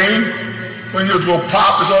on the grain. When you go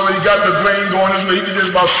pop, it's already got the grain going this way. You can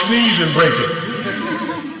just about sneeze and break it.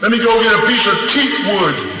 Let me go get a piece of teak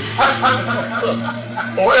wood.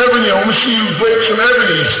 Or ebony. I want to see you break some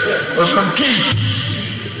ebony or some teak.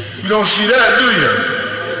 You don't see that, do you?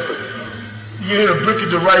 You hit a brick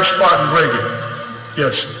at the right spot and break it.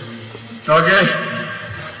 Yes. Okay?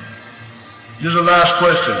 This is the last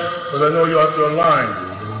question, because I know you're out there online.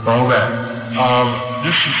 All right.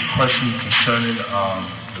 This is a question concerning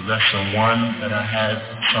the lesson 1 that I had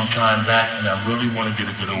some time back, and I really want to get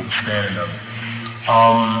a good understanding of it.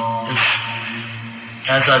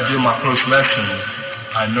 As I did my first lesson,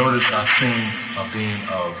 I noticed I seen a being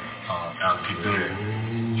of Al-Qadar,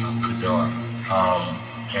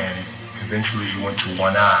 and eventually he went to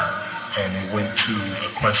one eye, and it went to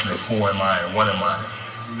a question of who am I and what am I.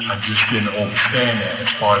 I just didn't understand that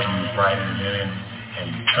as far as me writing it in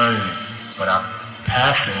and returning it. But I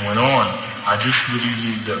passed and went on. I just really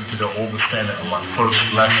need the understanding of my first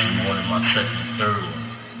lesson more than my second and third one.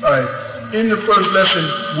 All right. In the first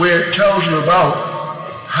lesson where it tells you about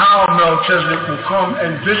how Melchizedek will come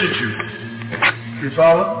and visit you. You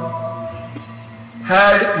follow?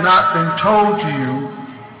 Had it not been told to you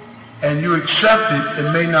and you accept it, it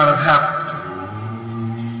may not have happened.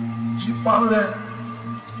 Do you follow that?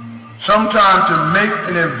 Sometimes to make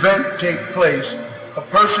an event take place, a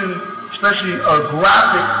person, especially a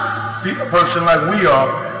graphic person like we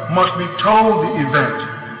are, must be told the event.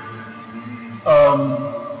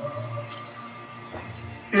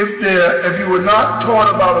 If you were not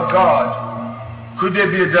taught about a God, could there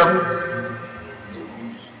be a devil?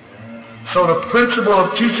 So the principle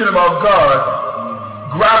of teaching about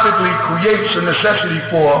God graphically creates a necessity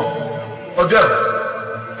for a devil.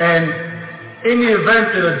 And in the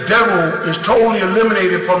event that a devil is totally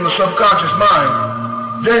eliminated from the subconscious mind,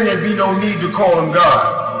 then there'd be no need to call him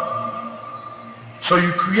God. So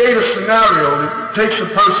you create a scenario that takes a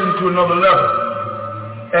person to another level.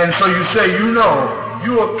 And so you say, you know,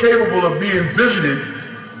 you are capable of being visited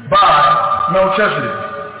by Melchizedek.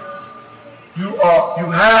 You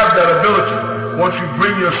have that ability once you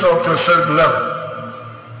bring yourself to a certain level.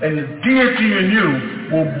 And the deity in you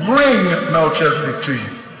will bring Melchizedek to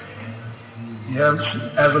you.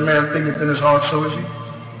 As a man thinketh in his heart, so is he.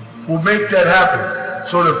 Will make that happen.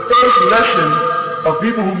 So the first lesson of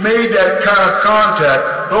people who made that kind of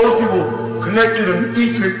contact, those people connected an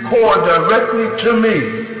etheric cord directly to me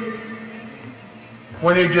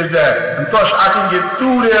when they did that. And thus I can get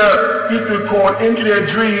through their etheric cord into their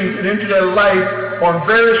dreams and into their life on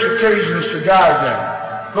various occasions to guide them.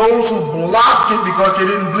 Those who blocked it because they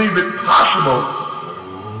didn't believe it possible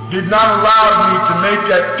did not allow me to make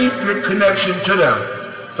that etheric connection to them.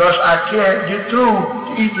 Thus I can't get through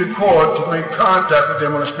the etheric cord to make contact with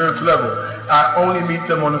them on a spiritual level. I only meet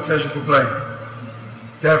them on the physical plane.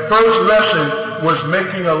 That first lesson was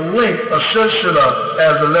making a link, a silsila,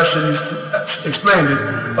 as the lesson explained it,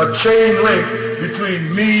 a chain link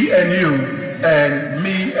between me and you, and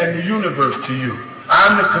me and the universe to you.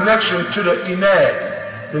 I'm the connection to the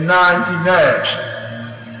enad, the 9 enads.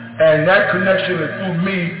 And that connection is through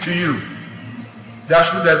me to you. That's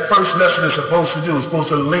what that first lesson is supposed to do. It's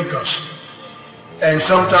supposed to link us. And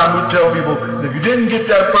sometimes we tell people, if you didn't get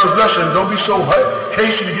that first lesson, don't be so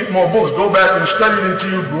hasty to get more books. Go back and study it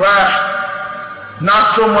until you grasp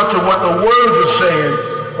not so much of what the words are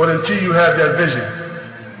saying, but until you have that vision.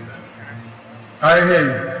 I hear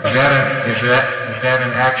you. Is that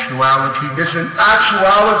an actuality? It's an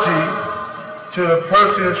actuality to the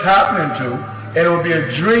person it's happening to, and it will be a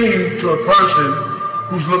dream to a person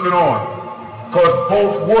who's looking on, because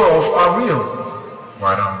both worlds are real.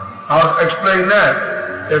 Right on. I'll explain that.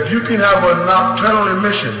 If you can have a nocturnal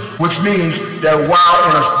emission, which means that while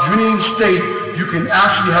in a dream state you can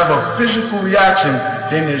actually have a physical reaction,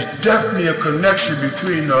 then there's definitely a connection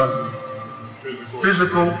between the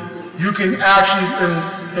physical. You can actually,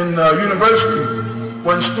 in university,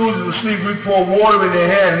 when students would sleep, we pour water in their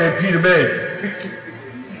hand and they pee the bed.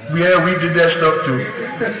 We did that stuff too.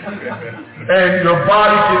 And your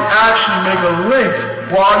body can actually make a link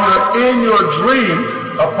while you're in your dream.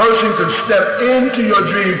 A person can step into your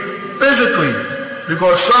dream physically,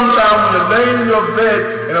 because sometimes when you're laying in your bed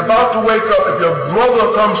and about to wake up, if your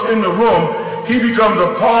brother comes in the room, he becomes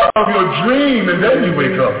a part of your dream and then you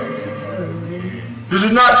wake up. This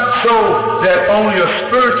is not so that only a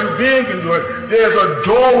spiritual being can do it. There's a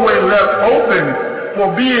doorway left open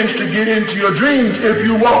for beings to get into your dreams if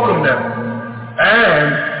you welcome them.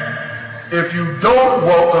 And if you don't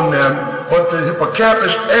welcome them, but the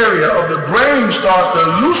hippocampus area of the brain starts to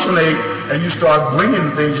hallucinate and you start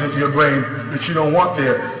bringing things into your brain that you don't want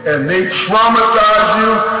there. And they traumatize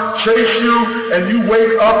you, chase you, and you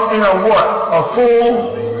wake up in a what? A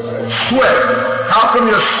full sweat. How come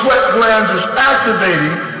your sweat glands is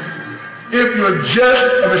activating if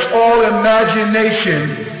it's all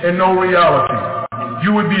imagination and no reality?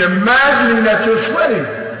 You would be imagining that you're sweating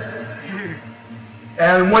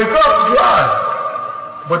and wake up dry.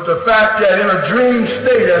 But the fact that in a dream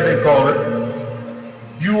state, as they call it,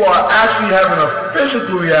 you are actually having a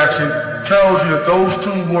physical reaction tells you that those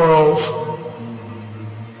two worlds,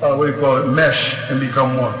 mesh and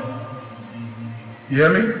become one. You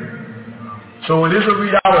hear me? So it is a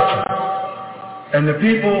reality. And the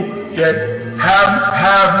people that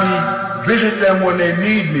have me visit them when they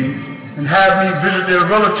need me, and have me visit their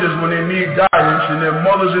relatives when they need guidance, and their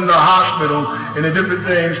mothers in the hospital, and the different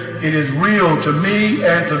things, it is real to me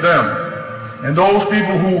and to them. And those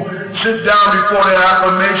people who sit down before their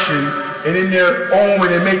affirmation, and in their own,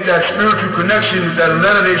 when they make that spiritual connection with that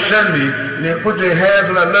letter they send me, and they put their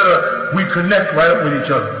hands on that letter, we connect right up with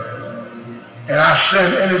each other. And I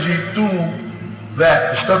send energy through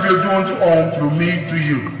that, the stuff you're doing to own, through me to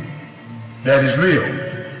you. That is real.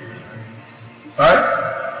 Right?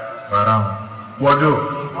 Right on. What do?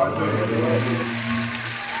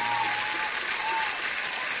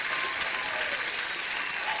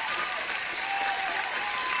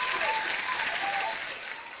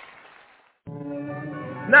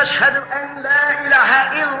 نشهد أن لا إله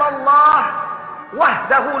إلا الله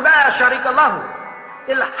وحده لا شريك له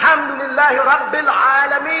الحمد لله رب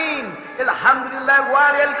العالمين الحمد لله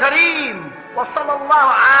الوالي الكريم وصلى الله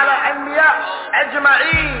على الأنبياء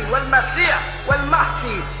أجمعين والمسيح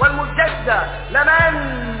والمهدي والمجدد لمن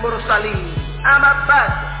مرسلين أما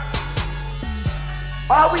بعد.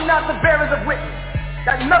 Are we not the bearers of witness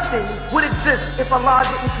that nothing would exist if Allah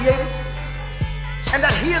didn't create it? And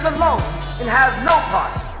that He is alone and has no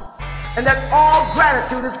part? And that all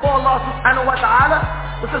gratitude is for Allah subhanahu wa ta'ala,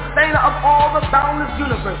 the sustainer of all the boundless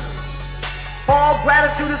universes. All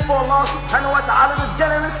gratitude is for Allah subhanahu wa ta'ala, the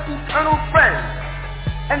generous eternal friend.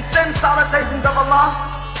 And send salutations of Allah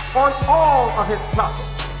on all of His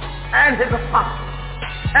prophets and His apostles,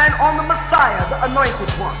 and on the Messiah, the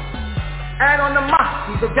anointed one, and on the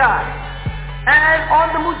Mahdi, the guide, and on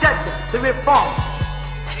the Mujaddid, the reformer,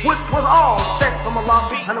 which was all sent from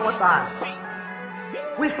Allah subhanahu wa ta'ala.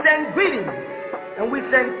 We send greetings and we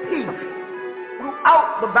send peace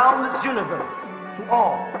throughout the boundless universe to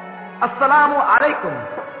all. Assalamu alaikum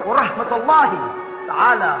wa rahmatullahi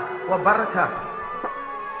ta'ala wa barakatuh.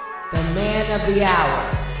 The Man of the Hour,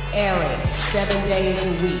 airing 7 days a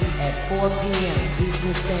week at 4 p.m.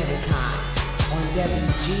 Eastern Standard Time on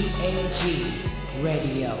WGAG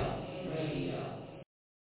Radio.